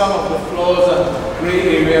see some of the flaws and gray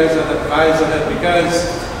areas and advise on it?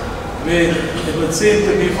 Because it would seem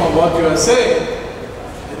to me from what you are saying,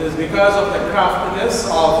 it is because of the craftiness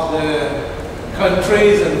of the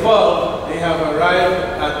countries involved, they have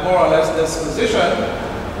arrived at more or less this position,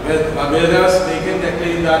 with Barbados making their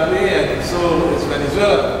claim that way, and so is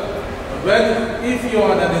Venezuela. But if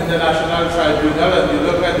you're on an international tribunal and you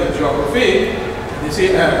look at the geography, they say,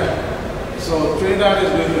 so Trinidad is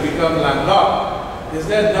going to become landlocked. Is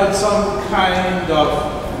there not some kind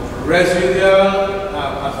of residual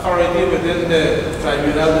authority within the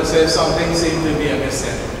tribunal that says something seems to be amiss?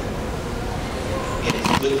 It's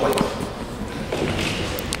a good point.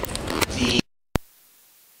 The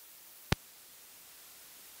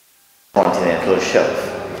continental shelf,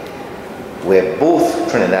 where both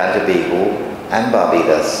Trinidad and Tobago and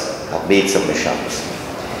Barbados have made submissions.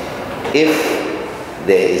 If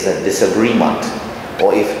there is a disagreement,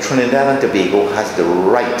 or if Trinidad and Tobago has the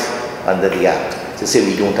right under the Act to say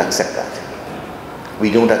we don't accept that, we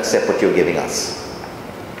don't accept what you're giving us.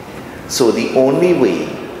 So the only way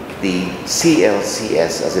the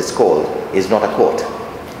CLCS, as it's called, is not a court.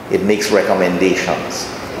 It makes recommendations,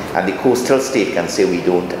 and the coastal state can say we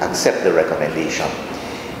don't accept the recommendation.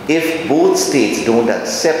 If both states don't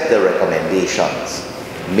accept the recommendations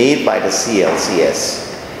made by the CLCS,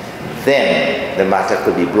 then the matter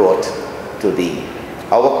could be brought to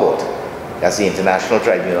our court, that's the International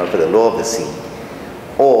Tribunal for the Law of the Sea,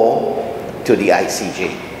 or to the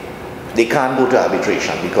ICJ. They can't go to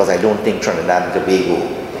arbitration because I don't think Trinidad and Tobago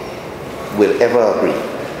will ever agree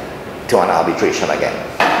to an arbitration again.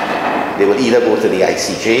 They will either go to the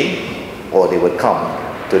ICJ or they would come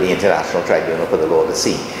to the International Tribunal for the Law of the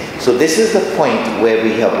Sea. So this is the point where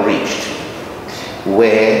we have reached,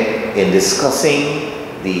 where in discussing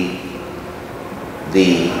the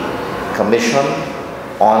Commission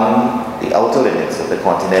on the outer limits of the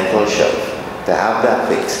continental shelf, to have that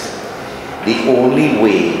fixed, the only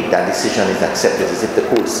way that decision is accepted is if the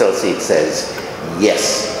coastal state says,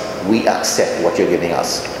 yes, we accept what you're giving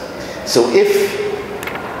us. So if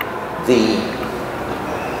the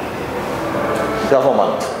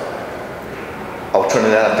government of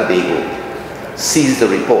Trinidad and Tobago sees the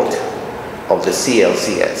report of the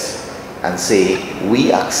CLCS and say,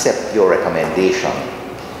 we accept your recommendation,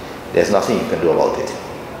 there's nothing you can do about it.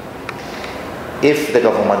 If the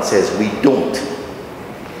government says we don't,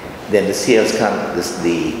 then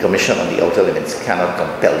the Commission on the Outer Limits cannot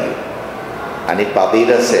compel you. And if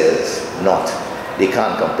Barbados says not, they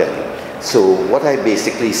can't compel you. So what I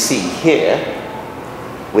basically see here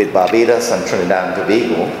with Barbados and Trinidad and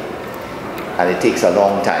Tobago, and it takes a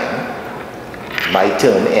long time, my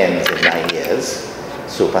term ends in 9 years,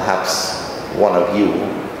 so perhaps one of you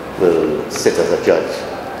will sit as a judge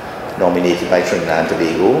nominated by Trinidad and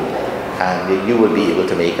Tobago, and you will be able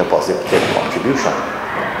to make a positive contribution.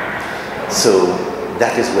 So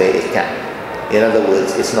that is where it can. In other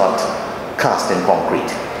words, it's not cast in concrete.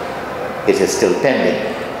 It is still pending.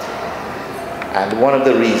 And one of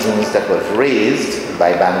the reasons that was raised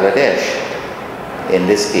by Bangladesh in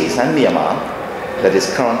this case, and Myanmar, that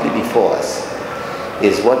is currently before us,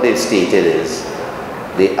 is what they've stated is,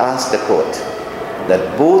 they asked the court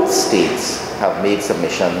that both states have made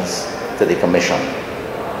submissions to the Commission.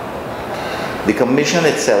 The Commission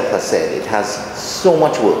itself has said it has so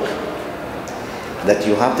much work that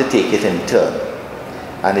you have to take it in turn,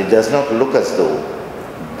 and it does not look as though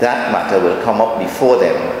that matter will come up before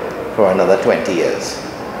them for another 20 years.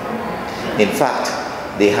 In fact,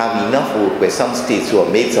 they have enough work where some states who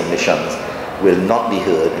have made submissions will not be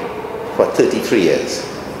heard for 33 years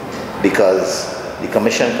because the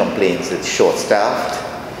Commission complains it's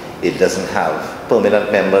short-staffed, it doesn't have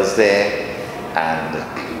permanent members there, and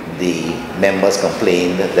the members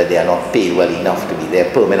complain that they are not paid well enough to be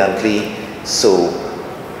there permanently, so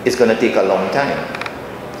it's going to take a long time.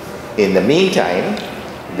 In the meantime,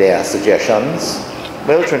 there are suggestions.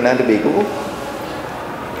 Well, Trinidad and Tobago,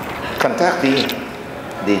 contact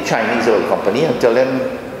the Chinese oil company and tell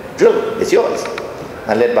them, drill, it's yours.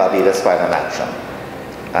 And let Barbados file an action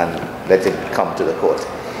and let it come to the court.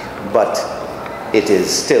 But it is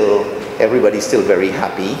still, everybody's still very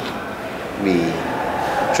happy.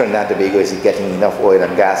 Trinidad and Tobago is getting enough oil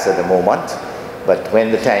and gas at the moment, but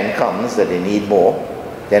when the time comes that they need more,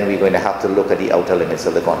 then we're going to have to look at the outer limits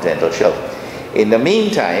of the continental shelf. In the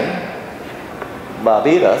meantime,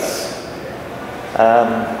 Barbados,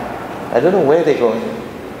 I don't know where they're going,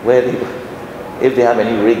 if they have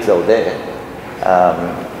any rigs out there.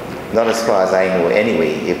 Not as far as I know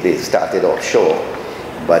anyway, if they started offshore.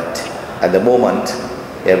 But at the moment,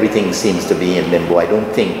 everything seems to be in limbo. I don't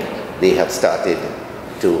think they have started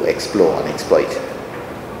to explore and exploit.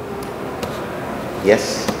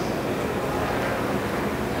 Yes?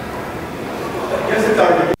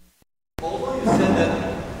 Although you said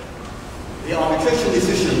that the arbitration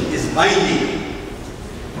decision is binding,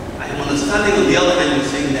 I am understanding on the other hand you're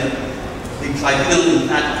saying that the tribunal in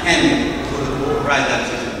fact can override that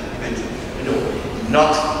decision eventually? No,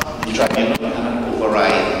 not the tribunal cannot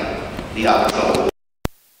override the arbitral award.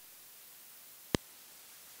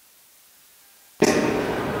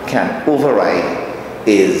 Can override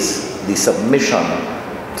is the submission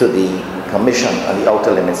to the Commission on the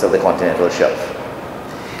outer limits of the continental shelf.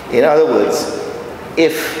 In other words,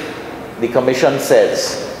 if the Commission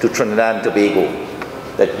says to Trinidad and Tobago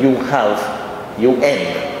that you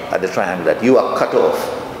end at the triangle, that you are cut off,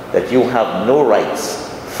 that you have no rights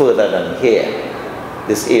further than here,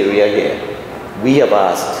 this area here, we have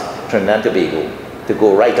asked Trinidad and Tobago to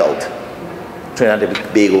go right out. Trinidad and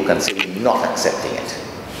Tobago can say we're not accepting it.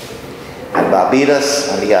 And Barbados,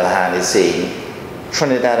 on the other hand, is saying,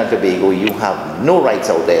 Trinidad and Tobago, you have no rights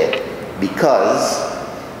out there because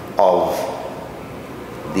of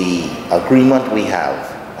the agreement we have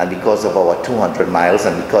and because of our 200 miles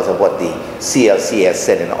and because of what the CLCS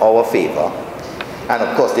said in our favor. And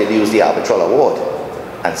of course, they'll use the arbitral award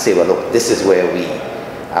and say, well, look, this is where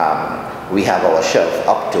we have our shelf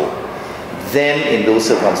up to. Then, in those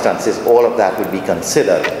circumstances, all of that would be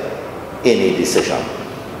considered in a decision.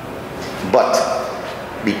 But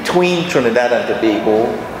between Trinidad and Tobago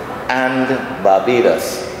and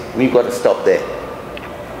Barbados, we've got to stop there.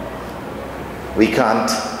 We can't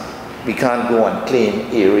go and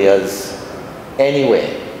claim areas anywhere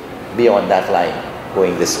beyond that line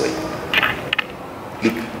going this way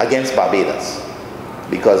against Barbados,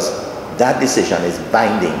 because that decision is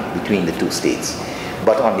binding between the two states.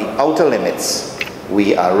 But on the outer limits,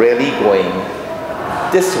 we are really going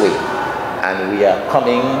this way, and we are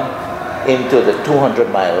coming into the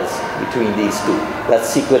 200 miles between these two. That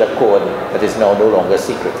secret accord that is now no longer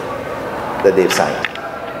secret, that they've signed.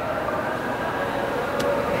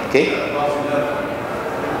 Okay?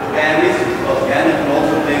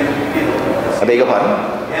 I beg your pardon?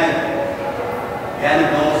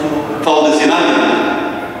 Can also follow this argument.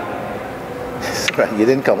 Right, you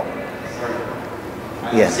didn't come up. Sorry.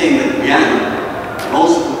 I'm saying that Guyana can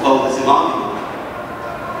also follow this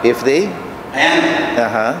argument. If they?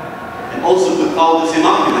 Guyana. And also could follow the same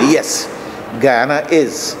argument. Yes, Guyana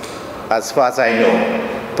is, as far as I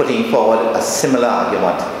know, putting forward a similar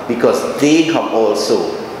argument because they have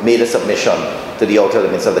also made a submission to the outer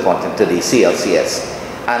limits of the continent, to the CLCS.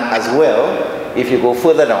 And as well, if you go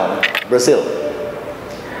further down, Brazil.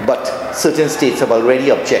 But certain states have already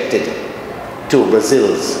objected to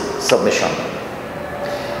Brazil's submission.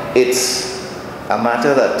 It's a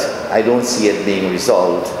matter that I don't see it being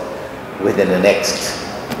resolved within the next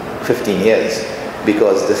 15 years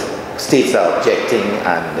because the states are objecting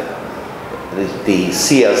and the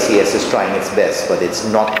CLCS is trying its best, but it's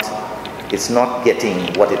not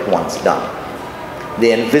getting what it wants done.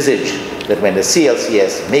 They envisage that when the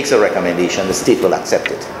CLCS makes a recommendation, the state will accept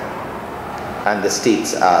it. And the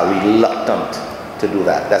states are reluctant to do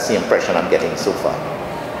that. That's the impression I'm getting so far.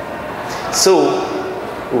 So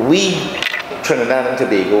we, Trinidad and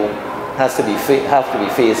Tobago, have to be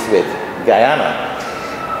faced with Guyana.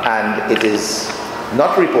 And it is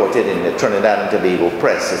not reported in the Trinidad and Tobago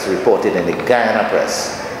press, it's reported in the Guyana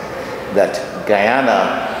press that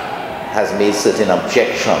Guyana has made certain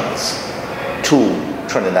objections to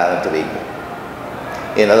Trinidad and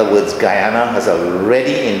Tobago. In other words, Guyana has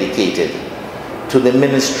already indicated to the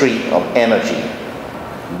Ministry of Energy,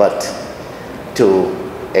 but to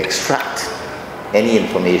extract any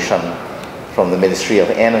information from the Ministry of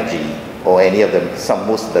Energy or any of them,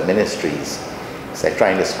 most of the ministries, it's like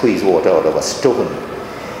trying to squeeze water out of a stone.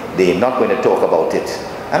 They're not going to talk about it.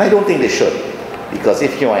 And I don't think they should, because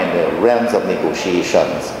if you are in the realms of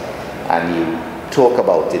negotiations and you talk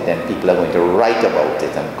about it, then people are going to write about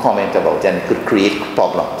it and comment about it, and it could create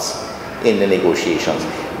problems in the negotiations.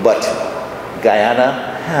 But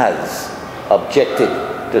Guyana has objected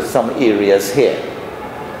to some areas here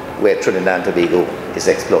where Trinidad and Tobago is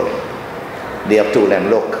exploring. They have told them,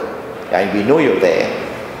 look, and we know you're there,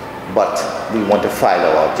 but we want to file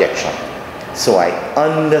our objection. So I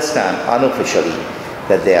understand unofficially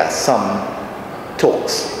that there are some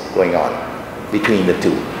talks going on between the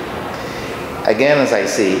two. Again, as I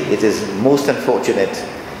say, it is most unfortunate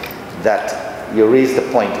that you raised the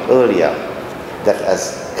point earlier that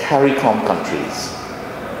as CARICOM countries,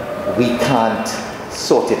 we can't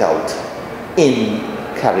sort it out in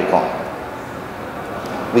CARICOM.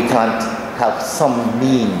 We can't have some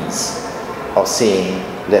means of saying,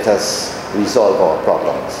 let us resolve our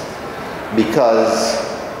problems, because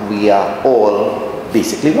we are all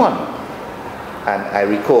basically one. And I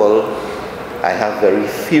recall I have very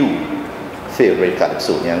few favorite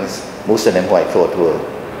Calypsonians. Most of them who I thought were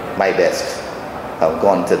my best have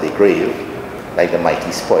gone to the grave, like the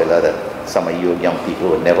mighty spoiler that some of you young people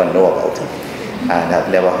would never know about and have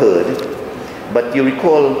never heard. But you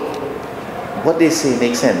recall what they say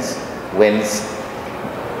makes sense. When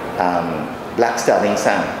Black Starling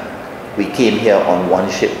sang, we came here on one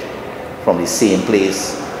ship from the same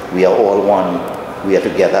place. We are all one. We are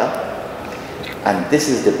together. And this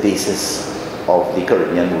is the basis of the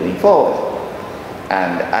Caribbean moving forward.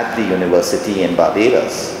 And at the university in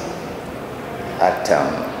Barbados, at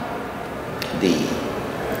the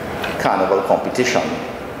carnival competition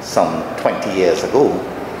some 20 years ago,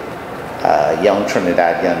 young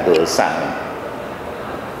Trinidadian girl sang,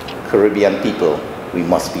 "Caribbean people, we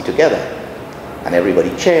must be together." And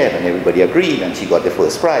everybody cheered and everybody agreed, and she got the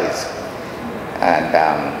first prize. And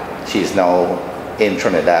she's now in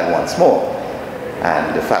Trinidad once more.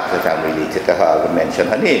 And the fact that I'm related to her, I will mention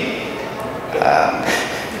her name.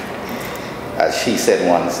 As she said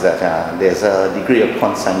once, that there's a degree of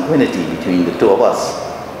consanguinity between the two of us.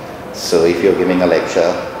 So if you're giving a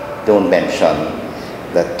lecture, don't mention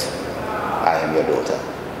that I am your daughter.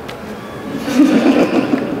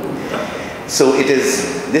 So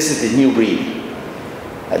this is the new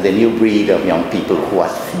breed of young people who are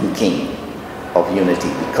thinking of unity.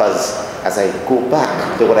 Because as I go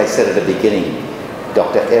back to what I said at the beginning,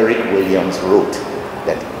 Dr. Eric Williams wrote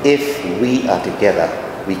that if we are together,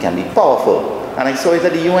 we can be powerful. And I saw it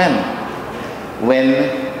at the UN. When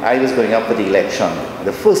I was going up for the election,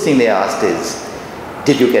 the first thing they asked is,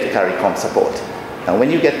 did you get CARICOM support? And when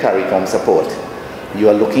you get CARICOM support, you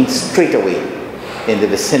are looking straight away in the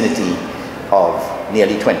vicinity of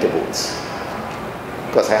nearly 20 votes.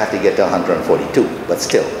 Of course, I had to get to 142, but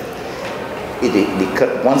still.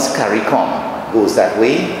 Once CARICOM goes that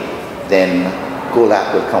way, then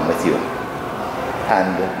GOLAC will come with you.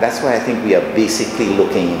 And that's why I think we are basically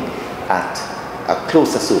looking at a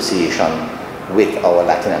close association with our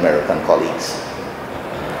Latin American colleagues.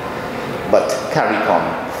 But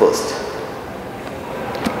CARICOM first.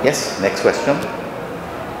 Yes, next question.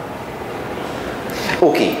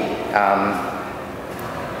 Okay,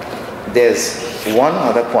 there's one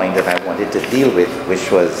other point that I wanted to deal with,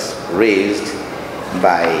 which was raised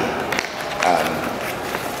by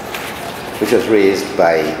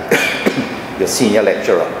your senior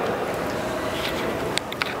lecturer,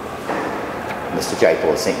 Mr.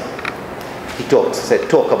 Jaipal Singh. He said,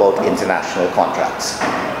 talk about international contracts.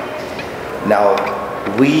 Now,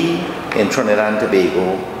 we in Trinidad and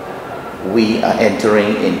Tobago, we are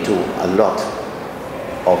entering into a lot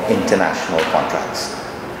of international contracts.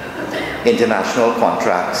 International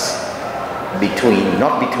contracts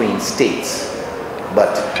not between states,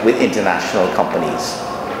 but with international companies,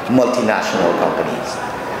 multinational companies.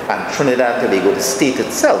 And Trinidad and Tobago, the state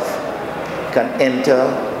itself, can enter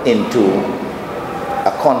into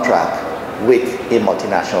a contract with a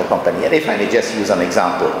multinational company. And if I may just use an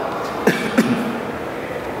example,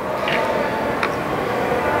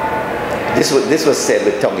 this was said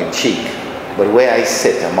with tongue in cheek, but where I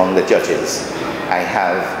sit among the judges, I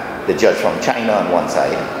have the judge from China on one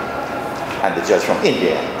side and the judge from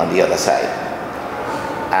India on the other side.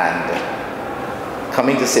 And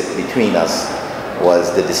coming to sit between us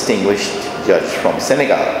was the distinguished judge from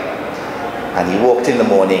Senegal. And he walked in the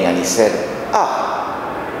morning and he said,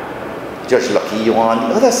 Judge Lucky, you are on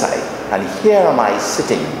the other side. And here am I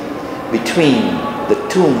sitting between the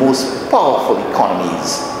two most powerful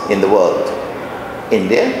economies in the world,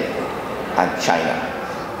 India and China.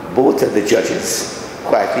 Both of the judges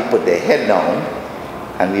quietly put their head down,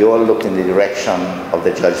 and we all looked in the direction of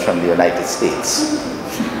the judge from the United States.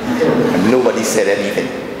 And nobody said anything.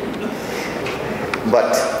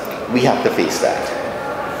 But we have to face that.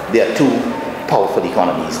 There are two powerful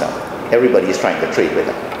economies now. Everybody is trying to trade with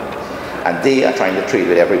them. And they are trying to trade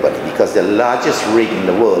with everybody, because the largest rig in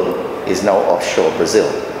the world is now offshore Brazil,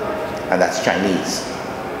 and that's Chinese.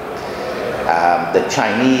 The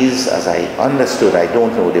Chinese, as I understood, I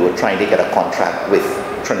don't know, they were trying to get a contract with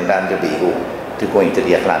Trinidad and Tobago to go into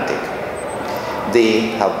the Atlantic.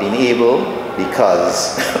 They have been able,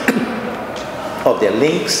 because of their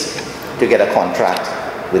links, to get a contract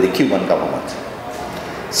with the Cuban government.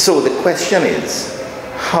 So the question is,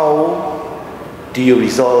 how do you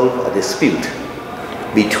resolve a dispute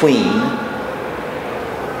between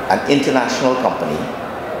an international company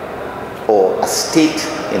or a state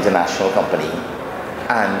international company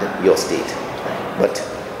and your state? But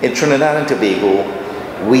in Trinidad and Tobago,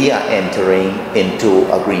 we are entering into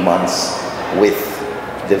agreements with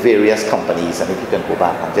the various companies, and if you can go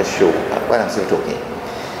back and just show while I'm still talking,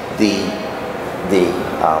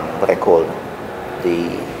 what I call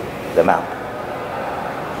the map.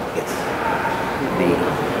 Yes.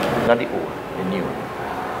 Not the old, the new,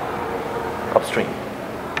 upstream.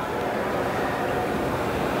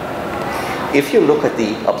 if you look at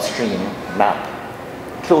the upstream map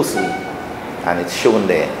closely, and it's shown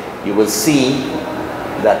there, you will see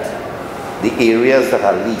that the areas that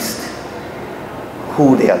are leased,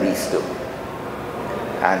 who they are leased to.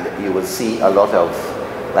 And you will see a lot of,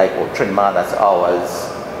 like Trinidad, that's ours,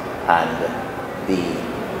 and the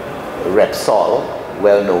Repsol,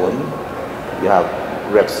 well known. You have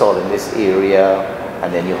Repsol in this area,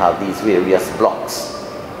 and then you have these various blocks,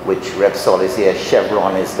 which Repsol is here,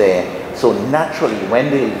 Chevron is there. So naturally,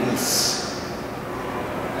 when they lease,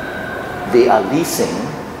 they are leasing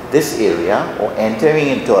this area or entering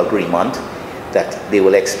into agreement that they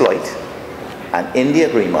will exploit. And in the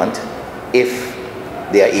agreement, if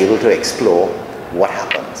they are able to explore, what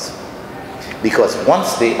happens? Because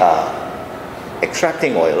once they are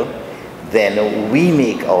extracting oil, then we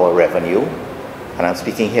make our revenue, and I'm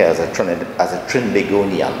speaking here as a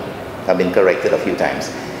Trinidadian, I've been corrected a few times.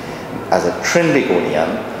 As a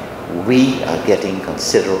Trinidadian, we are getting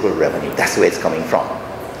considerable revenue. That's where it's coming from.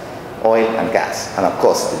 Oil and gas, and of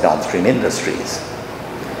course the downstream industries.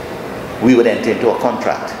 We would enter into a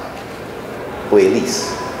contract or a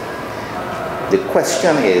lease. The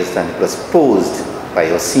question is, and it was posed by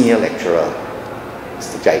your senior lecturer,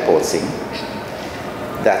 Mr. Jaipal Singh,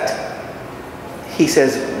 that he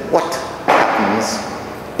says, what happens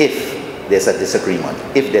if there's a disagreement,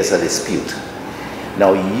 if there's a dispute?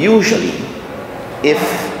 Now usually, if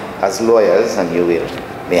as lawyers, and you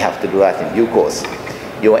may have to do that in due course,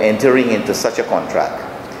 you are entering into such a contract,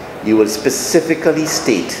 you will specifically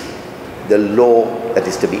state the law that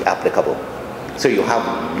is to be applicable. So you have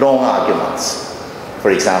long arguments.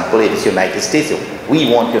 For example, if it's United States, we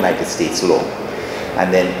want United States law.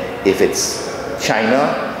 And then if it's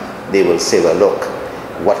China, they will say, well, look,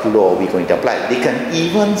 what law are we going to apply? They can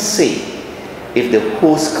even say, if the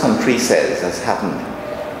host country says, as happened,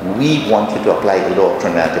 we want you to apply the law of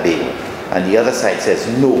Trinidad and Tobago, and the other side says,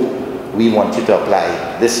 no, we want you to apply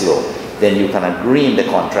this law, then you can agree in the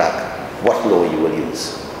contract what law you will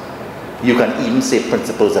use. You can even say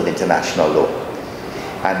principles of international law.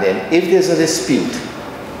 And then if there's a dispute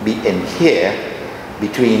in here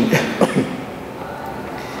between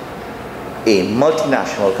a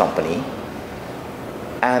multinational company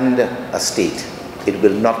and a state, it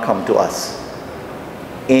will not come to us.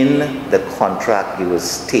 In the contract, you will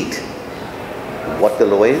state what the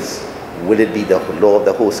law is. Will it be the law of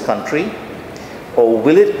the host country, or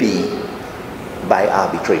will it be by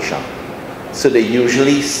arbitration? So they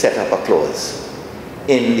usually set up a clause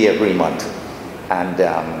in the agreement. And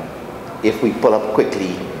if we pull up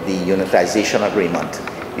quickly the unitization agreement,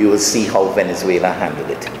 you will see how Venezuela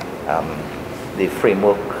handled it. The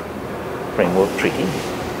framework treaty,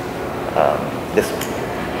 this one.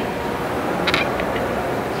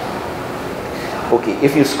 Okay,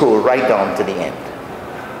 if you scroll right down to the end.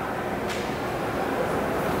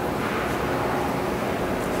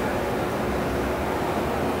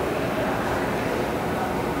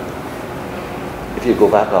 If you go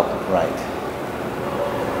back up, right,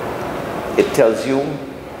 it tells you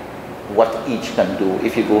what each can do.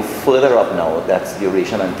 If you go further up now, that's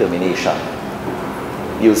duration and termination.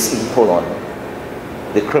 You'll see, hold on,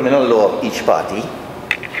 the criminal law of each party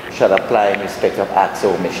shall apply in respect of acts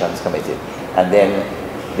or omissions committed. And then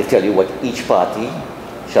they tell you what each party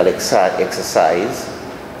shall exercise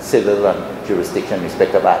civil and jurisdiction in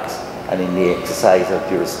respect of acts. And in the exercise of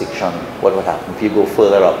jurisdiction, what would happen? If you go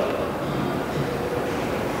further up,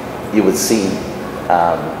 you would see,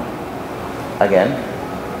 again,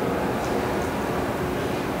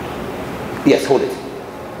 yes, hold it.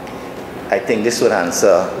 I think this would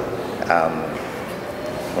answer,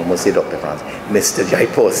 almost say Dr. France, Mr.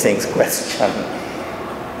 Jaipal Singh's question.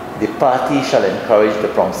 The party shall encourage the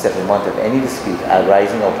prompt settlement of any dispute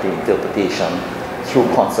arising out of the interpretation through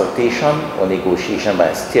consultation or negotiation by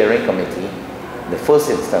a steering committee in the first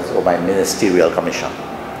instance or by ministerial commission.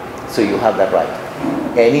 So you have that right.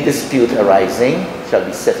 Any dispute arising shall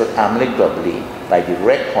be settled amicably by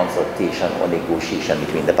direct consultation or negotiation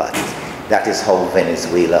between the parties. That is how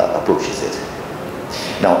Venezuela approaches it.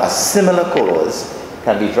 Now, a similar clause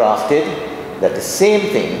can be drafted that the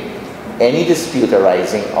same thing, any dispute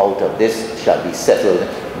arising out of this shall be settled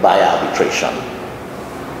by arbitration.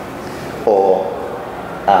 Or,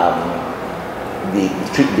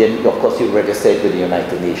 of course, you registered with the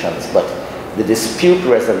United Nations, but the dispute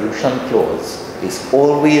resolution clause is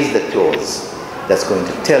always the clause that's going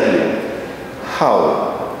to tell you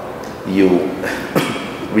how you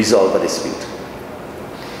resolve a dispute.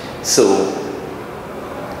 So,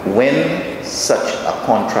 when such a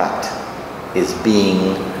contract is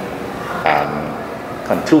being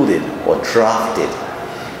concluded or drafted,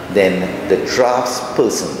 then the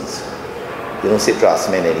draftspersons You don't say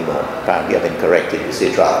draftsmen anymore. Apparently I've been corrected, you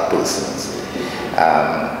say draft persons.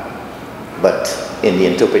 But in the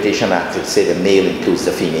Interpretation Act, it said the male includes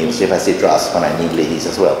the female. So if I say draftsman, I mean ladies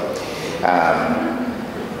as well.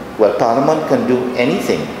 Well, Parliament can do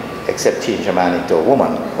anything except change a man into a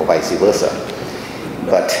woman, or vice versa.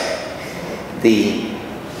 But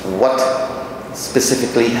what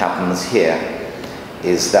specifically happens here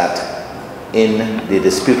is that in the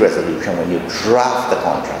dispute resolution, when you draft the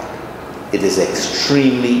contract, it is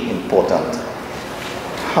extremely important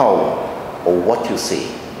how or what you say.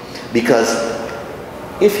 Because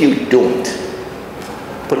if you don't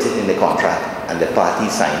put it in the contract and the party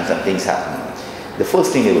signs and things happen, the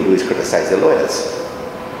first thing they will do is criticize the lawyers.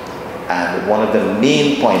 And one of the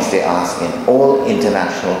main points they ask in all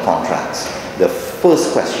international contracts, the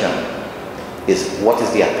first question is, what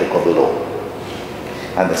is the applicable law?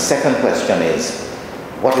 And the second question is,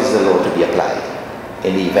 what is the law to be applied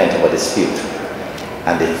in the event of a dispute?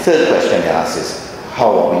 And the third question they ask is,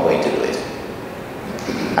 how are we going to do it?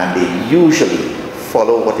 And they usually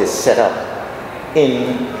follow what is set up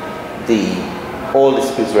in all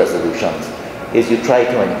dispute resolutions, is you try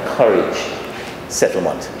to encourage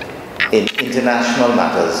settlement. In international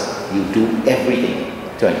matters, you do everything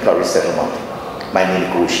to encourage settlement, by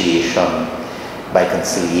negotiation, by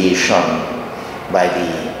conciliation, by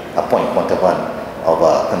the appointment of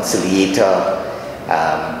a conciliator.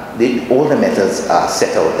 All the methods are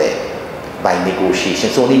set out there by negotiation.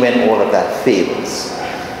 It's only when all of that fails,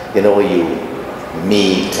 you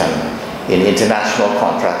meet, and in international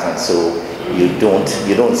contracts, and so you don't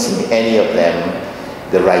see any of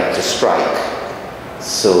them the right to strike.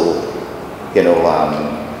 So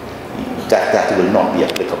that will not be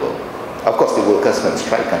applicable. Of course, the workers can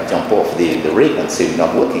strike and jump off the rate and say we're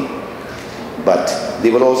not working. But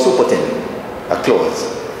they will also put in a clause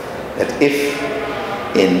that if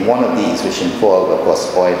in one of these, which involve, of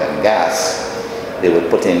course, oil and gas, they will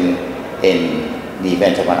put in the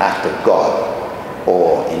event of an act of God,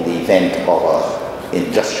 or in the event of an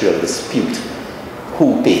industrial dispute,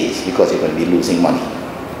 who pays, because you're going to be losing money.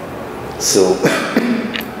 So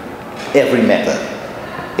every method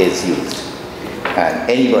is used. And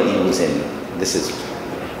anybody who's this is,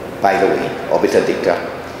 by the way, obiter dicta,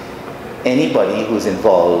 anybody who's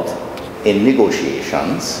involved in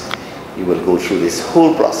negotiations, you will go through this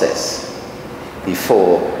whole process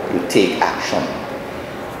before you take action.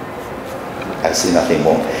 I see nothing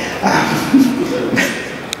more.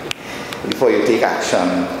 Before you take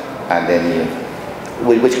action, and then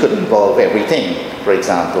which could involve everything. For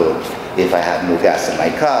example, if I had no gas in my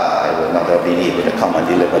car, I would not have been able to come and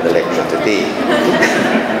deliver the lecture today.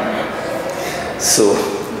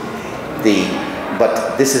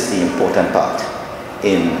 But this is the important part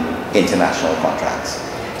in international contracts.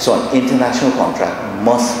 So an international contract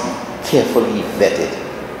must be carefully vetted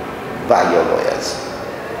by your lawyers.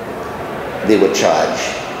 They would charge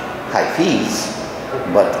high fees,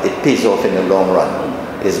 but it pays off in the long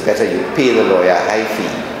run. It's better you pay the lawyer a high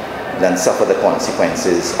fee than suffer the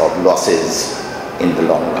consequences of losses in the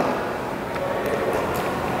long run.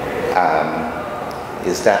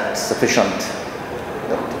 Is that sufficient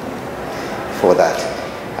for that?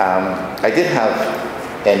 I did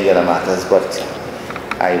have any other matters, but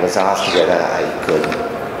I was asked whether I could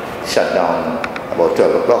shut down about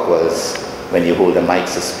 12 o'clock. Was when you hold the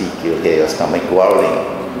mics to speak, you'll hear your stomach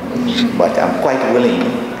growling. But I'm quite willing,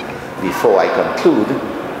 before I conclude,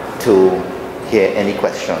 to hear any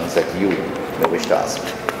questions that you may wish to ask.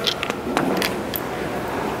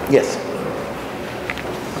 Yes.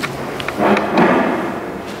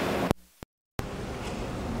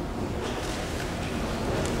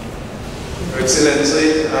 Your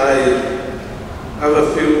Excellency, I have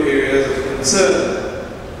a few areas of concern.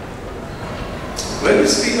 When you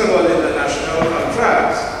speak about international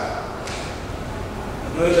contracts,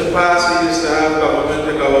 in the past we used to have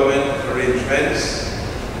government-to-government arrangements,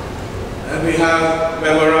 and we have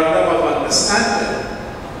memorandum of understanding.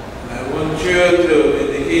 I want you to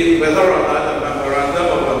indicate whether or not a memorandum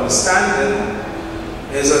of understanding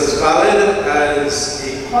is as valid as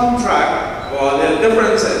a contract, or are there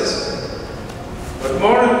differences? But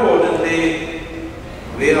more importantly,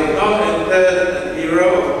 we have now entered an era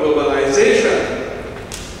of globalization,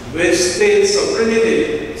 which state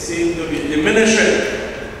sovereignty seems to be diminishing.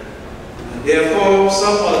 And therefore,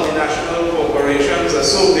 some multinational corporations are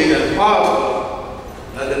so big and powerful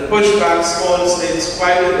that they push back small states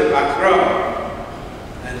quite in the background.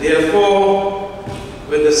 And therefore,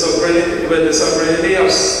 with the sovereignty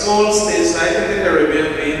of small states like in the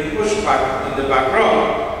Caribbean being pushed back in the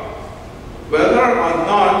background, whether or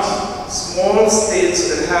not small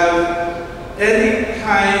states can have any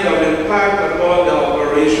kind of impact upon the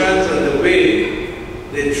operations and the way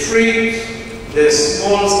they treat the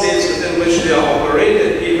small states within which they are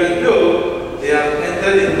operated, even though they have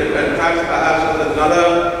entered into contact perhaps with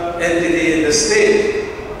another entity in the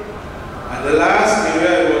state. And the last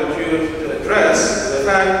area I want you to address is the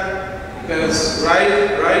fact, because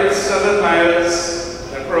right 7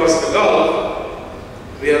 miles across the Gulf,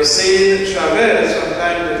 we have seen Chavez from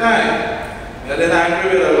time to time getting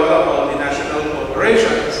angry with a lot of multinational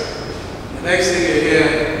corporations. The next thing you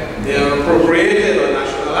hear, they are appropriated or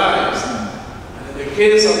nationalized. And in the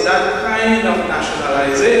case of that kind of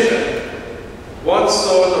nationalization, what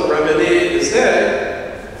sort of remedy is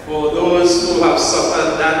there for those who have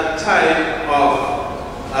suffered that type of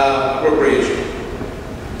appropriation?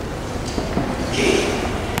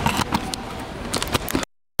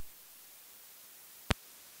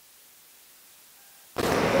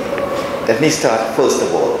 Let me start first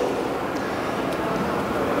of all.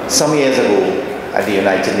 Some years ago at the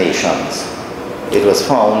United Nations, it was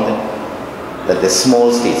found that the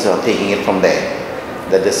small states, are taking it from there,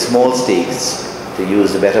 that the small states, to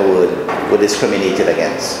use a better word, were discriminated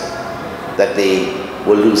against, that they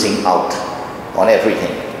were losing out on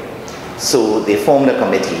everything. So they formed a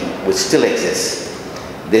committee which still exists.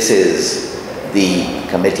 This is the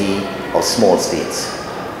Committee of Small States.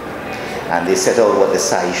 And they set out what the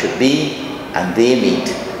size should be, and they meet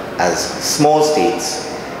as small states,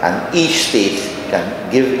 and each state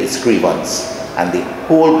can give its grievance, and the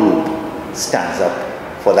whole group stands up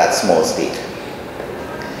for that small state.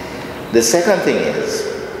 The second thing is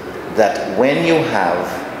that when you have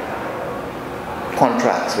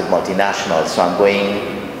contracts with multinationals, so I'm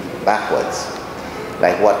going backwards,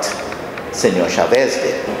 like what Senor Chavez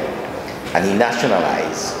did, and he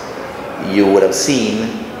nationalized, you would have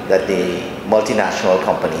seen that the multinational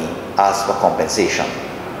company asked for compensation.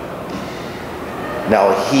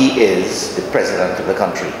 Now he is the president of the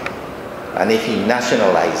country, and if he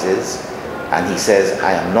nationalizes and he says,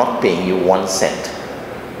 I am not paying you 1 cent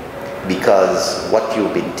because what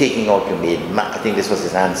you've been taking out, you made, I think this was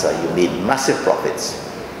his answer, you made massive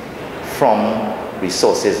profits from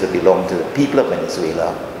resources that belong to the people of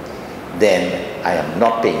Venezuela, then I am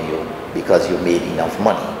not paying you because you made enough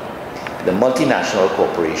money. The multinational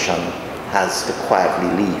corporation has to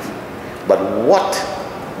quietly leave. But what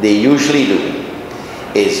they usually do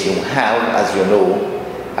is you have, as you know,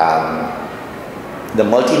 the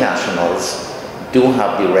multinationals do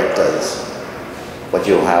have directors, but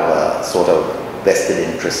you have a sort of vested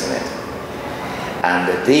interest in it.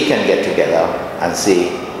 And they can get together and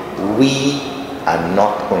say, we are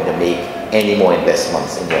not going to make any more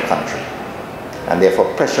investments in your country, and therefore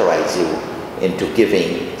pressurize you into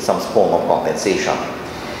giving some form of compensation.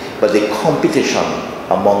 But the competition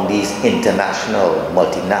among these international,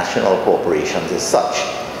 multinational corporations is such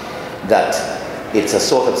that it's a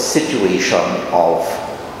sort of situation of,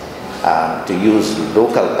 to use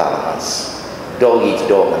local parlance, dog eat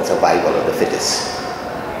dog and survival of the fittest.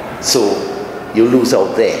 So you lose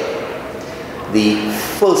out there. The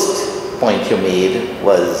first point you made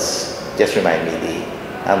was, just remind me,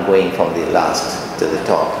 I'm going from the last to the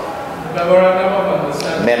top. Memorandum of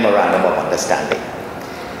Understanding. Memorandum of Understanding.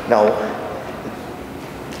 Now,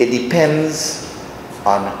 it depends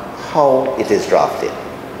on how it is drafted.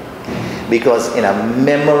 Because in a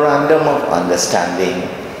Memorandum of Understanding,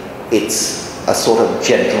 it's a sort of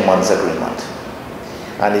gentleman's agreement.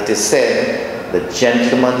 And it is said that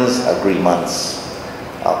gentlemen's agreements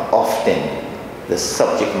are often the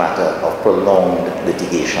subject matter of prolonged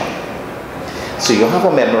litigation. So you have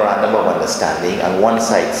a Memorandum of Understanding, and one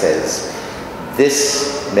side says,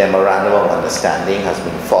 this Memorandum of Understanding has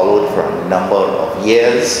been followed for a number of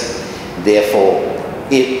years, therefore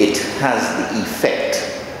it has the effect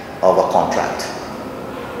of a contract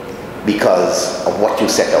because of what you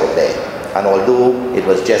set out there. And although it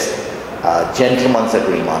was just a gentleman's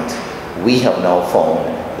agreement, we have now found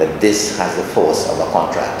that this has the force of a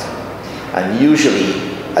contract. And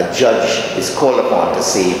usually a judge is called upon to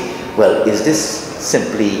say, well, is this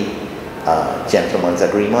simply a gentleman's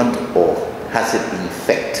agreement, or has it the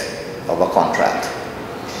effect of a contract?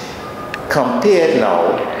 Compared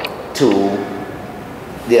now to,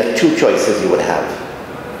 there are two choices you would have.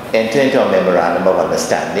 Enter into a Memorandum of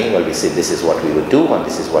Understanding, where we say this is what we would do, and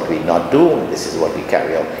this is what we not do, and this is what we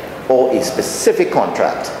carry out. Or a specific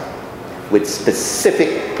contract with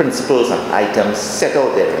specific principles and items set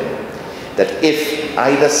out therein, that if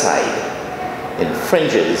either side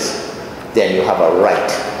infringes, then you have a right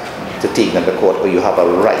to take them to court, or you have a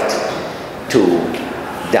right to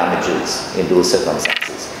damages in those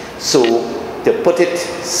circumstances. So, to put it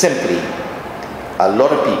simply, a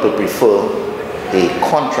lot of people prefer a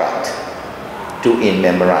contract to a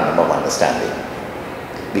memorandum of understanding,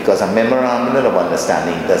 because a memorandum of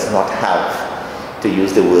understanding does not have, to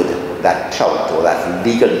use the word, that clout or that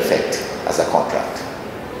legal effect as a contract.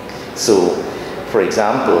 So, for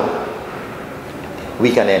example,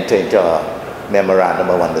 we can enter into a memorandum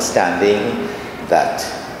of understanding that,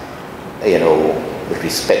 with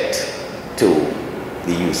respect to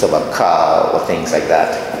the use of a car or things like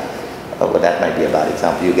that. But that might be a bad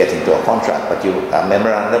example. You get into a contract, but a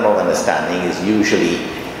memorandum of understanding is usually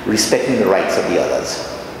respecting the rights of the others.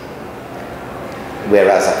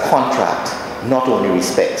 Whereas a contract not only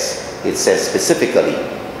respects, it says specifically,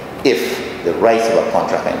 if the rights of a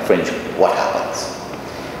contract are infringed, what happens?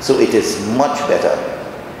 So it is much better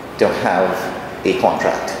to have a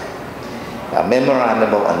contract. A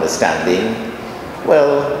memorandum of understanding,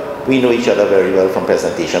 well, we know each other very well from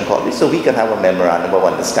presentation college, so we can have a memorandum of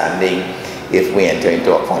understanding if we enter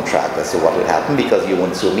into a contract as to what will happen, because you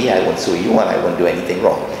won't sue me, I won't sue you, and I won't do anything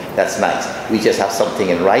wrong. That's nice. We just have something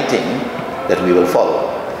in writing that we will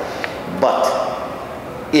follow. But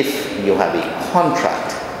if you have a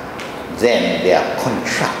contract, then there are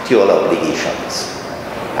contractual obligations,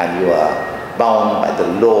 and you are bound by the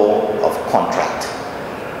law of contract,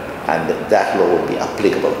 and that law will be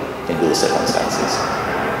applicable in those circumstances.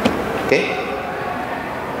 Okay?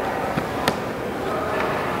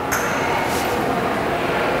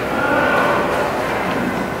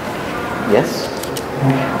 Yes?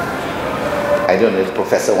 I don't know if the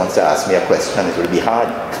professor wants to ask me a question, it will be hard.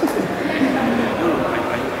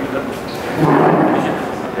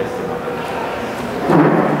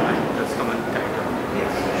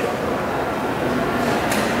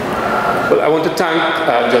 Well, I want to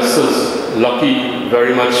thank Justice Lucky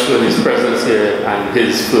very much for his presence here and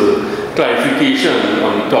his clarification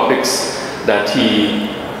on the topics that he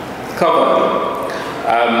covered.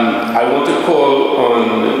 I want to call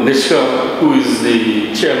on Nishka, who is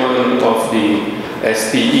the chairman of the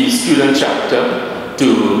SPE student chapter,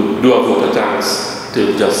 to do a vote of thanks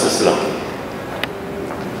to Justice Lucky.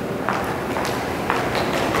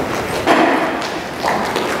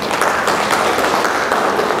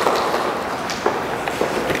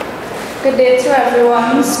 Good day to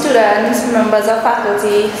everyone, students, members of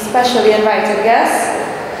faculty, specially invited guests.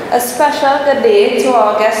 A special good day to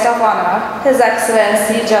our guest of honor, His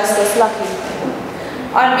Excellency Justice Lucky.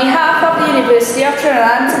 On behalf of the University of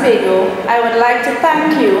Trinidad and Tobago, I would like to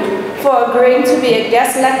thank you for agreeing to be a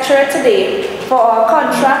guest lecturer today for our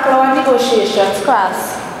contract law and negotiations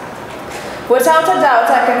class. Without a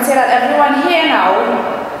doubt, I can say that everyone here now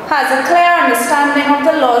has a clear understanding of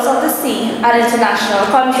the laws of the sea and international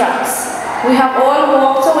contracts. We have all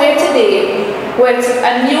walked away today with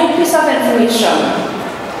a new piece of information.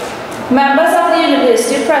 Members of the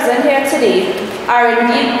university present here today are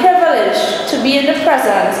indeed privileged to be in the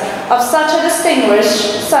presence of such a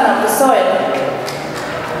distinguished son of the soil.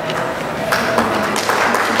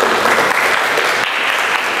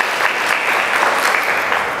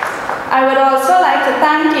 I would also like to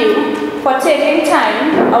thank you for taking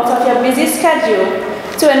time out of your busy schedule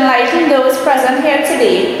to enlighten those present here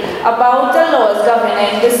today about the laws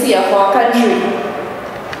governing the sea of our country.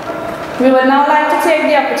 We would now like to take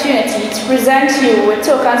the opportunity to present you with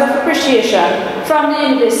tokens of appreciation from the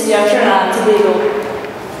University of Trinidad and Tobago.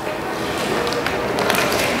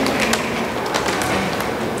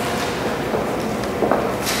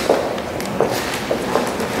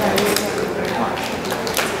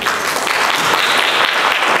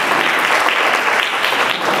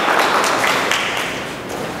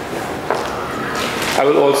 I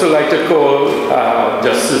would also like to call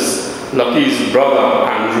Justice Lucky's brother,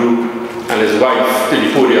 Andrew, and his wife to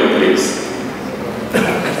the podium, please.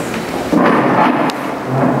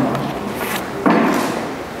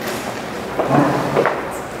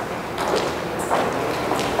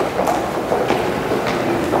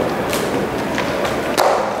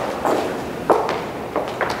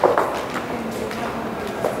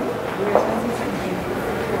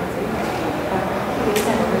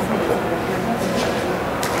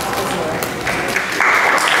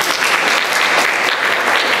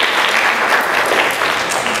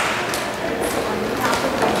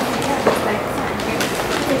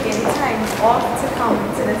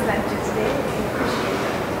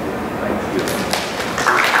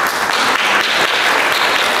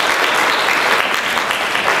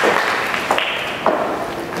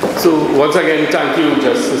 So once again, thank you,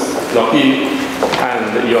 Justice Lucky,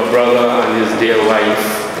 and your brother and his dear wife.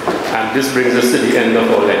 And this brings us to the end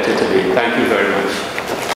of our lecture today. Thank you very much.